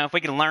 You know, if we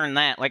can learn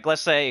that. Like,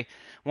 let's say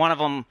one of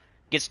them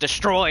gets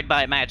destroyed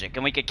by magic,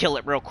 and we could kill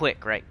it real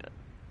quick, right?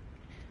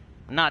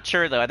 I'm not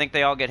sure, though. I think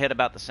they all get hit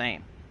about the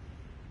same.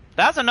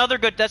 That's another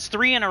good... That's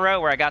 3 in a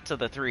row where I got to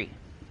the 3.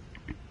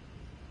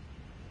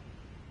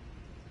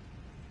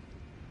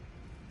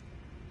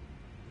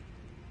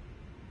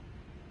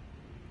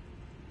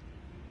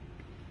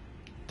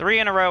 Three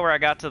in a row where I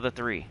got to the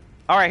 3.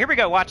 Alright, here we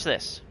go. Watch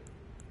this.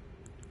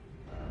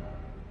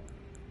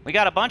 We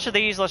got a bunch of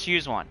these. Let's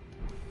use one.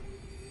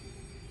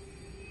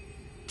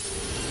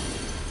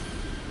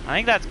 I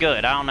think that's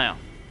good. I don't know.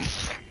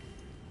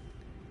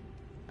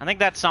 I think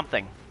that's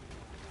something.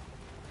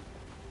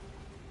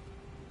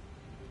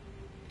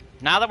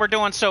 Now that we're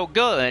doing so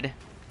good,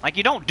 like,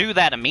 you don't do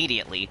that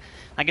immediately.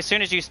 Like, as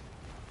soon as you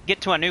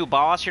get to a new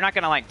boss, you're not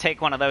gonna, like, take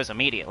one of those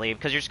immediately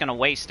because you're just gonna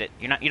waste it.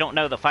 You don't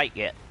know the fight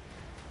yet.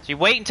 So you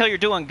wait until you're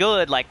doing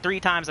good, like, 3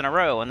 times in a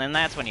row, and then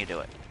that's when you do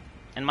it.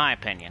 In my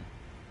opinion.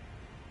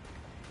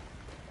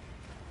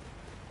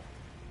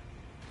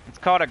 It's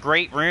called a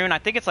Great Rune. I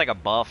think it's like a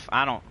buff.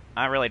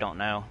 I really don't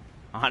know,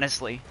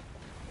 honestly.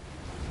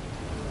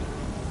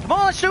 Come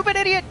on, stupid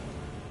idiot!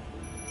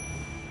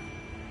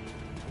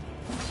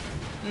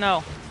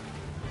 No.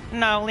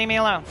 No, leave me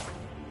alone.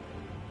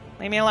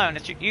 Leave me alone.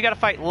 You gotta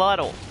fight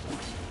Luddle.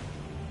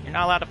 You're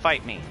not allowed to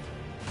fight me.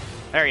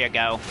 There you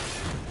go.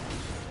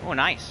 Oh,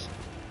 nice.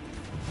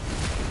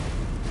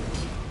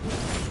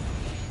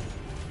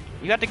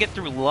 You got to get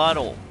through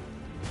Luddle.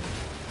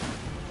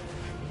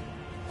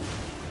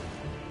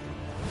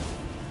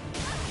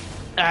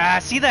 Ah,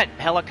 see that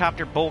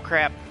helicopter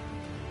bullcrap?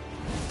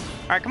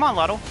 Alright, come on,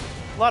 Luddle.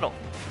 Luddle.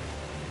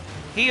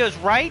 He is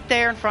right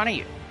there in front of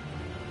you.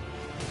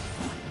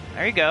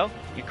 There you go,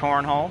 you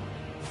cornhole.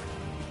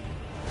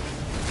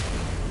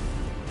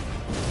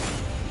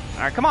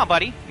 Alright, come on,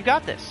 buddy. You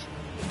got this.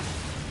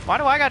 Why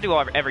do I gotta do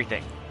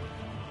everything?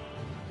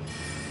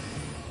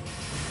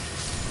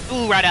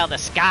 Ooh, right out of the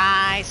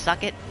sky.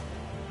 Suck it.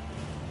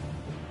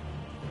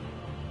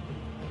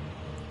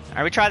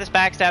 Alright, we try this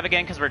backstab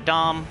again because we're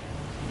dumb.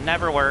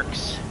 Never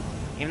works.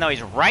 Even though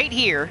he's right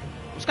here,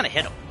 I'm just gonna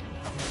hit him.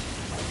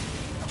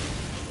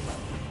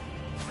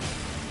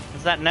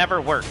 Because that never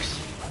works.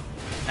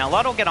 Now,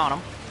 Luddle, get on him.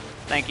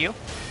 Thank you.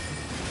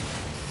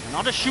 And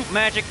I'll just shoot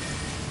magic.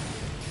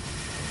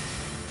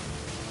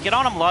 Get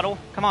on him, Luddle.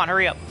 Come on,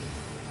 hurry up.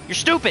 You're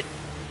stupid.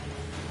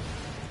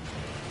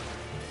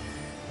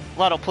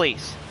 Luddle,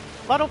 please.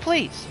 Luddle,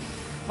 please.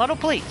 Luddle,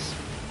 please.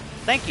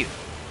 Thank you.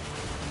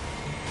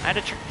 I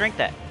had to drink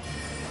that.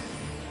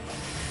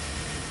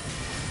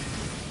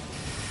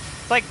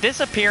 It's like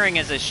disappearing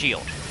is his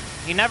shield.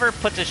 He never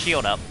puts his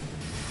shield up,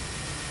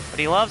 but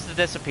he loves to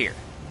disappear.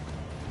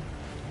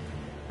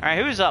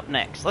 Alright, who's up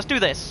next? Let's do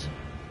this.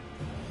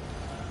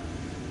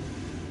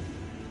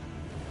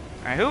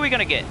 Alright, who are we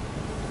gonna get?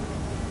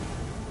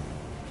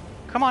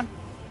 Come on.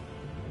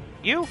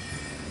 You?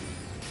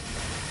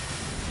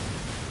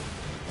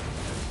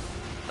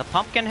 The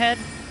pumpkin head?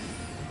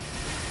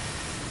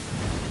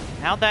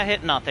 How'd that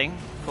hit nothing?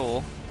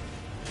 Cool.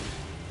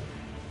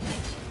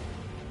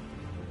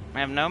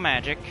 I have no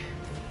magic.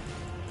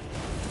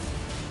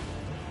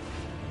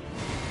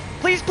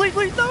 Please, please,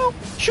 please, no!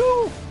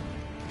 Shoo!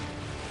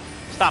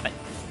 Stop it.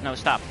 No,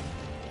 stop.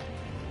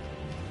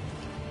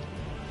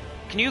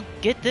 Can you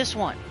get this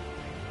one?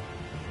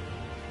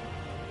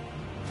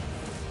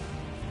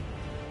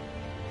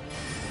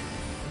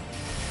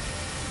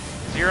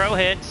 Zero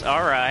hits.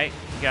 Alright.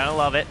 Gotta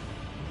love it.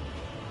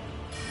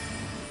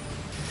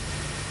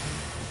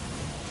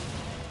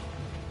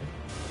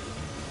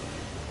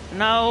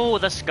 No,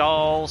 the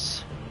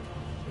skulls.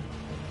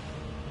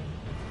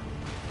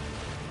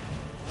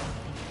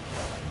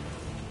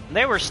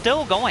 They were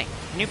still going.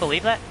 Can you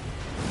believe that?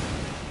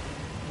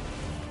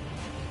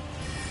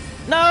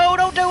 No,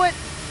 don't do it!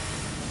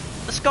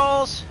 The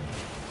skulls.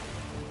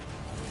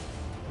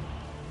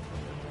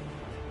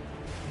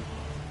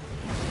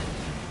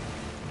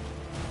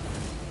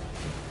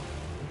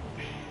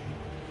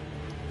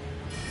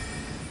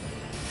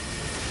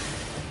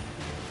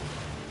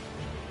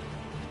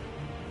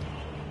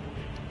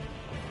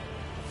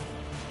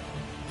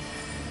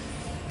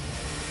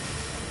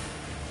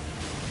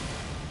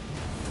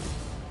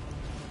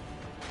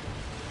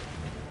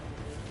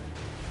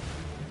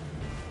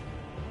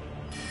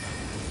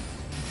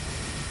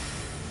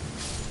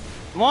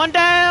 One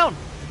down!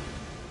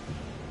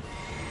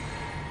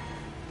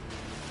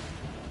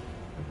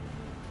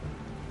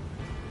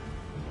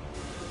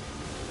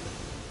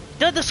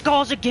 Did the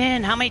skulls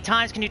again! How many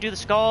times can you do the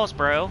skulls,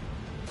 bro?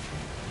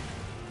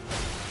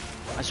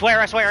 I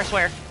swear, I swear, I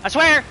swear. I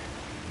swear!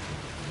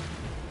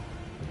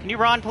 Can you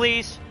run,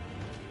 please?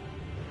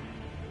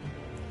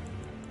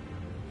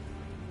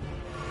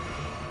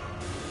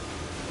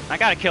 I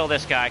gotta kill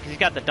this guy, because he's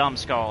got the dumb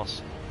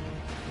skulls.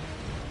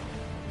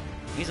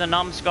 He's a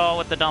numbskull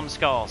with the dumb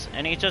skulls,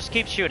 and he just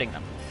keeps shooting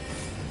them.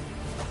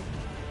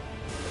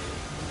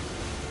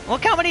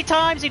 Look how many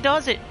times he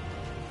does it!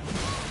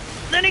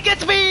 Then he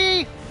gets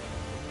me!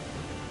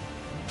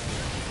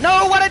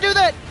 No, why'd I do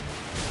that?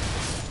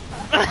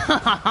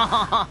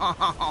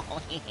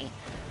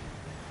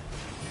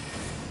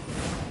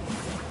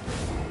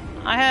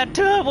 I had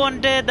two of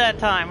one dead that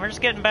time. We're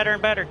just getting better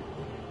and better.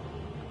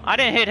 I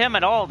didn't hit him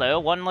at all, though.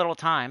 One little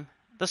time.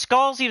 The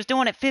skulls, he was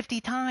doing it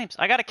 50 times.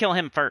 I gotta kill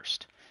him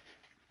first.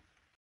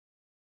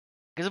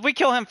 Because if we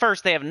kill him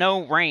first, they have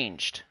no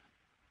ranged.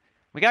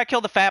 We gotta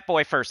kill the fat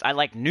boy first. I,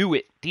 like, knew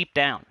it deep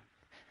down.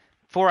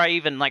 Before I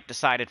even, like,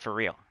 decided for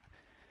real.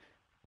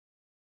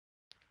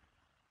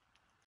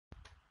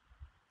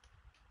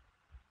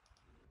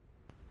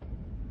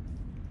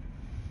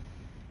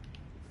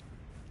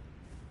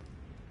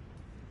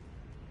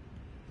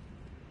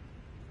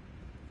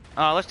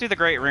 Let's do the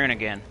Great Rune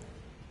again.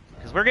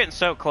 Because we're getting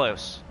so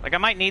close. Like, I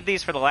might need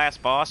these for the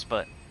last boss,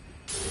 but...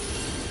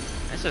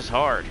 this is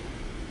hard.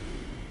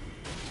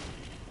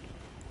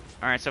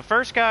 Alright, so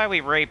first guy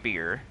we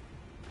rapier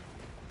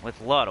with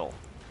Luddle.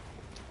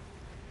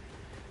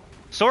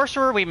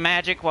 Sorcerer we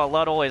magic while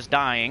Luddle is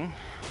dying.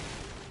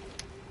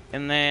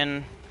 And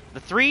then the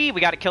 3,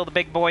 we gotta kill the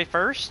big boy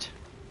first.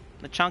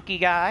 The chunky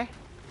guy.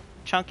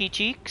 Chunky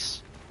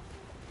cheeks.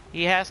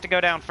 He has to go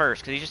down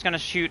first, because he's just gonna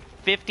shoot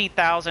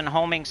 50,000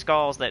 homing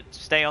skulls that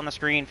stay on the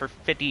screen for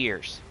 50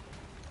 years.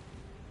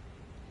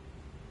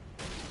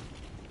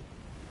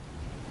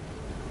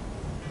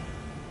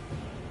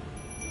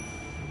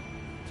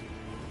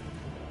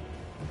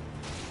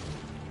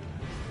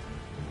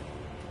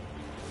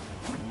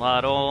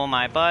 Luddle,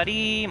 my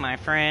buddy, my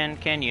friend,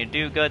 can you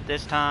do good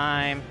this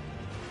time?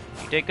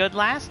 You did good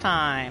last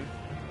time.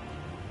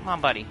 Come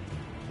on, buddy.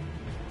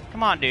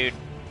 Come on, dude.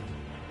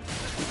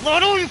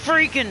 Luddle, you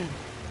freaking...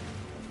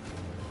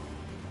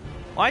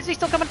 why is he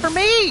still coming for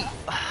me?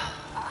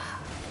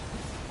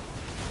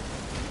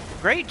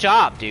 Great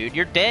job, dude.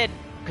 You're dead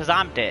because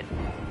I'm dead.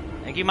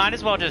 Like, you might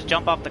as well just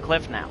jump off the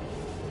cliff now.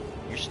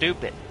 You're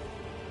stupid.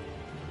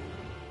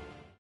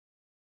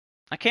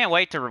 I can't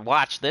wait to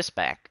watch this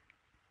back.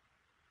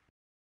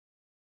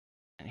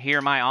 And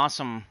hear my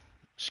awesome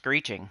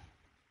screeching.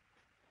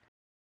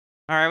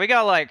 Alright, we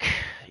got like,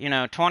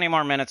 20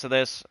 more minutes of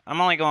this. I'm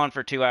only going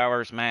for 2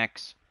 hours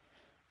max.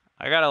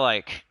 I gotta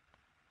like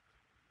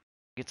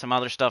get some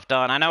other stuff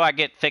done. I know I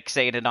get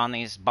fixated on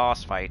these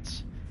boss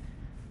fights.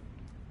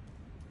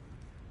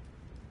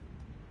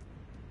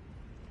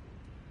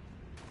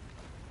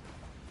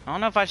 I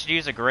don't know if I should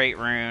use a Great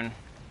Rune.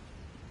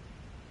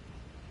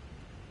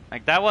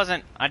 Like, that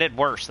wasn't... I did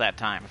worse that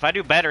time. If I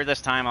do better this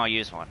time, I'll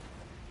use one.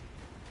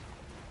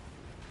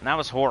 And that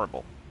was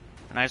horrible.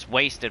 And I just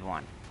wasted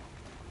one.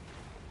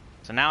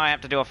 So now I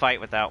have to do a fight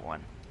without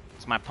one.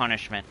 It's my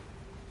punishment.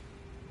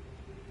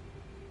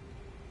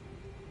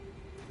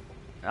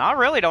 I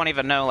really don't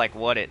even know, like,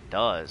 what it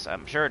does.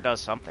 I'm sure it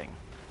does something.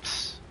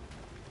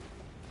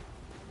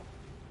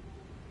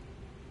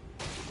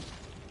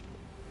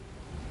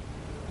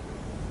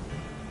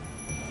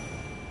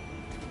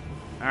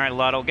 Alright,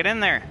 Luddle, get in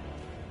there.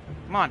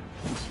 Come on.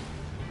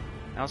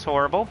 That was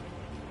horrible.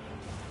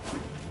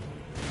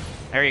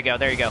 There you go,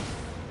 there you go.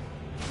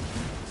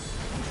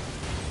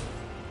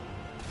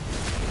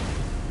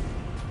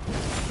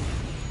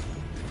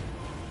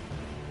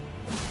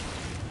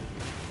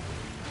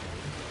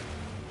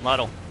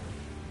 Luddle.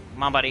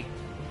 Come on, buddy.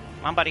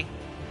 Come on, buddy.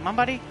 Come on,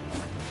 buddy.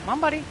 Come on,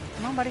 buddy.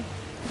 Come on, buddy.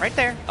 Right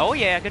there. Oh,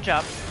 yeah, good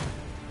job.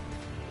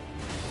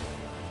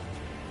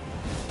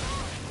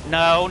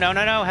 No, no,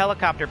 no, no.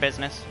 Helicopter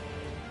business.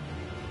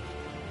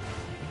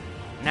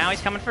 Now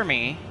he's coming for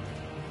me.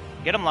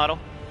 Get him, Luddle.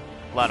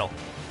 Luddle.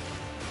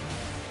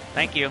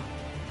 Thank you.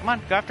 Come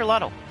on, go after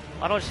Luddle.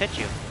 Luddle just hit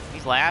you.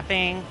 He's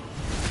laughing.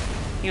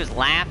 He was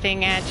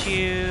laughing at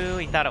you.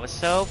 He thought it was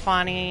so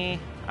funny.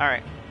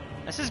 Alright.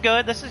 This is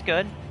good. This is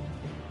good.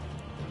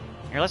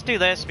 Here, let's do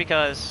this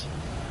because...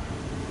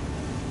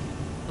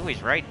 Ooh,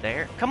 he's right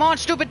there. Come on,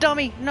 stupid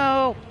dummy!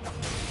 No!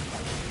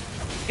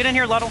 Get in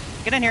here, Luddle.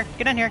 Get in here.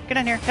 Get in here. Get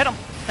in here. Hit him.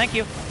 Thank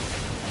you.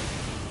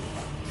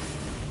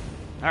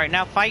 Alright,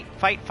 now fight,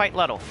 fight, fight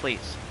Luddle,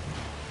 please.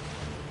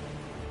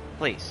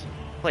 Please.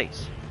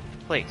 Please.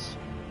 Please.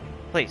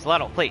 Please,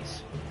 Luddle,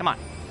 please. Come on.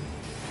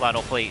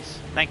 Luddle, please.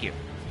 Thank you.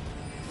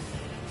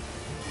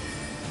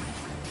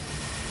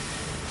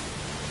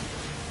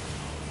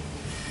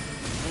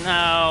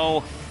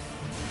 No.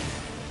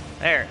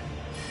 There.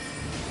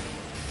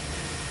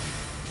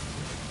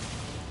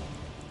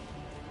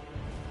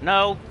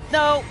 No.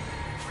 No.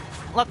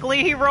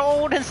 Luckily he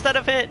rolled instead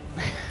of hit.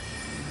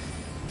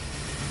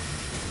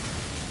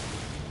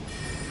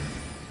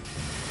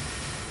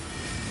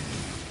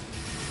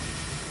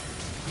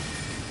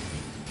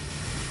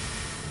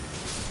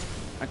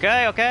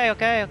 Okay, okay,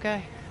 okay,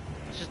 okay.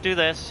 Let's just do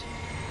this.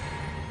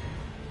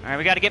 Alright,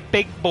 we gotta get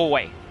Big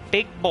Boy.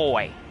 Big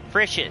Boy.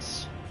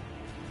 Frisch's.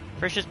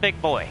 Frisch's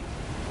Big Boy.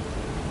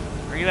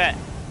 Where you at?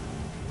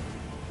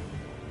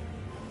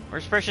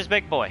 Where's Frisch's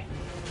Big Boy?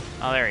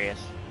 Oh, there he is.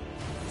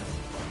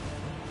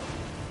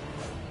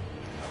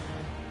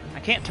 I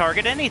can't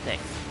target anything.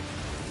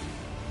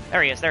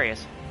 There he is, there he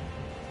is.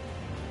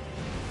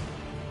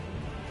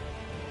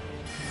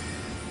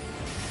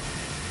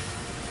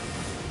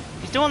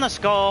 He's doing the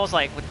skulls,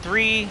 like, with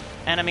 3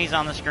 enemies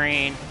on the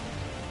screen.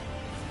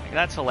 Like,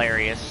 that's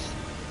hilarious.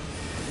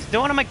 He's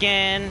doing them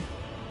again.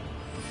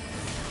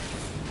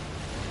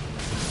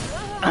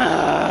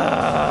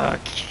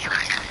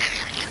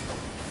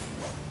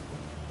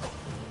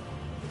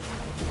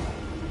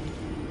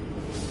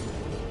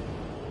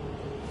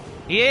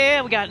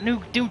 Yeah, we got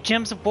new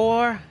Gems of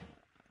War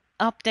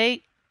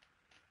update.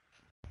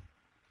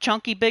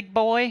 Chunky Big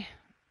Boy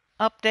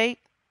update.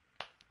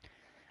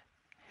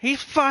 He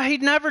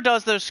never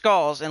does those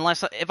skulls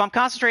unless if I'm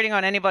concentrating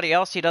on anybody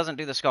else, he doesn't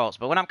do the skulls.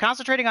 But when I'm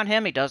concentrating on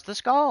him, he does the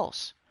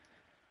skulls.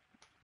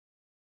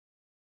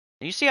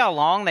 You see how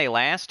long they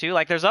last too?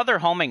 Like there's other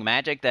homing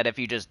magic that if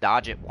you just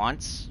dodge it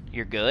once,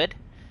 you're good.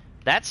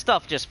 That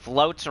stuff just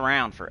floats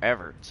around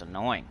forever. It's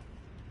annoying.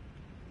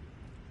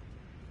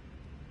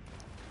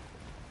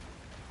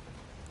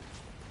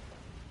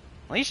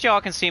 At least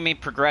y'all can see me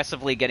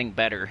progressively getting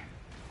better.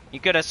 You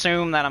could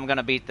assume that I'm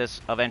gonna beat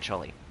this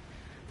eventually.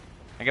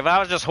 Like if I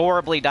was just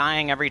horribly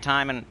dying every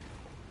time and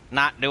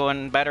not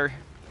doing better.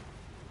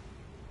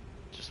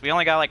 We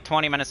only got like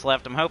 20 minutes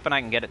left. I'm hoping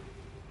I can get it.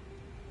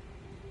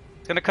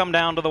 It's gonna come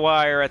down to the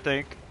wire, I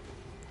think.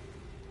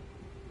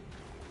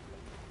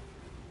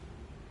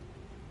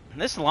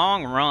 This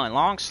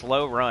long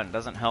slow run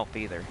doesn't help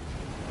either.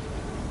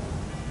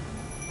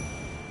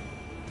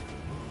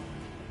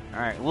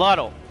 Alright,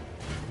 Luddle.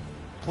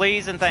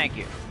 Please and thank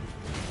you.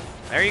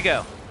 There you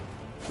go.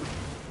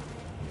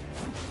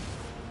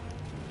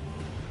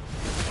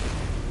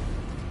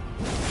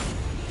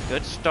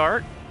 Good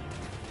start.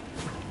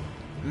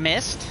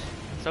 Missed.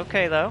 It's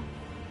okay though.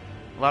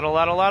 Luddle,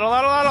 Luddle, Luddle,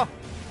 Luddle, Luddle.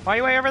 Why are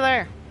you way over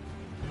there?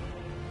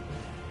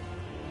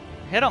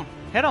 Hit him,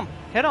 hit him,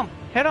 hit him,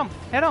 hit him,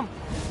 hit him.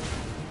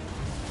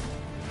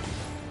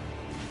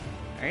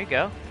 There you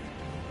go.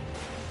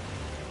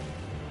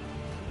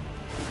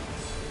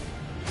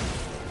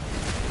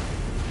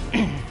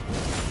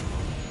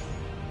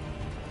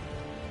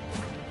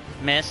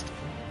 Missed.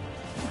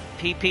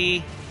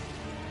 PP.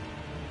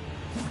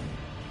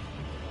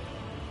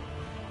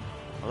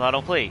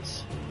 Luddle,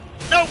 please.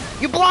 No!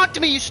 You blocked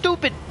me, you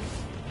stupid!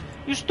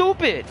 You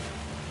stupid!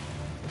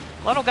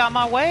 Luddle got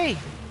my way.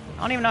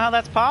 I don't even know how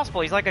that's possible.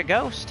 He's like a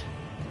ghost.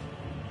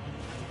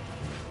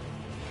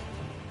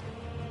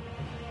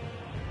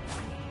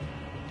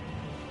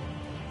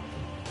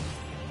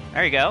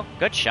 There you go.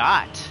 Good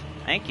shot.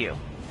 Thank you.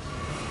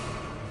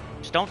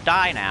 Just don't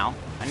die now.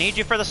 I need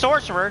you for the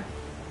sorcerer.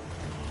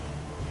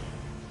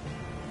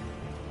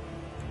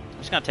 I'm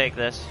just gonna take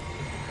this.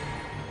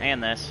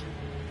 And this.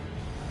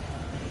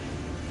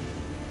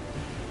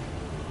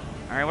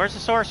 Alright, where's the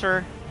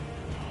sorcerer?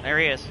 There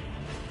he is.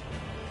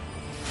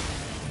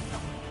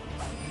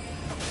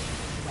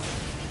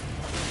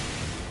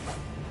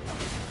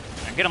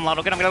 Get him,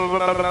 Luddle, get him, get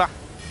him.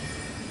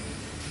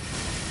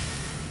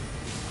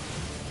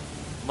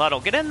 Luddle,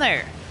 get in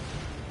there.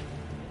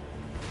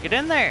 Get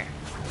in there.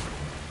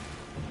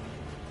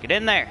 Get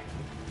in there.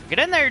 Get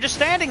in there, you're just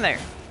standing there.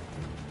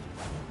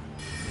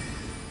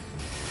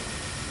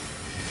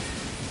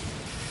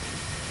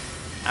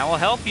 I will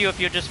help you if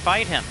you just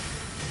fight him.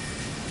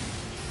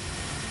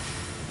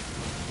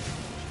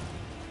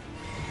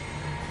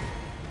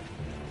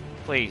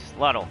 Please,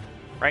 Luddle,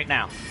 right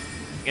now.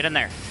 Get in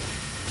there.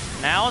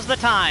 Now's the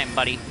time,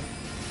 buddy.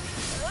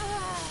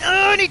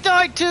 And he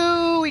died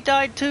too! He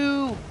died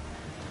too!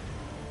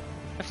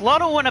 If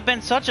Luddle wouldn't have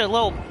been such a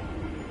little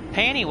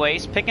panty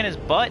waist picking his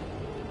butt,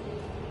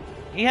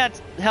 he had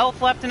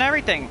health left and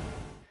everything.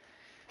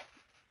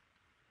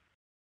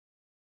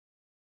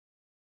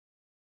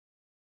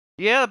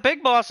 Yeah, the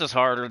big boss is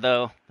harder,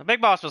 though. The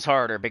big boss was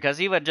harder because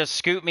he would just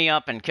scoop me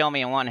up and kill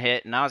me in one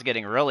hit, and I was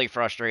getting really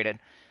frustrated.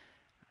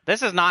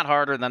 This is not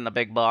harder than the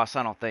big boss,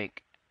 I don't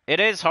think. It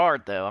is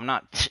hard, though. I'm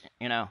not,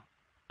 you know.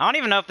 I don't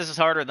even know if this is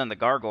harder than the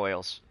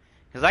gargoyles.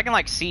 Because I can,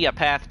 like, see a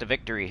path to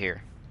victory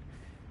here.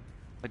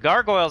 The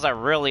gargoyles, I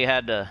really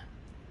had to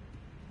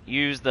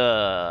use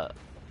the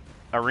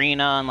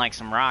arena and, like,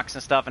 some rocks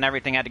and stuff, and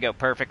everything had to go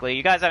perfectly.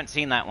 You guys haven't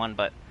seen that one,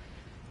 but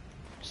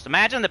just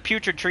imagine the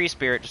putrid tree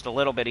spirit just a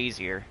little bit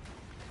easier.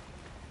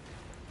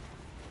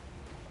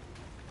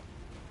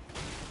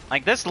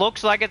 Like, this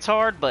looks like it's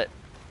hard, but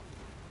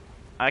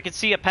I could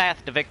see a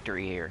path to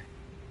victory here.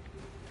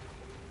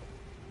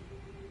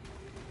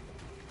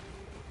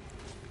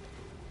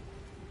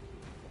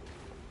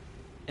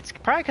 It's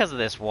probably because of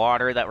this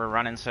water that we're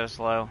running so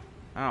slow.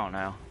 I don't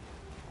know.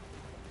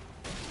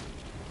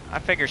 I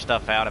figure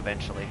stuff out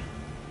eventually.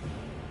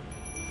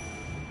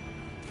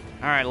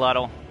 Alright,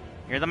 Luddle.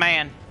 You're the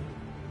man.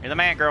 You're the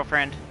man,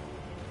 girlfriend.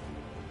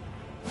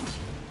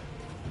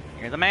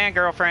 You're the man,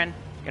 girlfriend.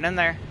 Get in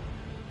there.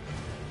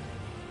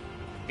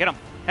 Get him.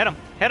 Hit him.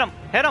 Hit him.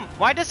 Hit him.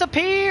 Why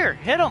disappear?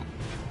 Hit him.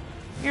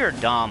 You're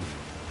dumb.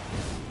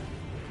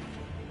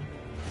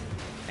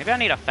 Maybe I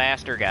need a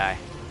faster guy.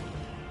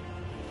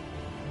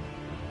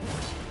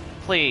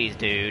 Please,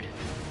 dude.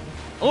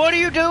 What are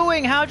you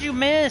doing? How'd you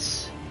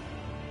miss?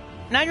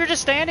 Now you're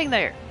just standing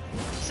there.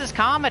 This is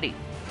comedy.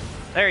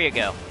 There you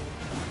go.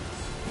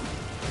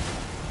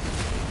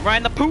 Right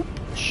in the poop.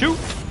 Shoot.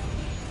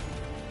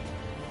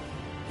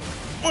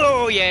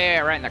 Oh, yeah.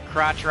 Right in the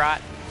crotch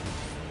rot.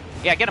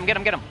 Yeah, get him, get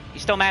him, get him.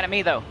 He's still mad at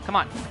me, though. Come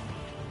on.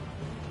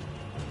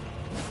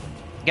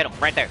 Get him.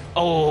 Right there.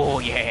 Oh,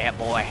 yeah,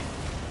 boy.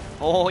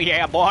 Oh,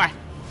 yeah, boy.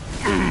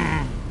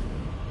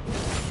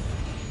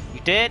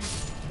 You did?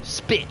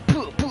 Spit.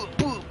 Poo, poo,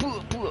 poo,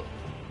 poo, poo.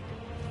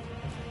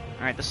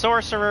 Alright, the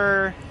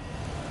sorcerer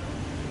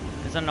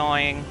is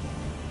annoying.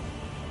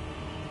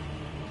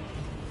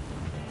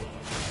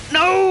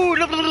 No!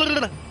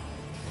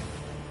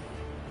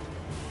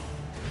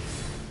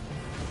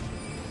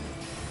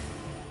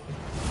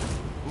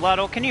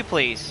 Luddle, can you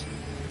please?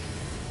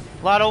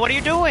 Luddle, what are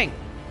you doing?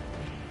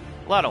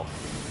 Luddle,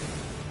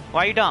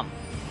 why are you dumb?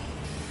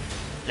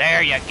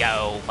 There you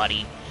go,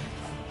 buddy.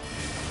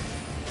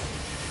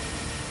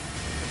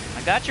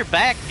 I got your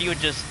back if you would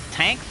just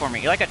tank for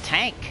me. You're like a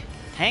tank.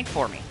 Tank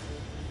for me.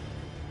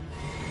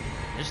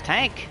 Just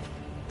tank.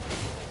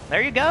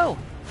 There you go.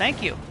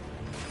 Thank you.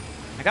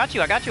 I got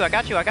you, I got you, I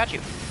got you, I got you.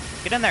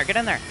 Get in there, get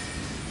in there.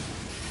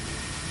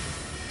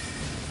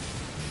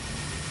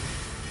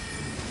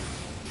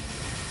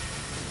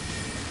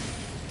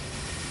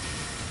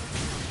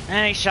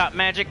 And he shot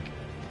magic.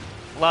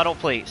 Luddle,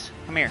 please.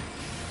 Come here.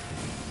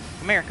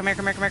 Come here, come here,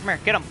 come here, come here, come here.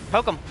 Get him.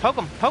 Poke him, poke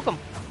him, poke him.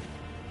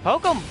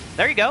 Poke him.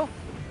 There you go.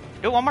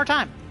 Do it one more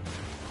time.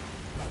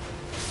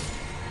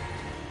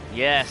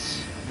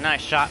 Yes.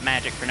 Nice shot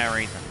magic for no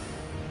reason.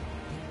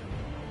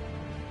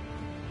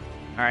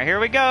 Alright, here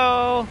we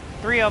go.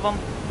 3 of them.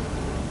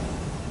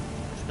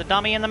 It's the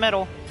dummy in the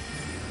middle.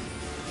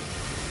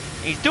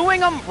 He's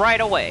doing them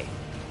right away.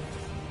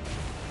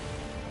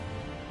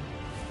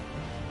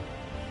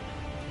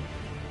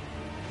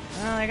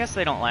 Well, I guess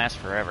they don't last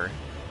forever.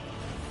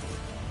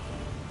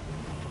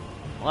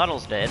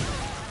 Luddle's dead.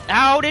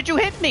 How did you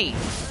hit me?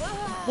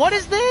 What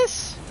is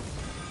this?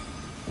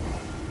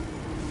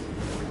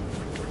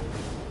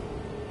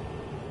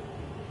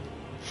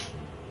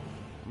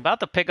 I'm about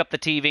to pick up the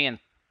TV and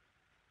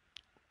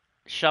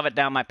shove it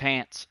down my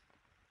pants.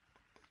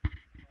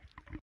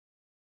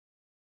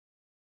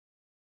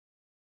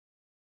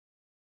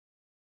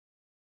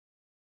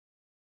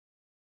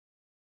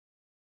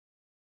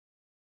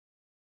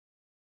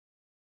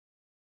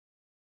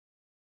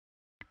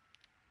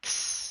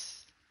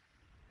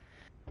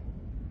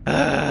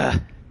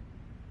 Ugh.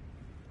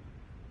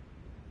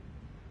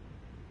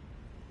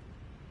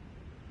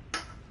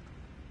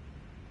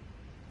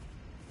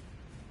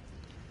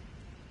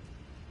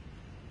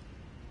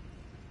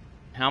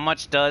 How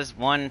much does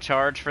one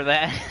charge for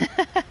that?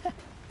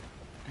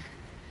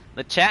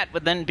 the chat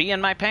would then be in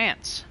my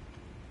pants.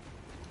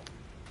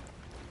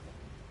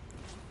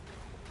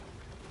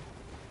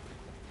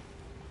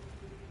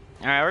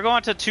 Alright, we're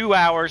going to 2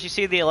 hours. You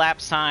see the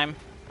elapsed time.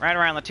 Right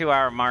around the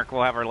 2-hour mark,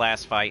 we'll have our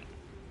last fight.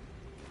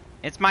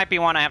 It might be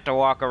one I have to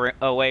walk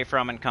away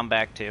from and come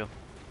back to.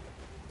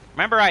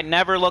 Remember, I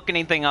never look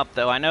anything up,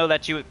 though. I know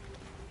that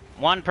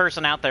one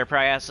person out there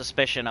probably has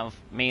suspicion of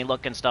me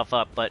looking stuff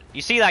up, but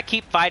you see, I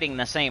keep fighting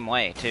the same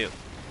way, too.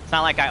 It's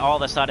not like I all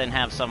of a sudden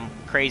have some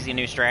crazy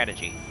new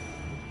strategy.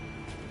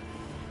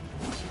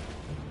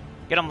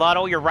 Get him,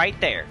 Lotto. You're right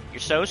there. You're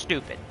so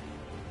stupid.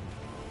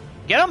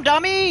 Get him,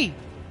 dummy!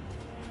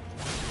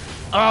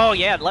 Oh,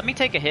 yeah. Let me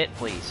take a hit,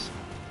 please.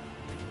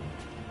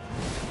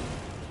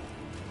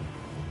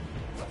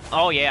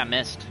 Oh, yeah. I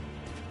missed.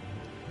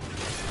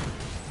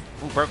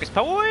 Ooh, broke his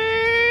power.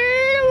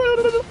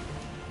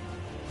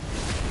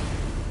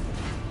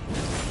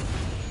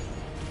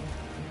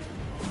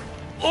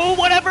 Oh,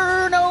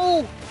 whatever!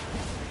 No!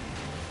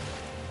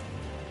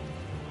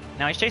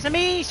 Now he's chasing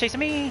me! He's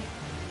chasing me!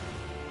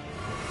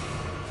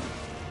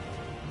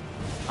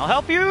 I'll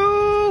help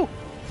you!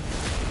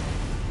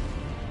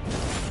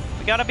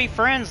 We gotta be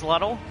friends,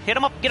 Luddle. Hit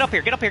him up! Get up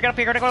here! Get up here! Get up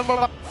here! Get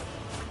up!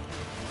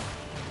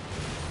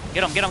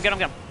 Get him! Get him! Get him!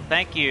 Get him!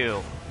 Thank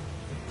you.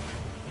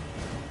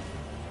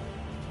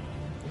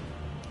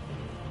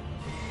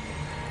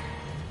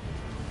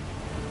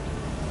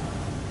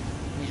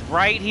 He's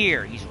right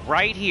here. He's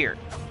right here.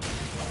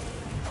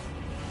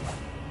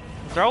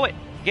 Throw it.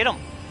 Get him.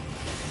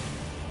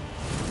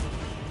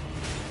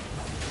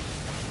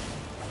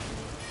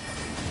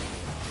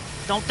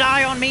 Don't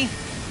die on me.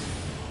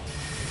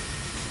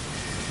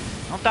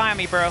 Don't die on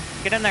me, bro.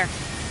 Get in there.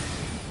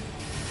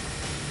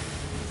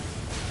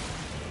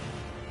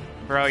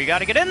 Bro, you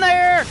gotta get in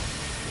there!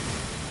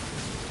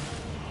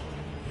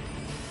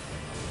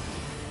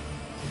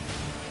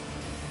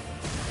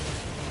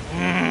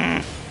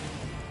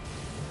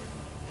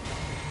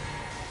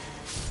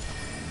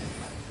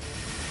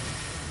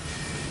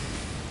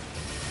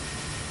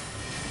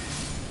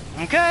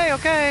 Okay,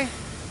 okay.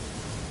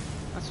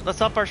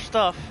 Let's up our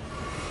stuff.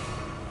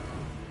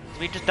 If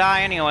we just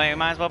die anyway, we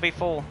might as well be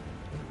full.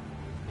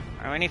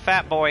 Or any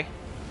fat boy.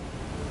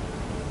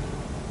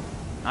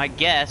 I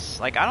guess.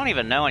 Like, I don't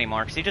even know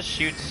anymore, because he just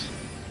shoots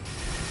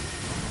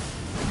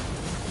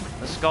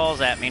the skulls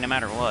at me no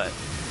matter what.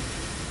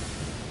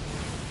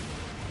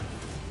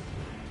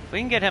 If we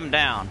can get him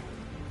down.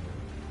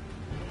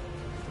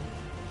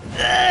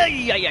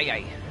 Ay, ay, ay,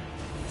 ay.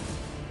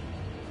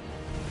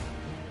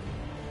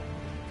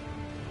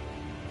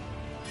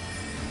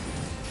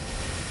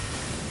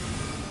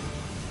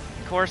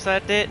 Of course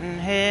that didn't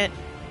hit.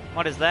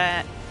 What is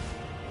that?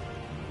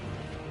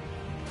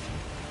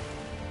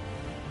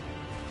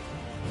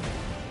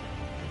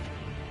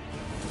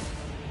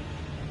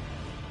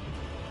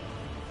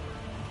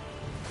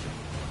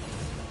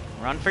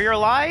 Run for your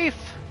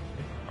life!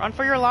 Run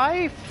for your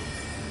life!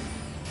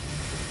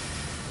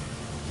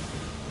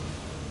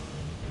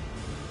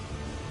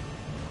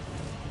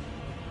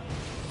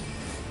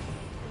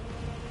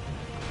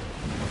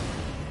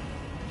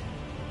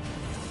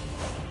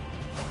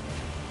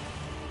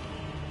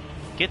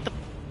 Get the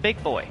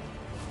big boy.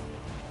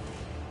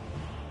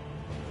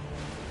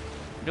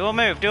 Do a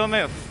move, do a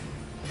move.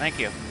 Thank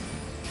you.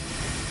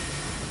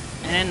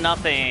 And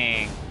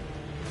nothing.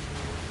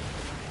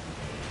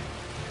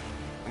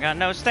 I got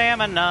no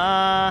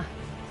stamina.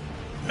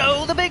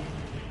 No, the big...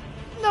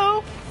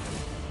 No.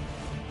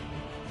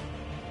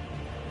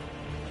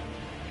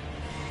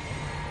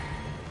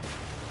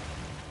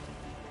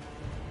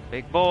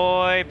 Big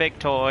boy, big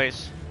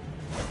toys.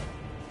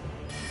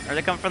 Are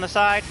they coming from the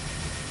side?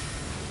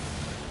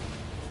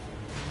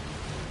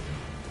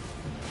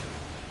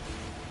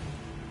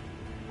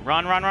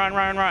 Run, run, run,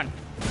 run, run.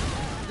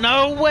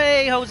 No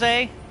way,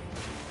 Jose.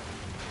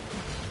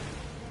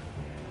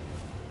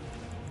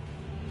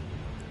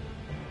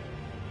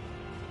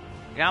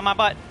 Get on my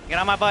butt. Get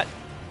on my butt.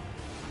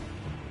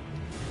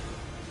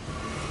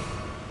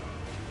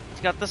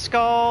 He's got the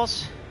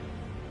skulls.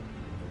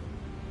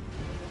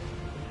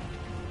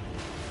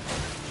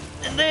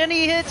 And then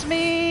he hits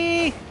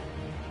me.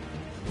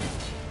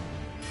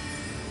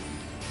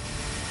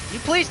 You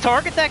please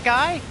target that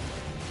guy?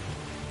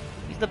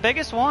 He's the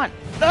biggest one.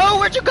 No,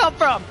 where'd you come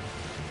from?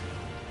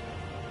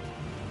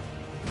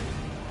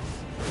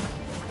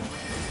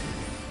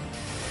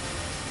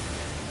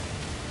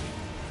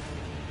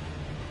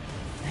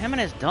 Him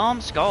and his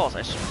dumb skulls,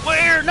 I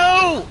swear,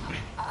 no!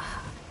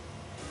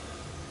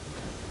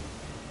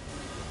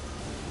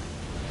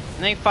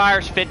 And he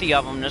fires 50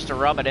 of them just to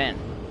rub it in.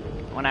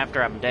 One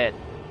after I'm dead.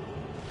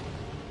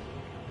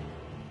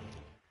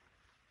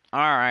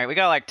 Alright, we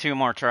got like 2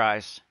 more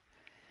tries.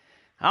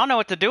 I don't know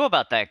what to do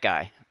about that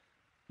guy.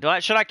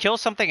 Should I kill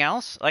something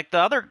else? Like the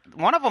other,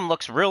 one of them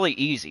looks really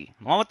easy.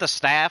 The one with the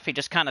staff, he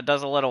just kind of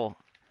does a little,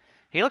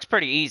 he looks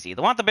pretty easy.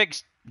 The one with the big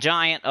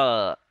giant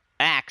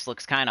axe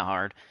looks kind of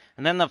hard.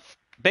 And then the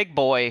big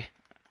boy,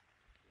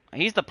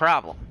 he's the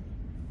problem.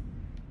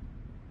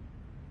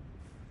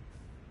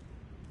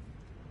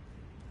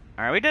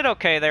 Alright, we did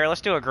okay there.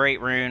 Let's do a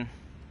great rune.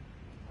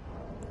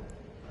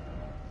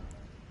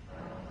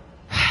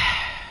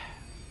 I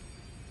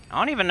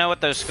don't even know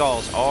what those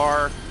skulls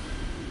are.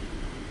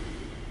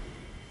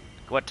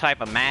 What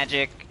type of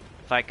magic.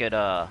 If I could,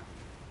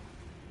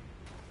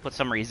 put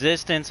some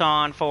resistance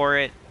on for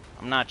it.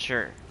 I'm not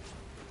sure.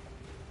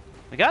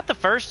 We got the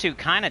first two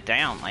kind of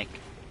down. Like,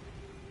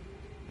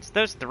 it's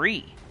those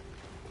three.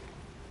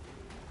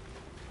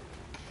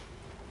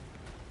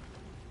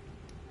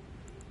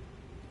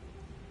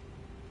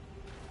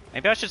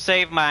 Maybe I should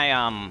save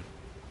my,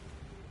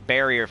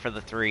 barrier for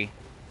the three.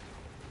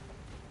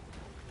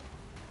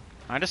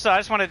 I just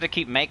wanted to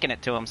keep making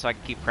it to him so I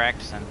could keep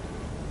practicing.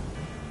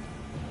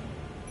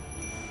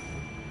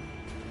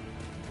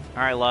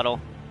 Alright,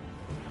 Luddle.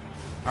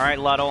 Alright,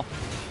 Luddle.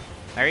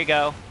 There you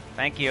go.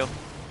 Thank you.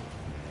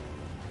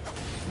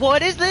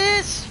 What is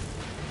this?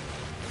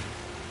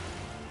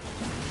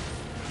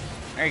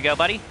 There you go,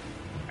 buddy.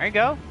 There you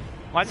go.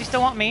 Why does he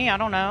still want me? I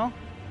don't know.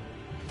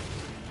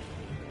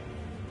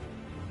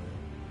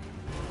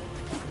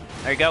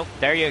 There you go.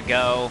 There you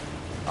go.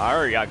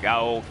 There you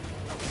go,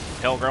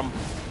 Pilgrim.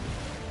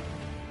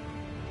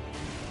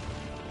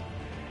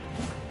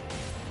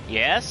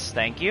 Yes,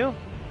 thank you.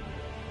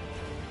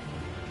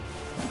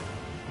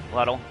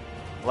 Luddle.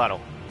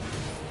 Luddle.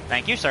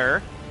 Thank you,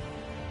 sir.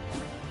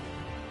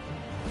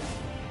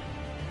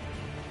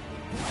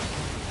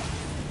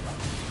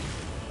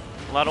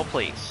 Luddle,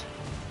 please.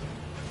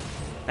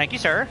 Thank you,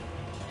 sir.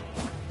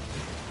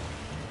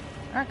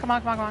 Alright, come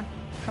on, come on, come on.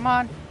 Come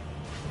on.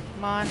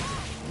 Come on.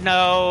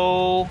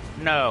 No.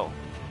 No.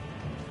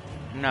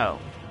 No.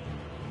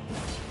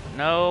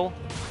 No.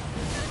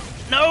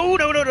 No,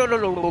 no, no, no, no,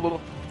 no,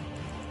 no.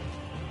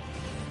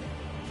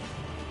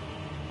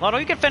 Luddle,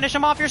 you can finish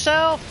him off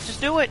yourself.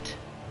 Just do it.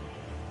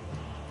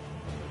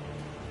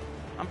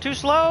 I'm too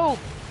slow.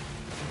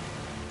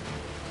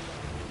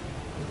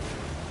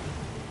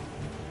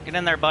 Get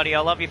in there, buddy.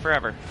 I'll love you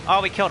forever.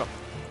 Oh, we killed him.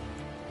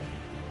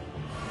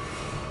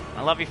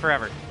 I love you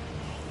forever.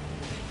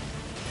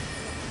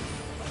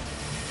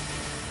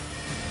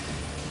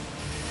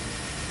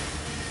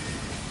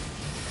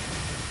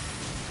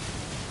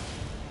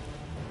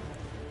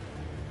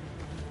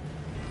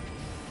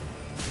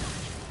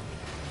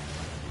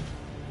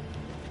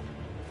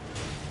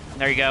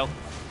 There you go.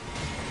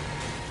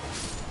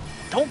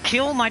 Don't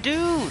kill my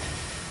dude!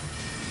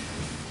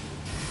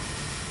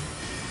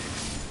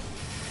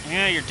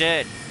 Yeah, you're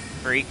dead,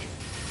 freak.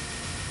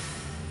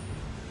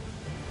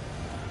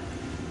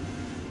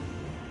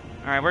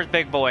 Alright, where's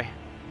Big Boy?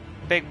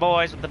 Big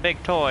boys with the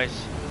big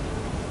toys.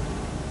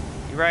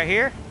 You right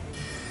here?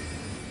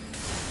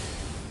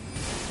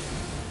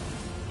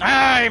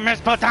 Ah, you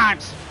missed both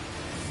times!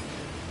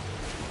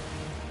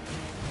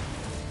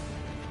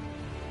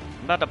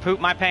 I'm about to poop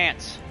my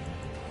pants.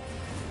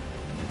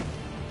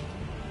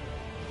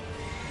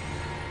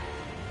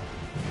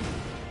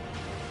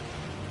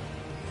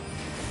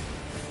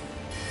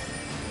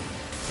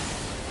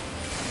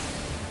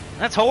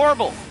 That's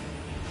horrible.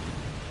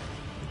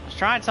 I was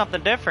trying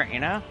something different,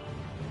 you know?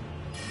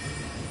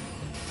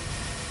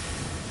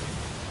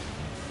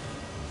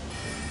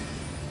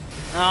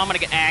 Oh, I'm gonna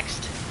get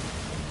axed.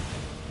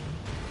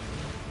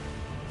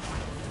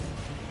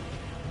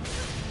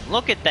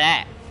 Look at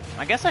that.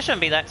 I guess I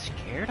shouldn't be that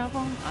scared of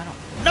him. I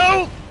don't...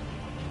 No!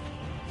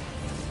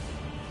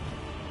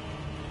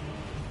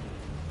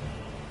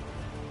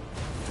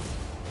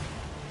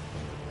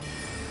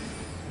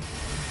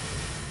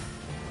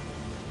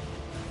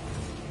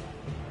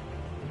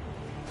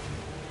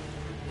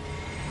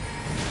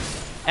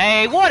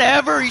 Hey,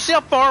 whatever! You see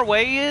how far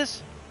away he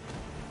is?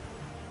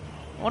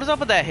 What is up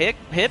with that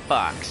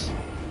hitbox?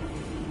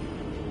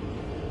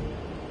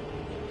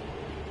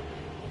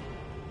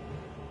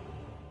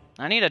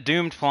 I need a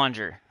doomed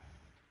plunger.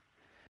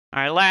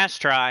 Alright, last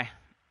try.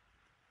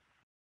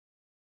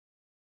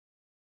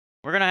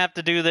 We're gonna have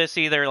to do this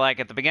either like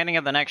at the beginning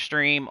of the next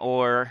stream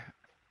or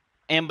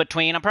in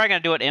between. I'm probably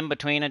gonna do it in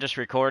between and just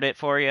record it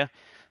for you.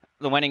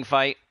 The winning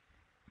fight.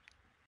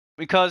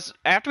 Because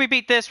after we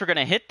beat this, we're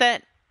gonna hit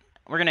that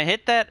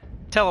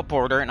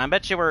teleporter, and I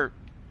bet you we're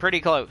pretty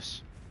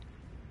close.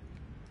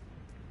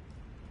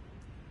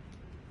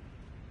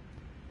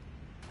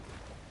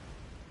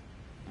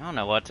 I don't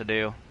know what to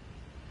do.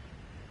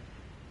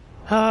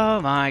 Oh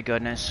my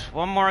goodness.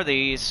 One more of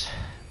these.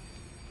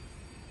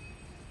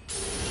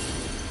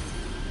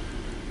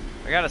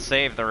 We gotta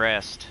save the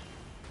rest.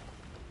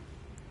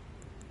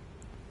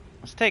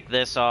 Let's take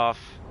this off.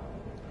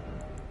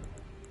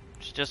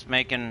 It's just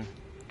doing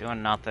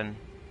nothing.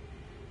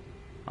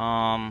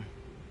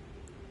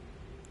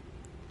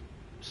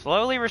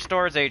 Slowly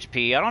restores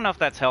HP. I don't know if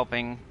that's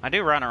helping. I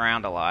do run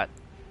around a lot.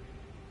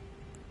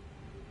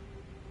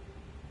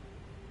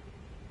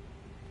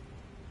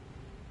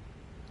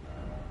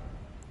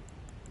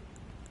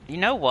 You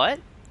know what?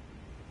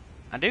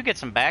 I do get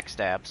some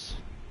backstabs.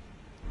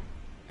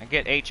 I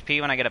get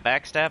HP when I get a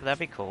backstab. That'd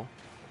be cool.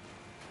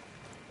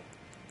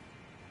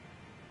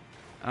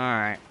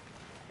 Alright.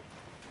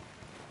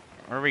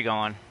 Where are we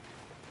going?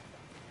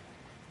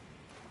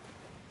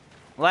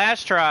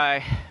 Last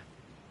try.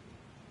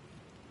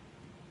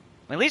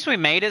 At least we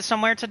made it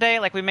somewhere today.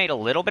 Like, we made a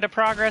little bit of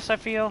progress, I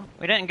feel.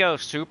 We didn't go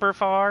super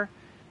far.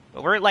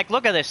 But we're, like,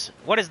 look at this.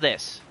 What is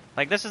this?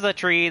 Like, this is a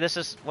tree. This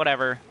is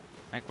whatever.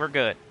 Like, we're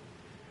good.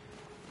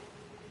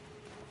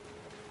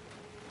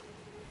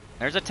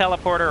 There's a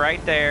teleporter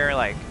right there,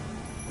 like...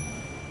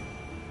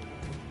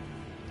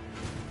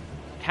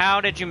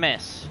 How did you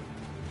miss?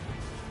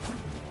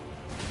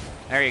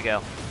 There you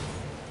go.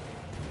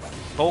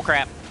 Bull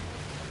crap.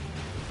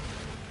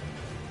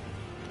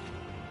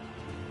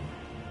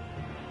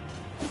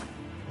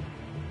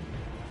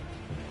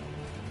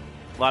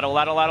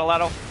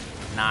 Lotto.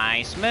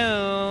 Nice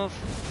move.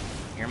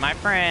 You're my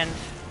friend.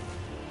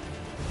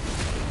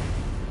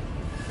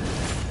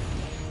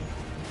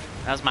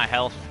 That's my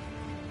health.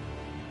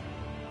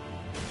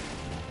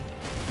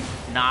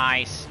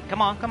 Nice.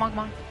 Come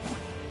on.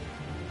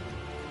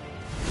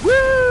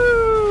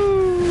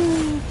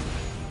 Woo!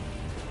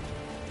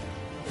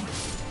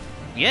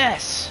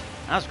 Yes!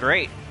 That was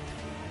great.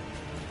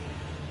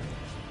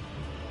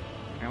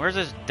 And where's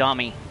this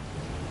dummy?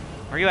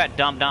 Where you at,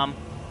 dum-dum?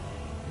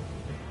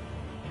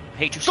 I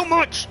hate you so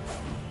much!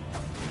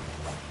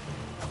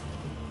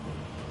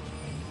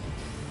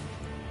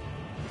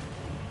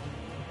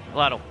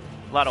 Lotto.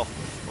 Lotto.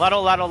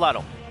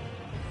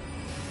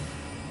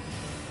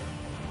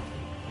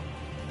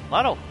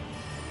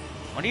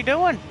 What are you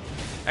doing?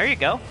 There you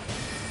go.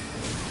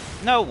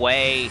 No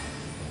way.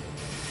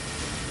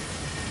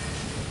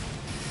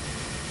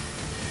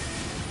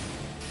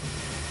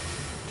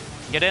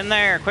 Get in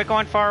there. Quit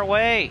going far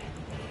away.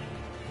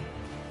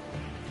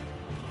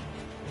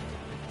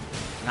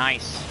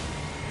 Nice.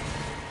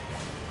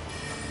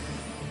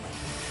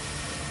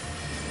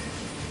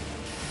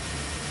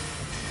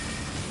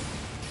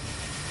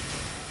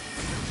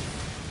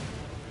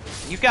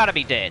 You've got to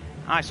be dead.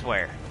 I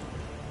swear.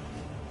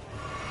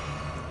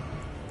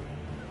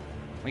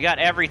 We got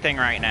everything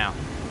right now.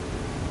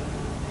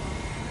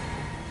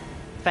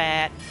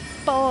 Fat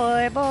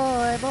boy.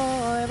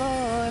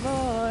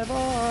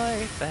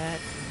 Fat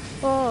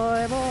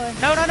boy.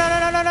 No.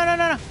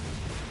 I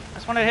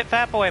just wanted to hit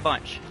Fat Boy a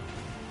bunch.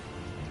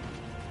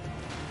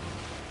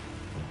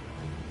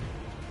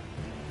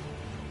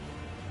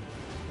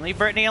 Leave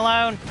Brittany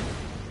alone.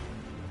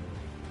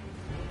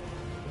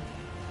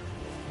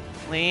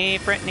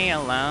 Leave Brittany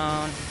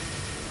alone.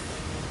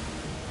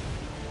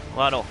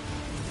 Lotto,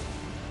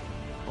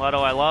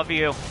 I love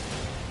you.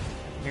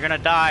 You're gonna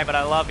die, but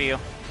I love you.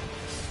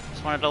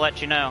 Just wanted to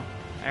let you know.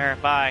 There,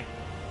 bye.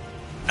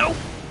 Nope.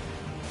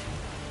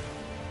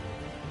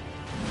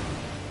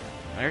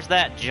 There's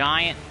that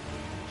giant,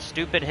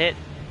 stupid hit.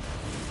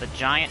 The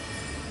giant.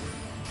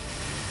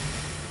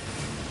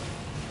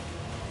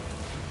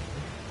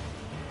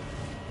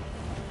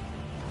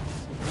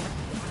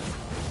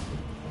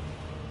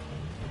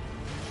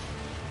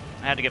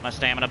 I had to get my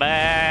stamina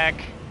back.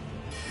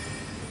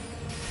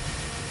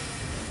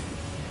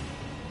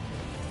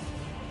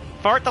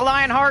 Fart the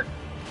Lionheart!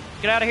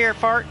 Get out of here,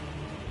 Fart.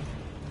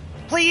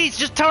 Please,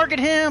 just target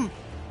him!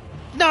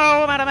 No,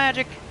 I'm out of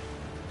magic.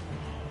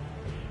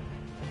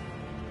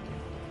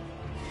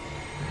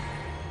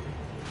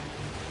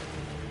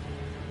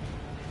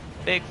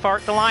 Big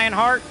Fart the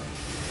Lionheart.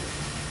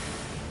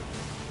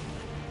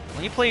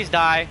 Will you please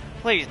die?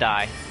 Please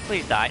die.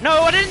 Please die.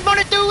 No, I didn't want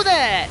to do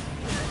that!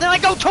 Then I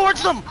go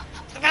towards them!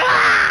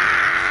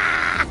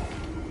 Ah!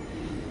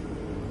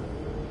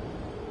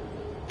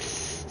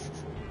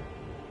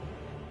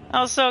 I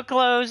was so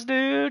close,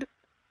 dude.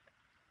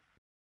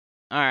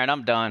 Alright,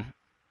 I'm done.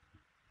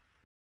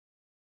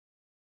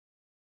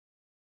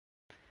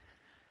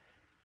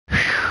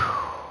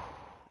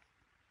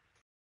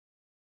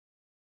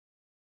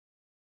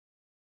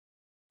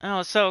 I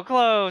was so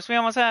close. We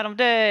almost had him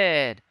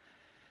dead.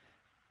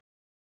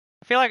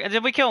 I feel like...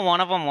 Did we kill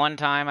one of them one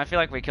time? I feel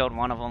like we killed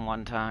one of them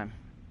one time.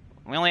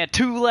 We only had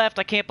 2 left.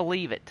 I can't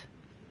believe it.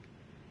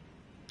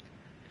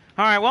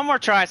 Alright, one more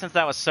try since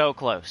that was so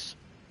close.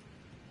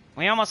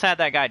 We almost had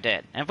that guy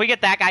dead. And if we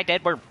get that guy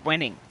dead, we're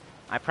winning.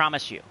 I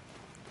promise you.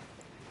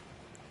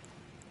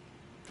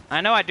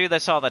 I know I do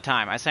this all the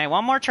time. I say,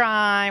 one more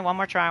try. And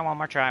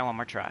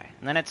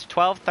then it's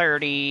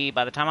 12:30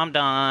 by the time I'm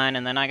done.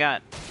 And then I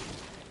got...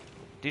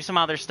 do some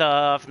other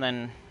stuff. And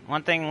then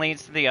one thing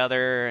leads to the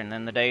other. And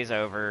then the day's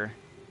over.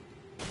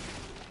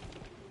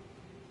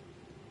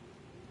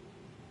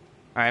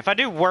 Alright, if I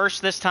do worse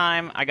this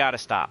time, I gotta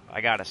stop.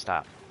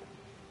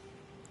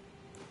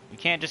 You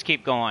can't just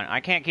keep going.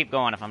 I can't keep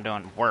going if I'm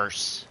doing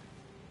worse.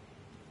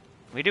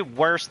 If we do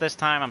worse this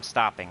time, I'm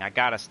stopping. I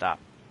gotta stop.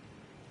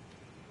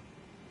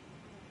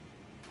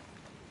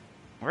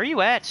 Where are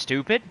you at,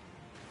 stupid?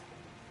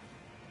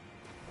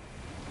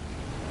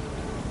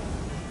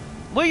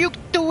 Will you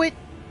do it?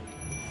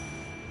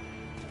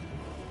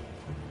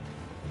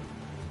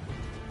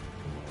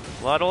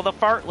 Luddle the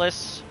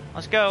fartless.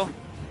 Let's go.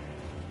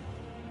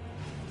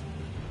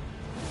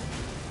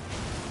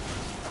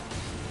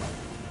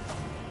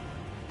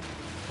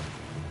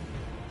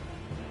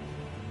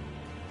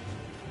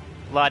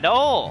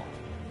 Luddle.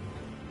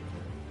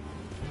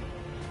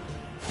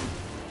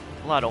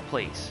 Luddle,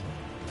 please.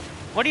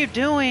 What are you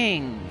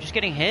doing? Just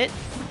getting hit?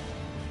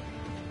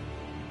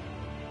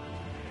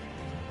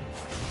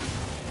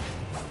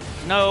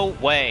 No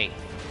way.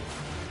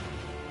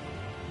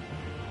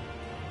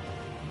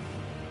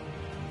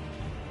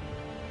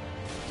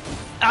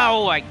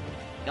 Oh, I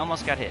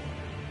almost got hit.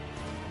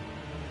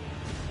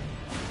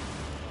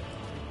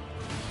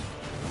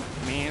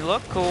 I mean, you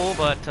look cool,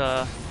 but,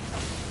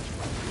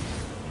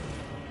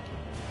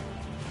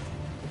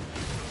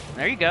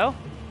 there you go.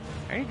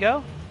 There you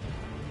go.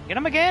 Get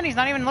him again. He's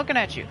not even looking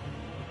at you.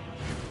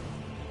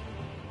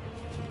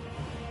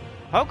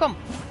 Poke him.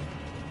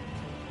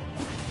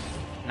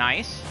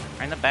 Nice.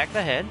 Right in the back of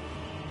the head.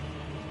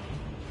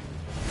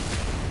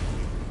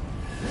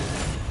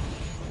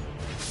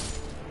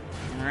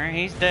 Alright,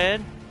 he's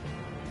dead.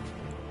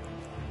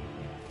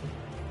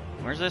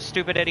 Where's this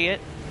stupid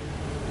idiot?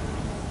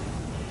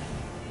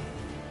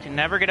 Can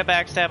never get a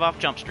backstab off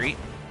Jump Street.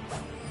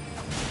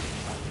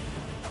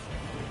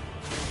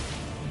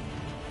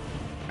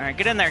 Alright,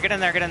 get in there, get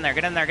in there, get in there,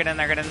 get in there, get in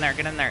there, get in there,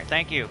 get in there.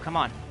 Thank you, come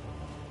on.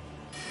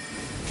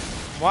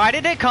 Why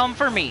did it come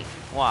for me?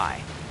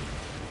 Why?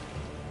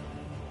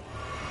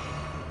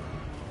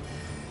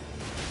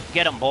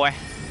 Get him, boy.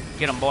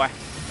 Get him, boy.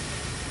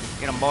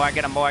 Get him, boy,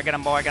 get him, boy, get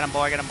him, boy, get him,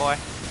 boy, get him, boy.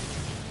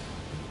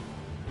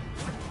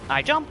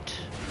 I jumped.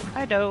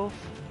 I dove.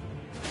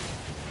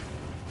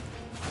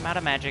 I'm out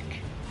of magic.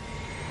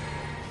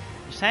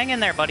 Just hang in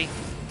there, buddy.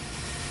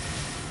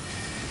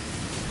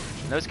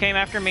 Those came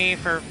after me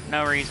for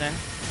no reason.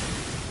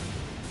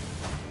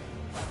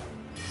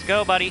 Let's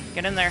go, buddy.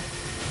 Get in there.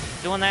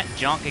 Doing that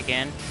junk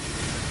again.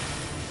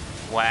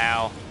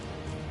 Wow.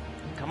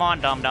 Come on,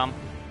 dum-dum.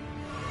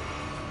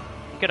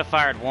 You could have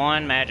fired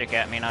one magic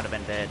at me and I'd have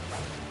been dead.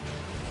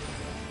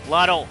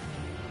 Luddle.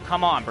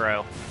 Come on,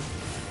 bro.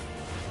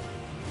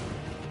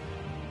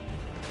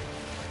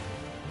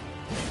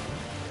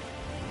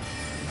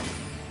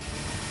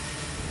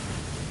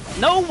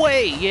 No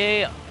way!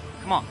 Yeah!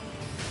 Come on.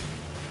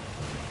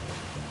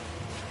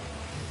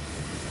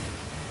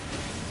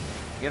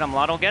 Get him,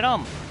 Luddle, get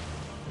him!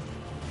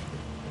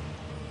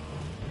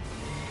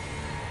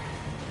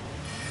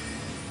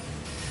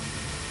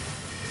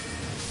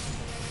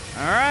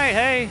 Alright,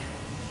 hey!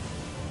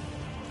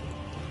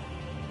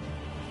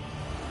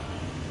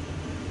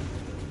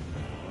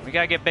 We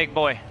gotta get Big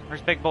Boy.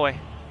 Where's Big Boy?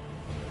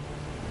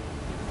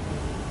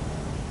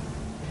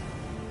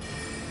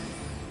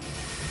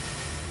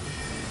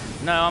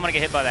 No, I'm gonna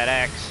get hit by that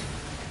axe.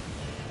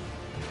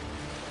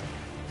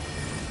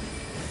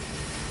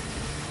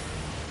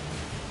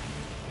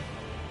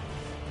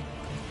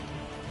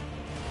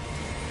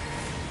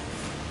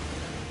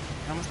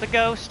 Comes the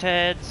ghost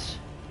heads.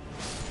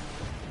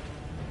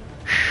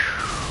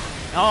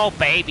 Oh,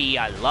 baby,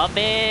 I love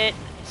it.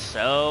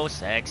 So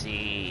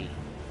sexy.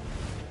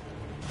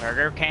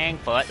 Burger King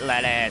foot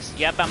lettuce.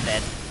 Yep, I'm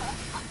dead.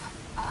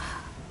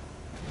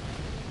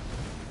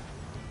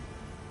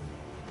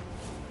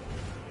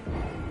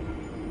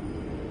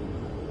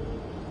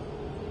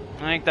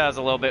 I think that was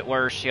a little bit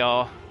worse,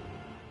 y'all.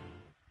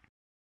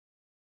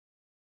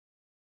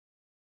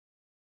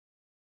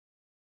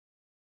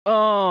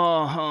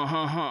 Oh,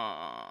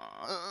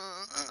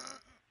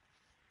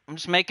 I'm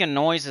just making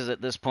noises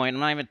at this point. I'm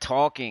not even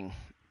talking.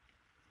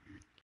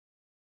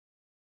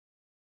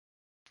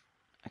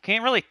 I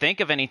can't really think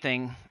of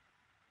anything.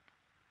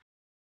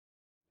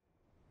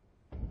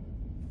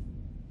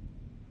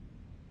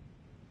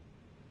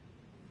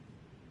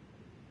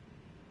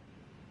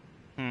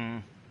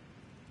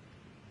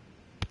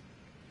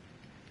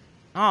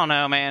 I don't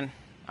know, man.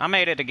 I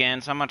made it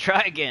again, so I'm gonna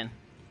try again.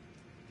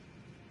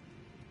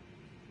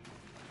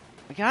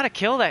 We gotta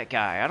kill that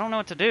guy. I don't know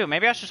what to do.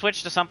 Maybe I should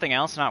switch to something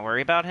else and not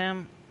worry about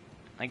him?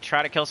 Like,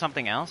 try to kill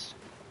something else?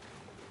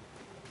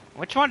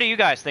 Which one do you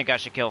guys think I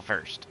should kill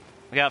first?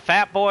 We got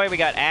Fat Boy, we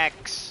got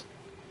Axe.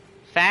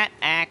 Fat,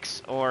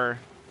 Axe, or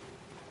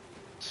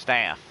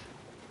Staff.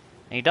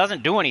 And he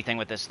doesn't do anything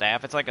with this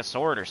staff. It's like a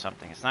sword or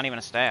something. It's not even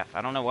a staff.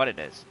 I don't know what it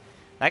is.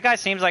 That guy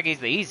seems like he's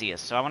the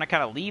easiest, so I want to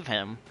kind of leave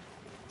him.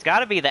 It's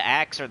got to be the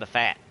Axe or the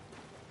Fat.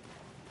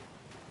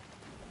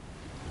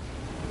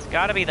 It's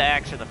got to be the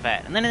Axe or the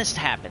Fat. And then this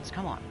happens.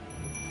 Come on.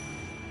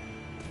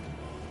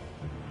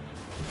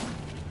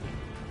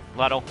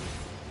 Luddle.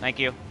 Thank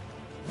you.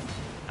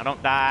 I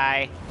don't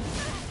die.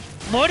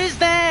 What is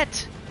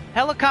that?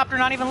 Helicopter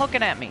not even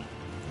looking at me.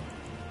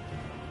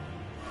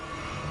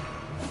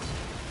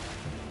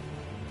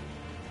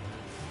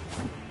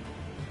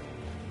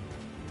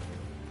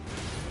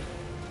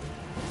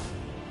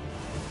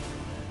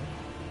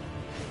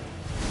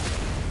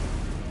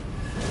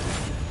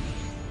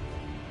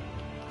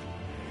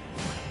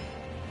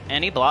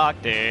 And he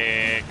blocked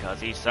it,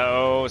 because he's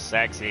so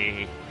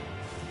sexy.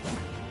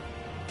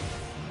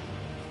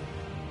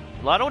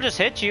 Luddle just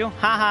hit you.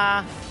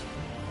 Haha.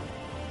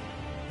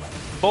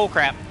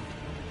 Bullcrap.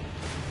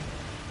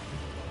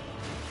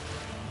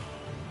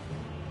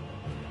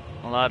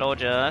 Luddle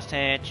just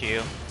hit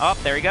you. Oh,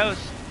 there he goes.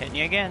 Hitting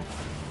you again.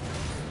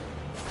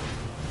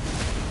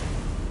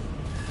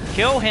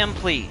 Kill him,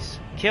 please.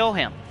 Kill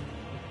him.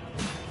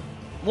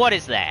 What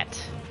is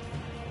that?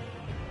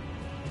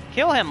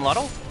 Kill him,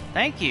 Luddle.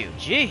 Thank you.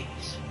 Jeez.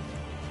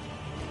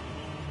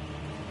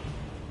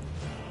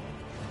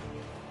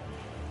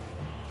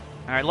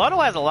 Alright,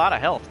 Luddle has a lot of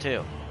health,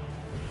 too.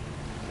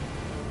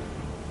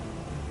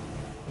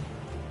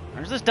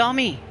 Where's this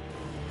dummy?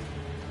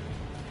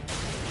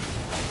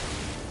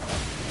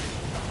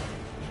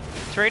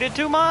 Traded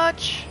too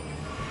much.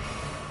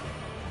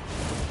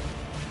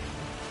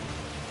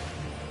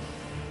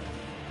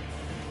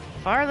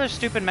 Fire those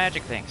stupid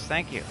magic things.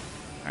 Thank you.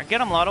 Alright, get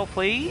him, Luddle,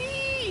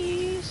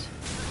 please.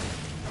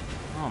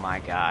 Oh my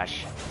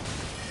gosh.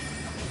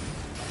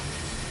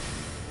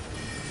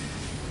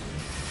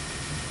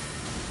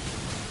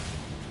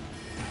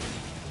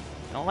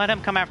 Don't let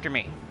him come after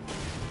me.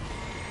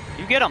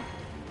 You get him.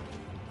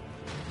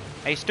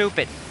 Hey,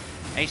 stupid.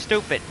 Hey,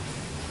 stupid.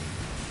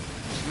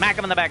 Smack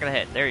him in the back of the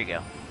head. There you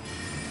go.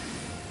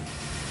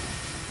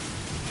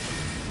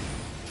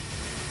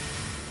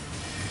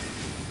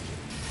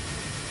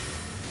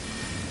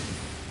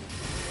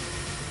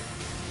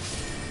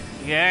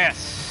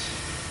 Yes.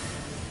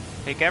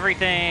 Take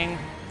everything.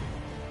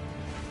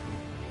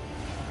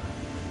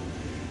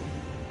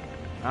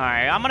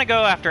 Alright, I'm gonna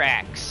go after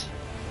Axe.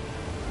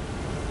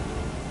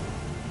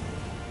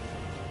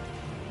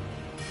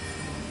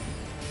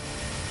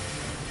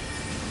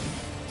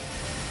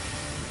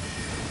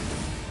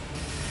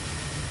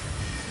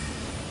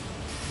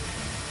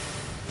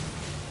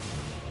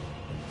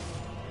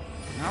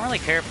 I don't really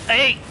care if...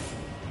 Hey!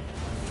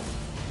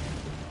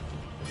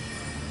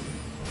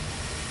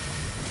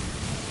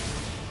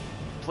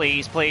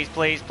 Please, please,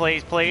 please,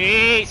 please,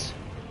 please!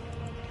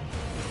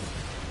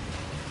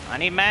 I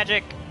need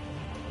magic.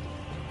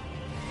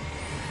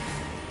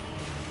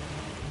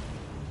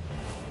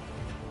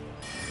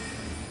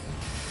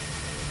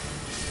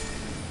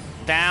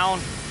 Down.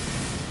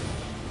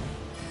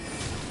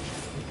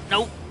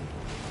 Nope.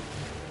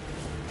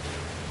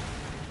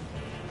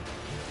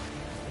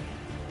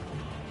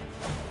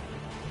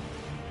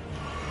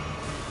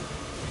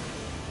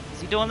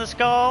 Is he doing the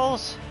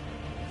skulls?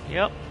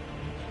 Yep.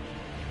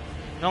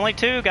 Only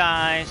two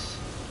guys.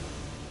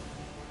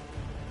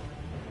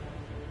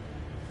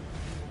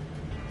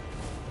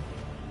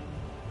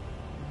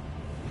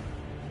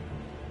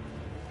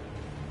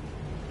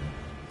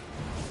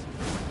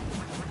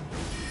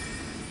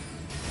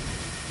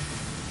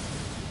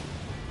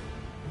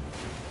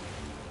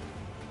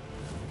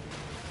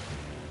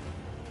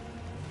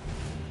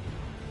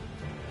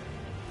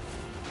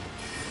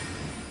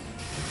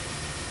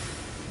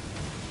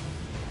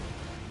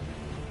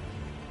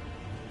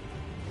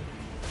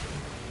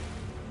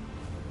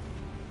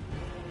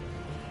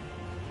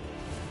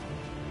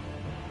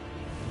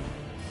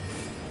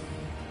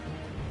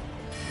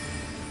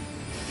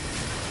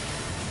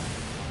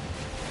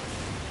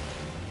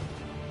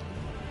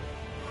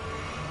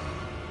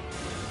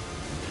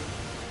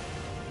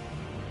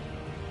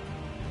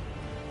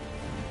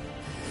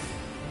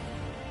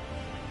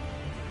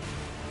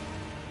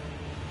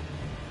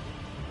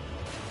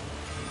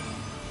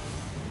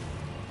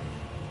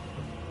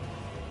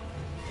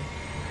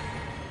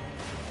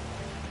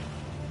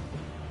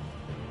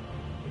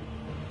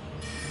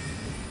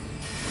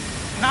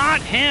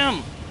 Not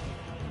him!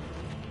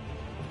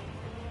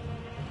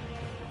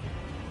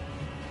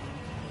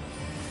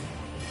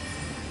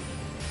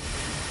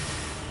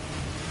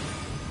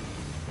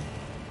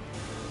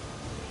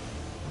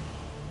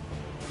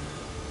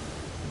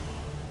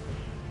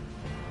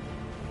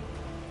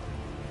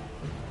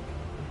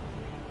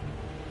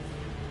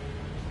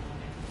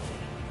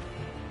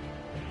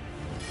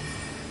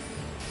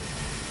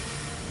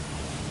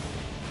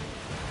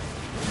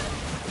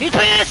 He's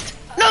pissed!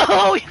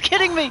 No! You're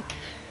kidding me!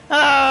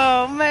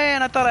 Oh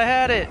man, I thought I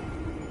had it.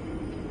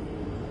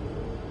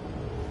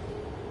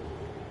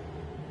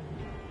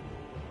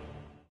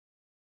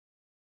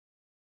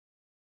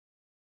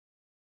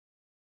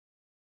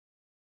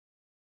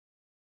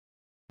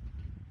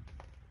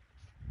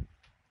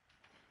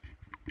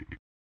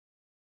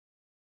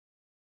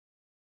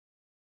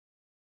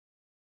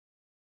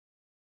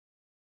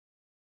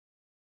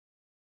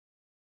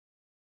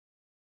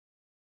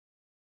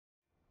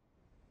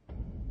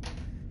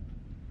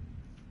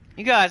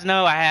 You guys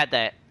know I had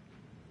that.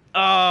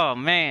 Oh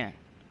man,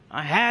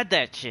 I had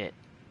that shit.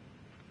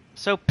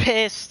 So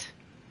pissed.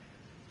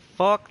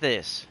 Fuck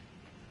this.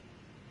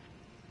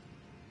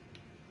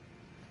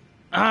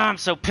 I'm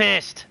so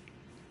pissed.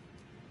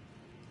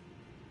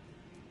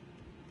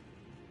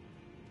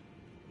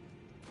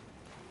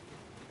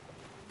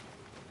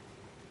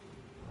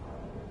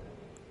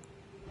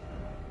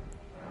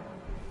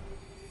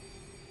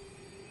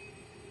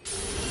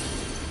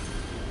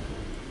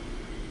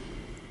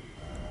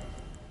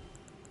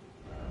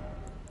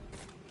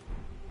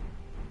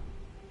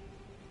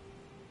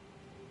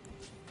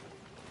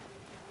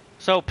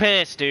 So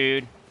pissed,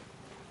 dude.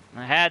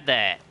 I had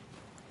that.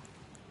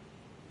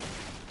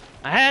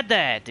 I had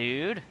that,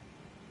 dude.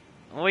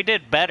 Well, we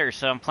did better,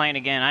 so I'm playing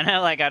again. I know,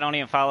 like, I don't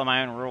even follow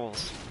my own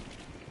rules.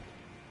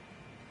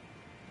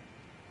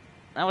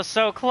 That was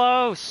so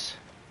close.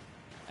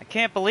 I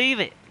can't believe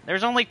it.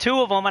 There's only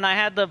 2 of them, and I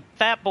had the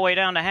fat boy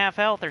down to half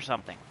health or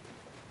something.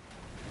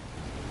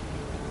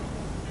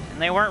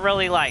 And they weren't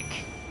really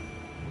like,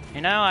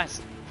 you know, I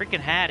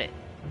freaking had it.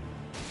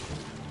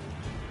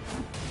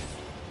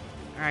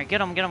 Alright,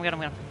 get him, get him, get him,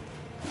 get him.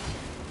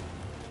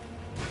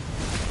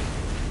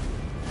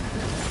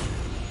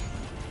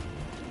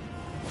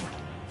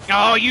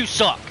 Oh, you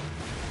suck!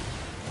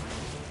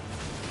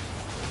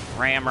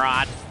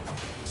 Ramrod.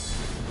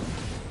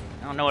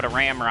 I don't know what a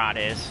ramrod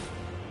is.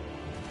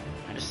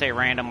 I just say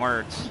random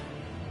words.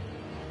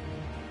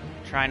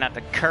 Try not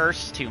to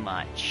curse too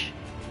much.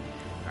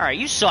 Alright,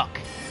 you suck.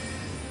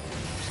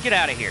 Just get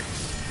out of here.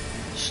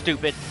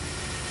 Stupid.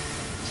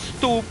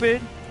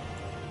 Stupid.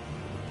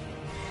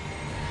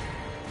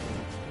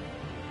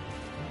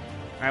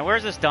 Alright,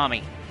 where's this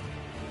dummy?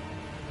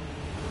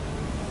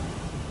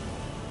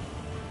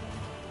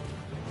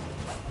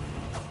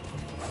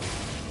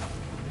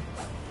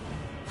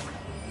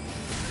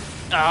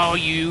 Oh,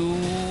 you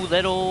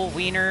little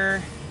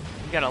wiener.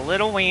 You got a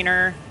little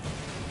wiener.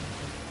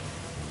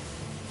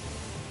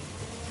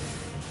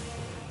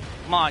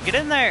 Come on, get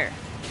in there.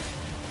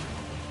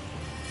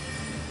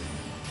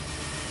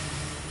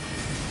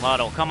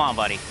 Luddle, come on,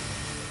 buddy.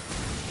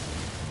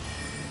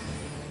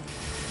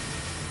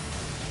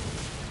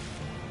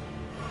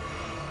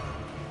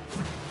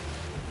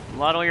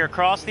 Luddle, you're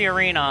across the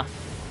arena.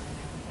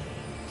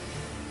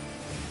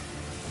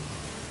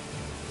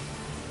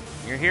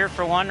 You're here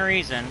for one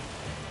reason,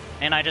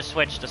 and I just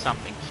switched to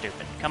something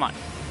stupid. Come on.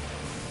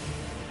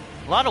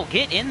 Luddle,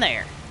 get in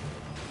there.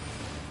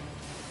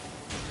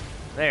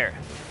 There.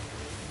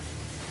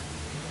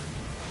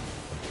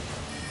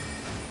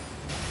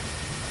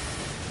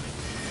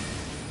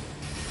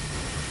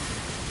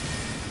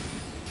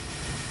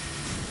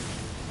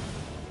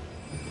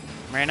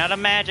 Ran out of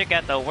magic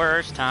at the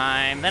worst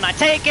time. Then I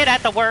take it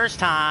at the worst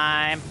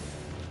time.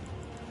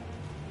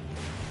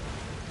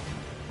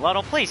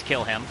 Luddle, please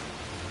kill him.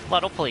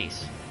 Luddle,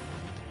 please.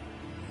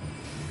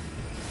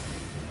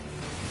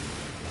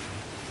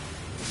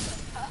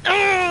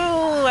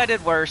 Oh, I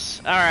did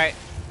worse. Alright.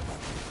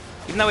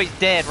 Even though he's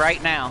dead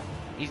right now.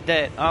 He's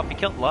dead. Oh, he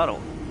killed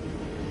Luddle.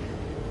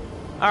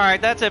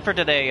 Alright, that's it for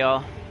today,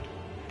 y'all.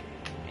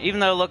 Even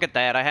though, look at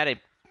that. I had it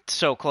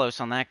so close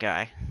on that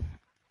guy.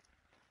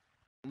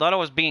 Luddle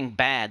was being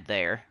bad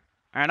there.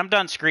 Alright, I'm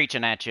done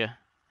screeching at you.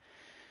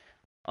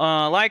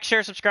 Like,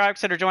 share, subscribe,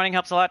 consider joining.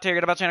 Helps a lot.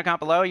 Get about channel comment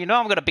below. You know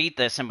I'm going to beat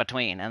this in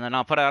between. And then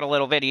I'll put out a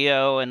little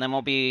video. And then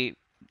we'll be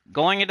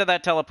going into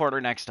that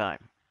teleporter next time.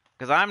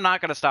 Because I'm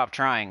not going to stop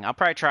trying. I'll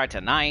probably try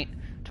tonight,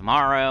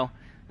 tomorrow.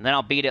 And then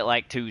I'll beat it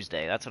like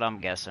Tuesday. That's what I'm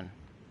guessing.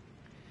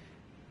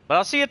 But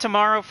I'll see you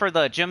tomorrow for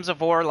the Gems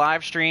of War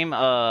live stream.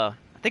 I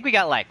think we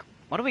got like...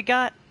 What do we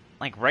got?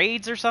 Like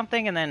raids or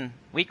something? And then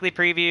weekly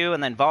preview.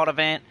 And then vault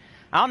event.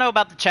 I don't know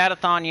about the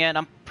chatathon yet.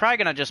 I'm probably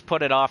going to just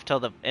put it off till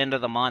the end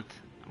of the month.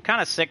 I'm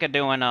kind of sick of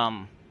doing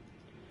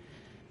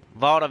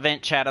vault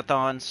event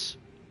chatathons.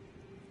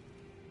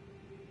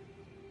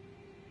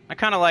 I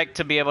kind of like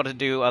to be able to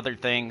do other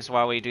things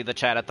while we do the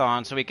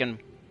chatathon so we can...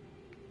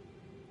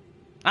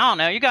 I don't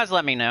know. You guys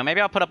let me know.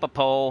 Maybe I'll put up a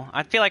poll.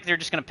 I feel like they're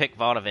just going to pick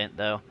vault event,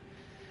 though.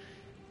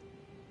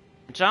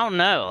 Which I don't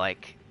know.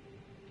 Like,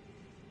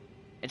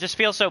 it just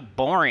feels so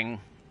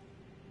boring.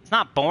 It's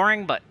not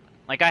boring, but...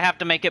 Like, I have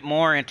to make it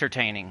more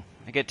entertaining.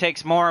 Like, it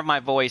takes more of my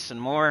voice and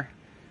more...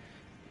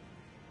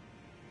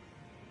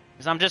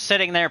 Because I'm just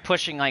sitting there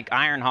pushing, like,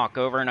 Ironhawk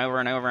over and over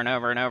and over and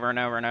over and over and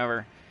over and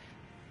over.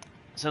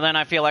 So then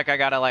I feel like I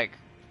gotta, like,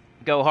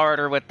 go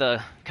harder with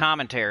the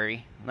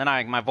commentary. Then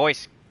my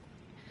voice...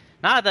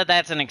 Not that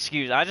that's an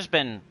excuse. I just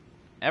been...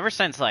 Ever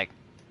since, like,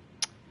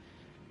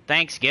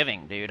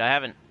 Thanksgiving, dude,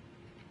 I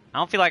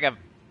don't feel like I've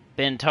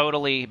been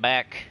totally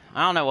back...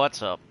 I don't know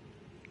what's up.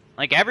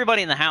 Like,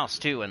 everybody in the house,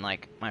 too, and,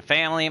 like, my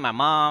family, my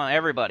mom,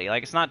 everybody.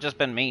 Like, it's not just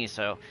been me,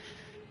 so...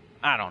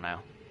 I don't know.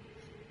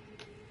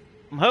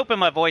 I'm hoping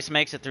my voice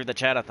makes it through the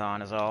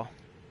chatathon, is all.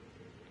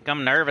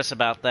 I'm nervous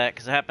about that,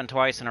 because it happened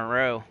twice in a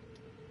row.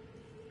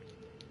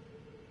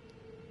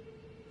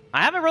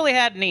 I haven't really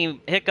had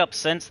any hiccups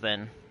since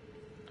then.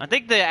 I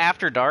think the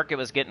after dark, it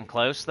was getting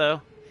close,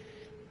 though.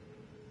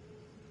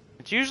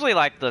 It's usually,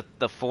 like, the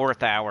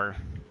 4th hour.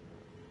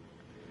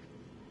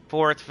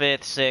 4th, 5th,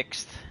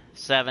 6th,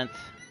 7th.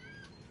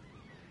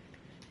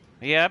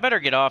 Yeah, I better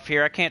get off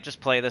here. I can't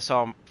just play this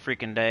all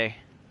freaking day.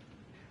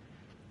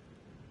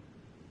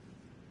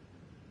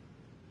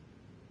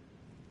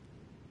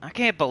 I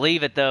can't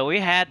believe it, though.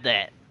 We had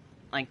that.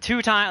 Like,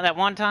 2 times, that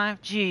one time?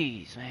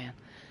 Jeez, man.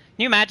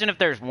 Can you imagine if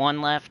there's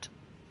 1 left?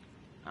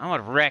 I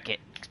would wreck it.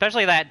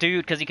 Especially that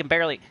dude, because he can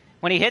barely...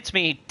 When he hits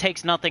me, he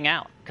takes nothing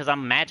out. Because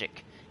I'm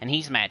magic. And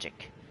he's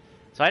magic.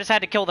 So I just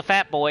had to kill the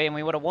fat boy, and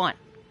we would have won.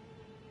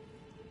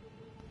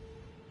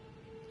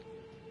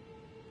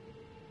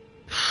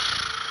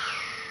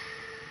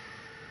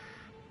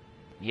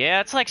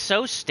 Yeah, it's like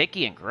so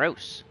sticky and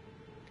gross.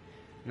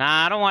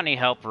 Nah, I don't want any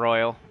help,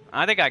 Royal.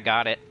 I think I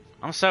got it.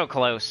 I'm so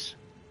close.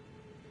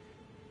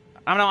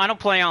 I don't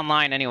play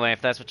online anyway,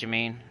 if that's what you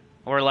mean.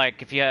 Or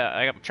like, if you,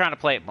 I'm trying to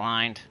play it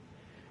blind.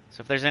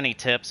 So if there's any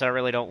tips, I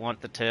really don't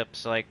want the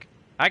tips. Like,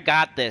 I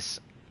got this.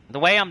 The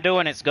way I'm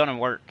doing it's gonna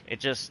work. It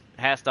just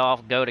has to all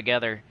go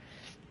together.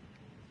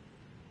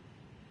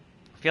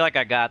 I feel like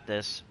I got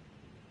this.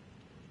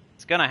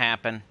 It's gonna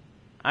happen.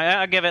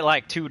 I'll give it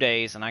like 2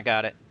 days and I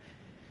got it.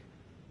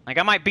 Like,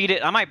 I might beat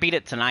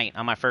it tonight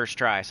on my first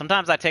try.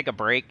 Sometimes I take a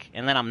break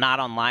and then I'm not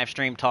on live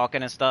stream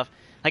talking and stuff.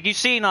 Like, you've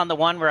seen on the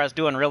one where I was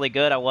doing really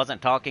good, I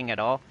wasn't talking at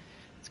all.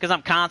 It's because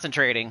I'm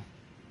concentrating.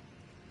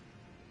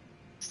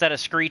 Instead of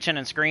screeching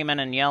and screaming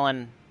and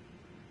yelling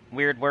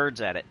weird words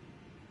at it.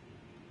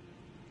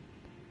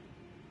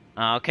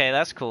 Okay,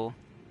 that's cool.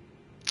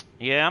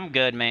 Yeah, I'm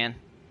good, man.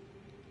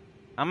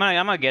 I'm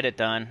gonna get it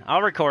done.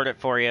 I'll record it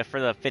for you,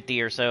 for the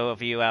 50 or so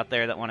of you out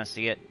there that want to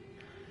see it.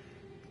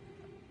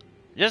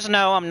 Just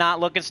know I'm not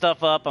looking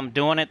stuff up. I'm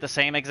doing it the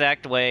same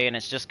exact way, and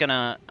I'm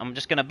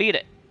just gonna beat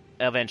it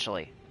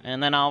eventually.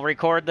 And then I'll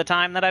record the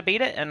time that I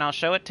beat it, and I'll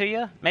show it to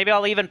you. Maybe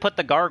I'll even put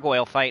the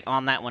gargoyle fight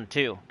on that one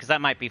too, because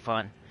that might be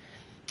fun.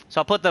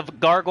 So I'll put the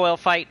gargoyle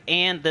fight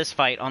and this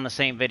fight on the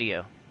same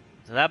video.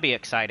 So that'll be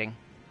exciting.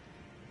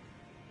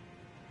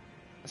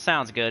 That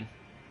sounds good.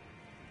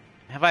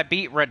 Have I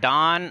beat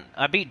Radon?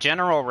 I beat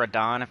General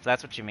Radon, if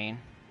that's what you mean.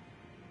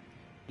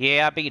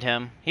 Yeah, I beat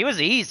him. He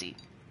was easy.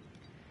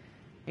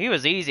 He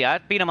was easy. I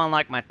beat him on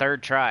like my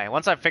 3rd try.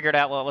 Once I figured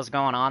out what was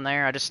going on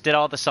there, I just did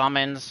all the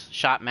summons,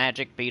 shot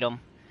magic, beat him.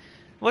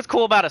 What's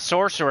cool about a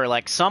sorcerer,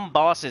 like, some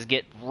bosses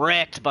get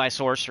wrecked by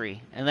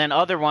sorcery, and then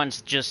other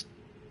ones just,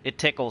 it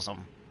tickles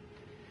them.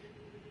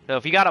 So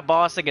if you got a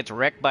boss that gets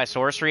wrecked by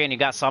sorcery and you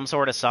got some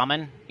sort of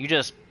summon, you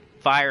just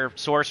fire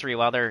sorcery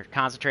while they're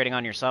concentrating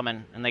on your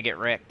summon, and they get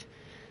wrecked.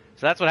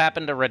 So that's what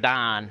happened to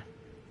Radon.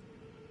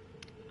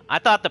 I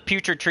thought the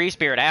Putrid Tree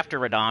Spirit after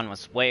Radon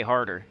was way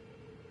harder.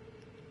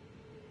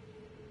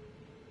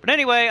 But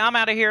anyway, I'm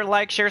out of here.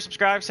 Like, share,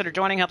 subscribe. Consider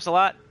joining. Helps a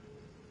lot.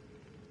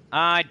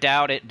 I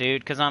doubt it,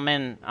 dude, because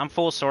I'm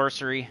full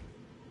sorcery.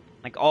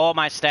 Like, all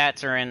my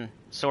stats are in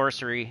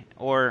sorcery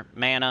or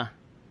mana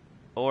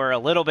or a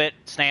little bit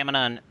stamina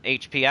and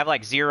HP. I have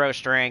like 0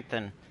 strength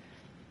and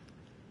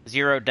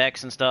 0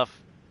 dex and stuff.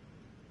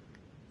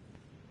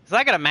 So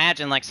I could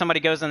imagine, like,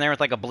 somebody goes in there with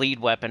like a bleed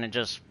weapon and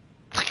just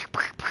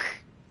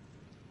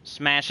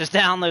smashes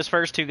down those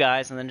first 2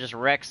 guys and then just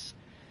wrecks.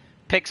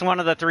 Picks one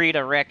of the 3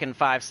 to wreck in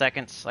 5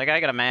 seconds. Like, I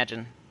could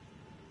imagine.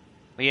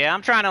 But yeah,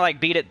 I'm trying to, like,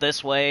 beat it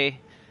this way.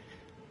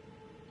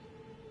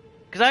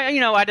 Because,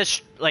 I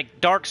just,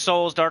 like, Dark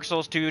Souls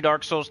 2,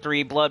 Dark Souls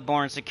 3,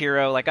 Bloodborne,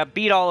 Sekiro. Like, I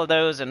beat all of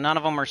those, and none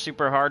of them are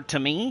super hard to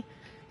me.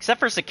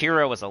 Except for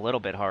Sekiro was a little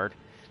bit hard.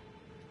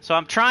 So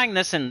I'm trying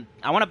this, and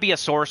I want to be a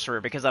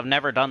sorcerer, because I've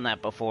never done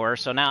that before.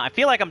 So now, I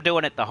feel like I'm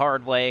doing it the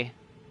hard way.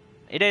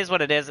 It is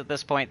what it is at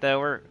this point,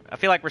 though. I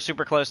feel like we're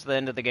super close to the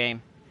end of the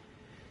game.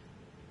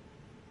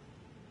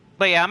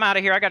 But yeah, I'm out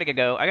of here. I gotta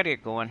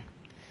get going.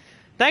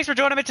 Thanks for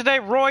joining me today,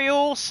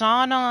 Royal,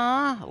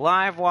 Sana,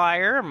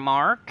 Livewire,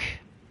 Mark,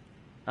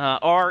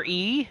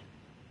 RE,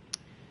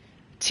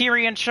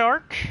 Tyrion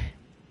Shark.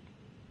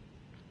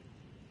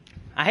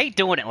 I hate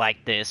doing it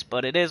like this,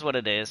 but it is what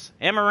it is.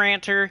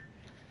 Amaranter.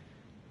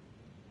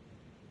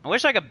 I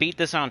wish I could beat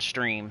this on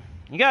stream.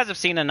 You guys have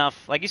seen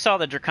enough. Like, you saw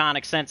the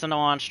Draconic Sentinel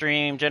on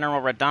stream,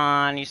 General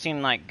Radon. You've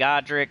seen, like,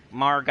 Godric,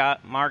 Margot.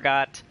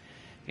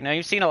 You know,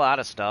 you've seen a lot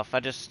of stuff.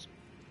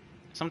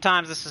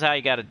 Sometimes this is how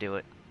you gotta do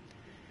it.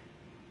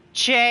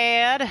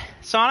 Chad.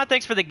 Sana,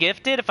 thanks for the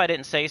gifted, if I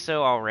didn't say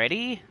so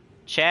already.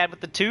 Chad with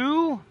the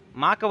 2.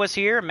 Maka was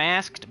here,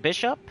 Masked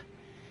Bishop.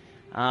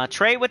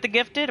 Trey with the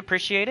gifted,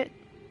 appreciate it.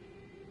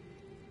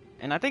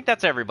 And I think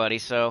that's everybody,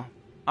 so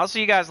I'll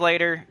see you guys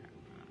later.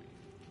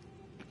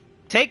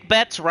 Take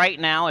bets right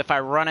now if I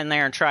run in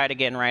there and try it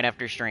again right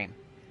after stream.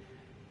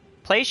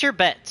 Place your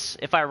bets.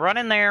 If I run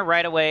in there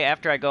right away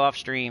after I go off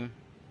stream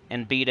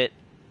and beat it,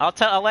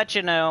 I'll let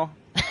you know.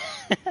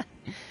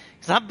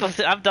 Because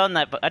I've done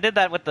that, but I did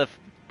that with the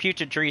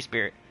Putrid Tree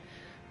Spirit.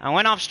 I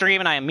went off stream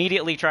and I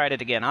immediately tried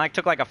it again. I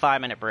took like a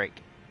 5-minute break.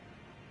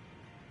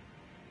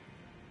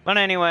 But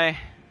anyway,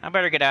 I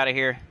better get out of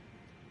here.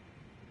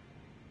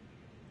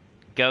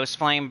 Ghost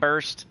Flame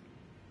Burst.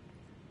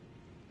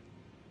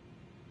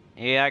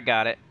 Yeah, I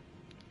got it.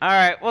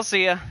 Alright, we'll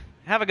see ya.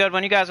 Have a good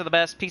one. You guys are the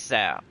best. Peace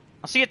out.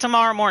 I'll see you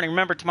tomorrow morning.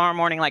 Remember, tomorrow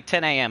morning, like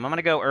 10 a.m. I'm going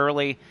to go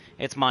early.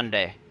 It's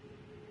Monday.